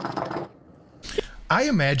 I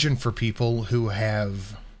imagine for people who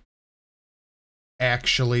have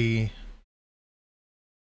actually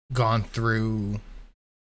gone through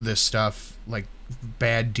this stuff, like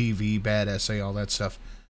bad DV, bad essay, all that stuff,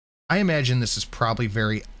 I imagine this is probably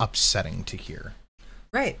very upsetting to hear.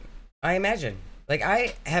 Right. I imagine. Like,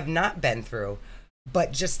 I have not been through,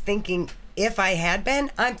 but just thinking if I had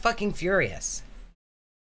been, I'm fucking furious.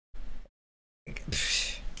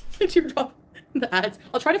 Teardrop the ads.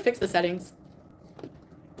 I'll try to fix the settings.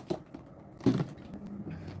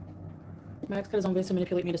 Max cut his own face to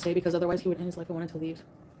manipulate me to stay because otherwise he would end his life and wanted to leave.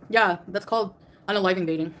 Yeah, that's called unaliving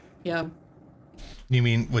dating. Yeah. You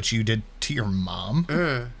mean what you did to your mom?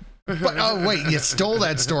 But, oh wait, you stole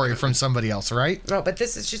that story from somebody else, right? No, but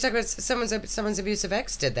this is, she's talking about someone's abusive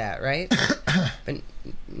ex did that, right? But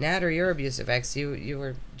Nat, or your abusive ex, you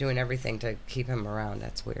were doing everything to keep him around.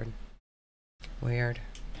 That's weird. Weird.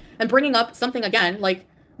 And bringing up something again, like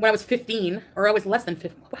when I was 15, or I was less than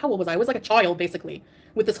 15. How old was I? I was like a child, basically,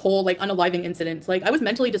 with this whole like unaliving incident. Like I was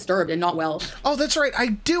mentally disturbed and not well. Oh, that's right. I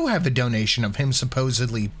do have a donation of him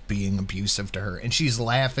supposedly being abusive to her, and she's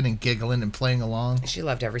laughing and giggling and playing along. She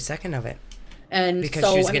loved every second of it. And because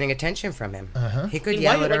so, she was getting attention from him. He could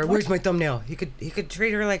yell at her, "Where's my thumbnail?" He could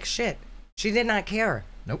treat her like shit. She did not care.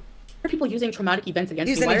 Nope. Why are people using traumatic events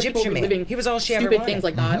against me? Why an are people Egyptian man. living He was all she ever stupid wanted. things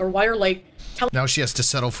like that? Or why are like now she has to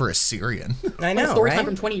settle for a Syrian. I know, story right? time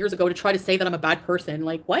from 20 years ago to try to say that I'm a bad person.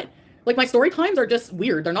 Like what? Like my story times are just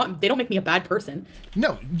weird. They're not. They don't make me a bad person.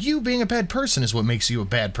 No, you being a bad person is what makes you a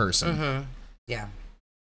bad person. Mm-hmm. Yeah.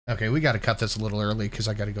 Okay, we got to cut this a little early because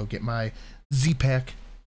I got to go get my Z-Pack.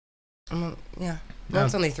 Yeah. Well,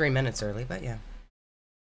 it's only 3 minutes early, but yeah.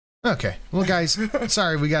 Okay. Well, guys,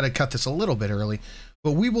 sorry, we got to cut this a little bit early,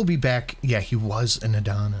 but we will be back. Yeah, he was an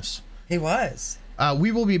Adonis. He was.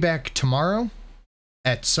 We will be back tomorrow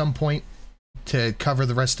at some point to cover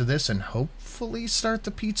the rest of this and hopefully start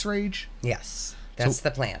the Pete's Rage. Yes, that's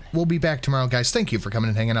the plan. We'll be back tomorrow, guys. Thank you for coming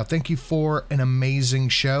and hanging out. Thank you for an amazing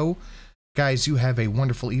show. Guys, you have a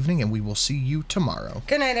wonderful evening, and we will see you tomorrow.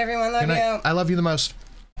 Good night, everyone. Love you. I love you the most.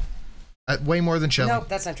 Way more than Shelly. Nope,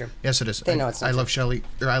 that's not true. Yes, it is. They know it's not I true. love Shelly.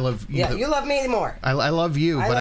 Or I love you. Yeah, you love me more. I love you, but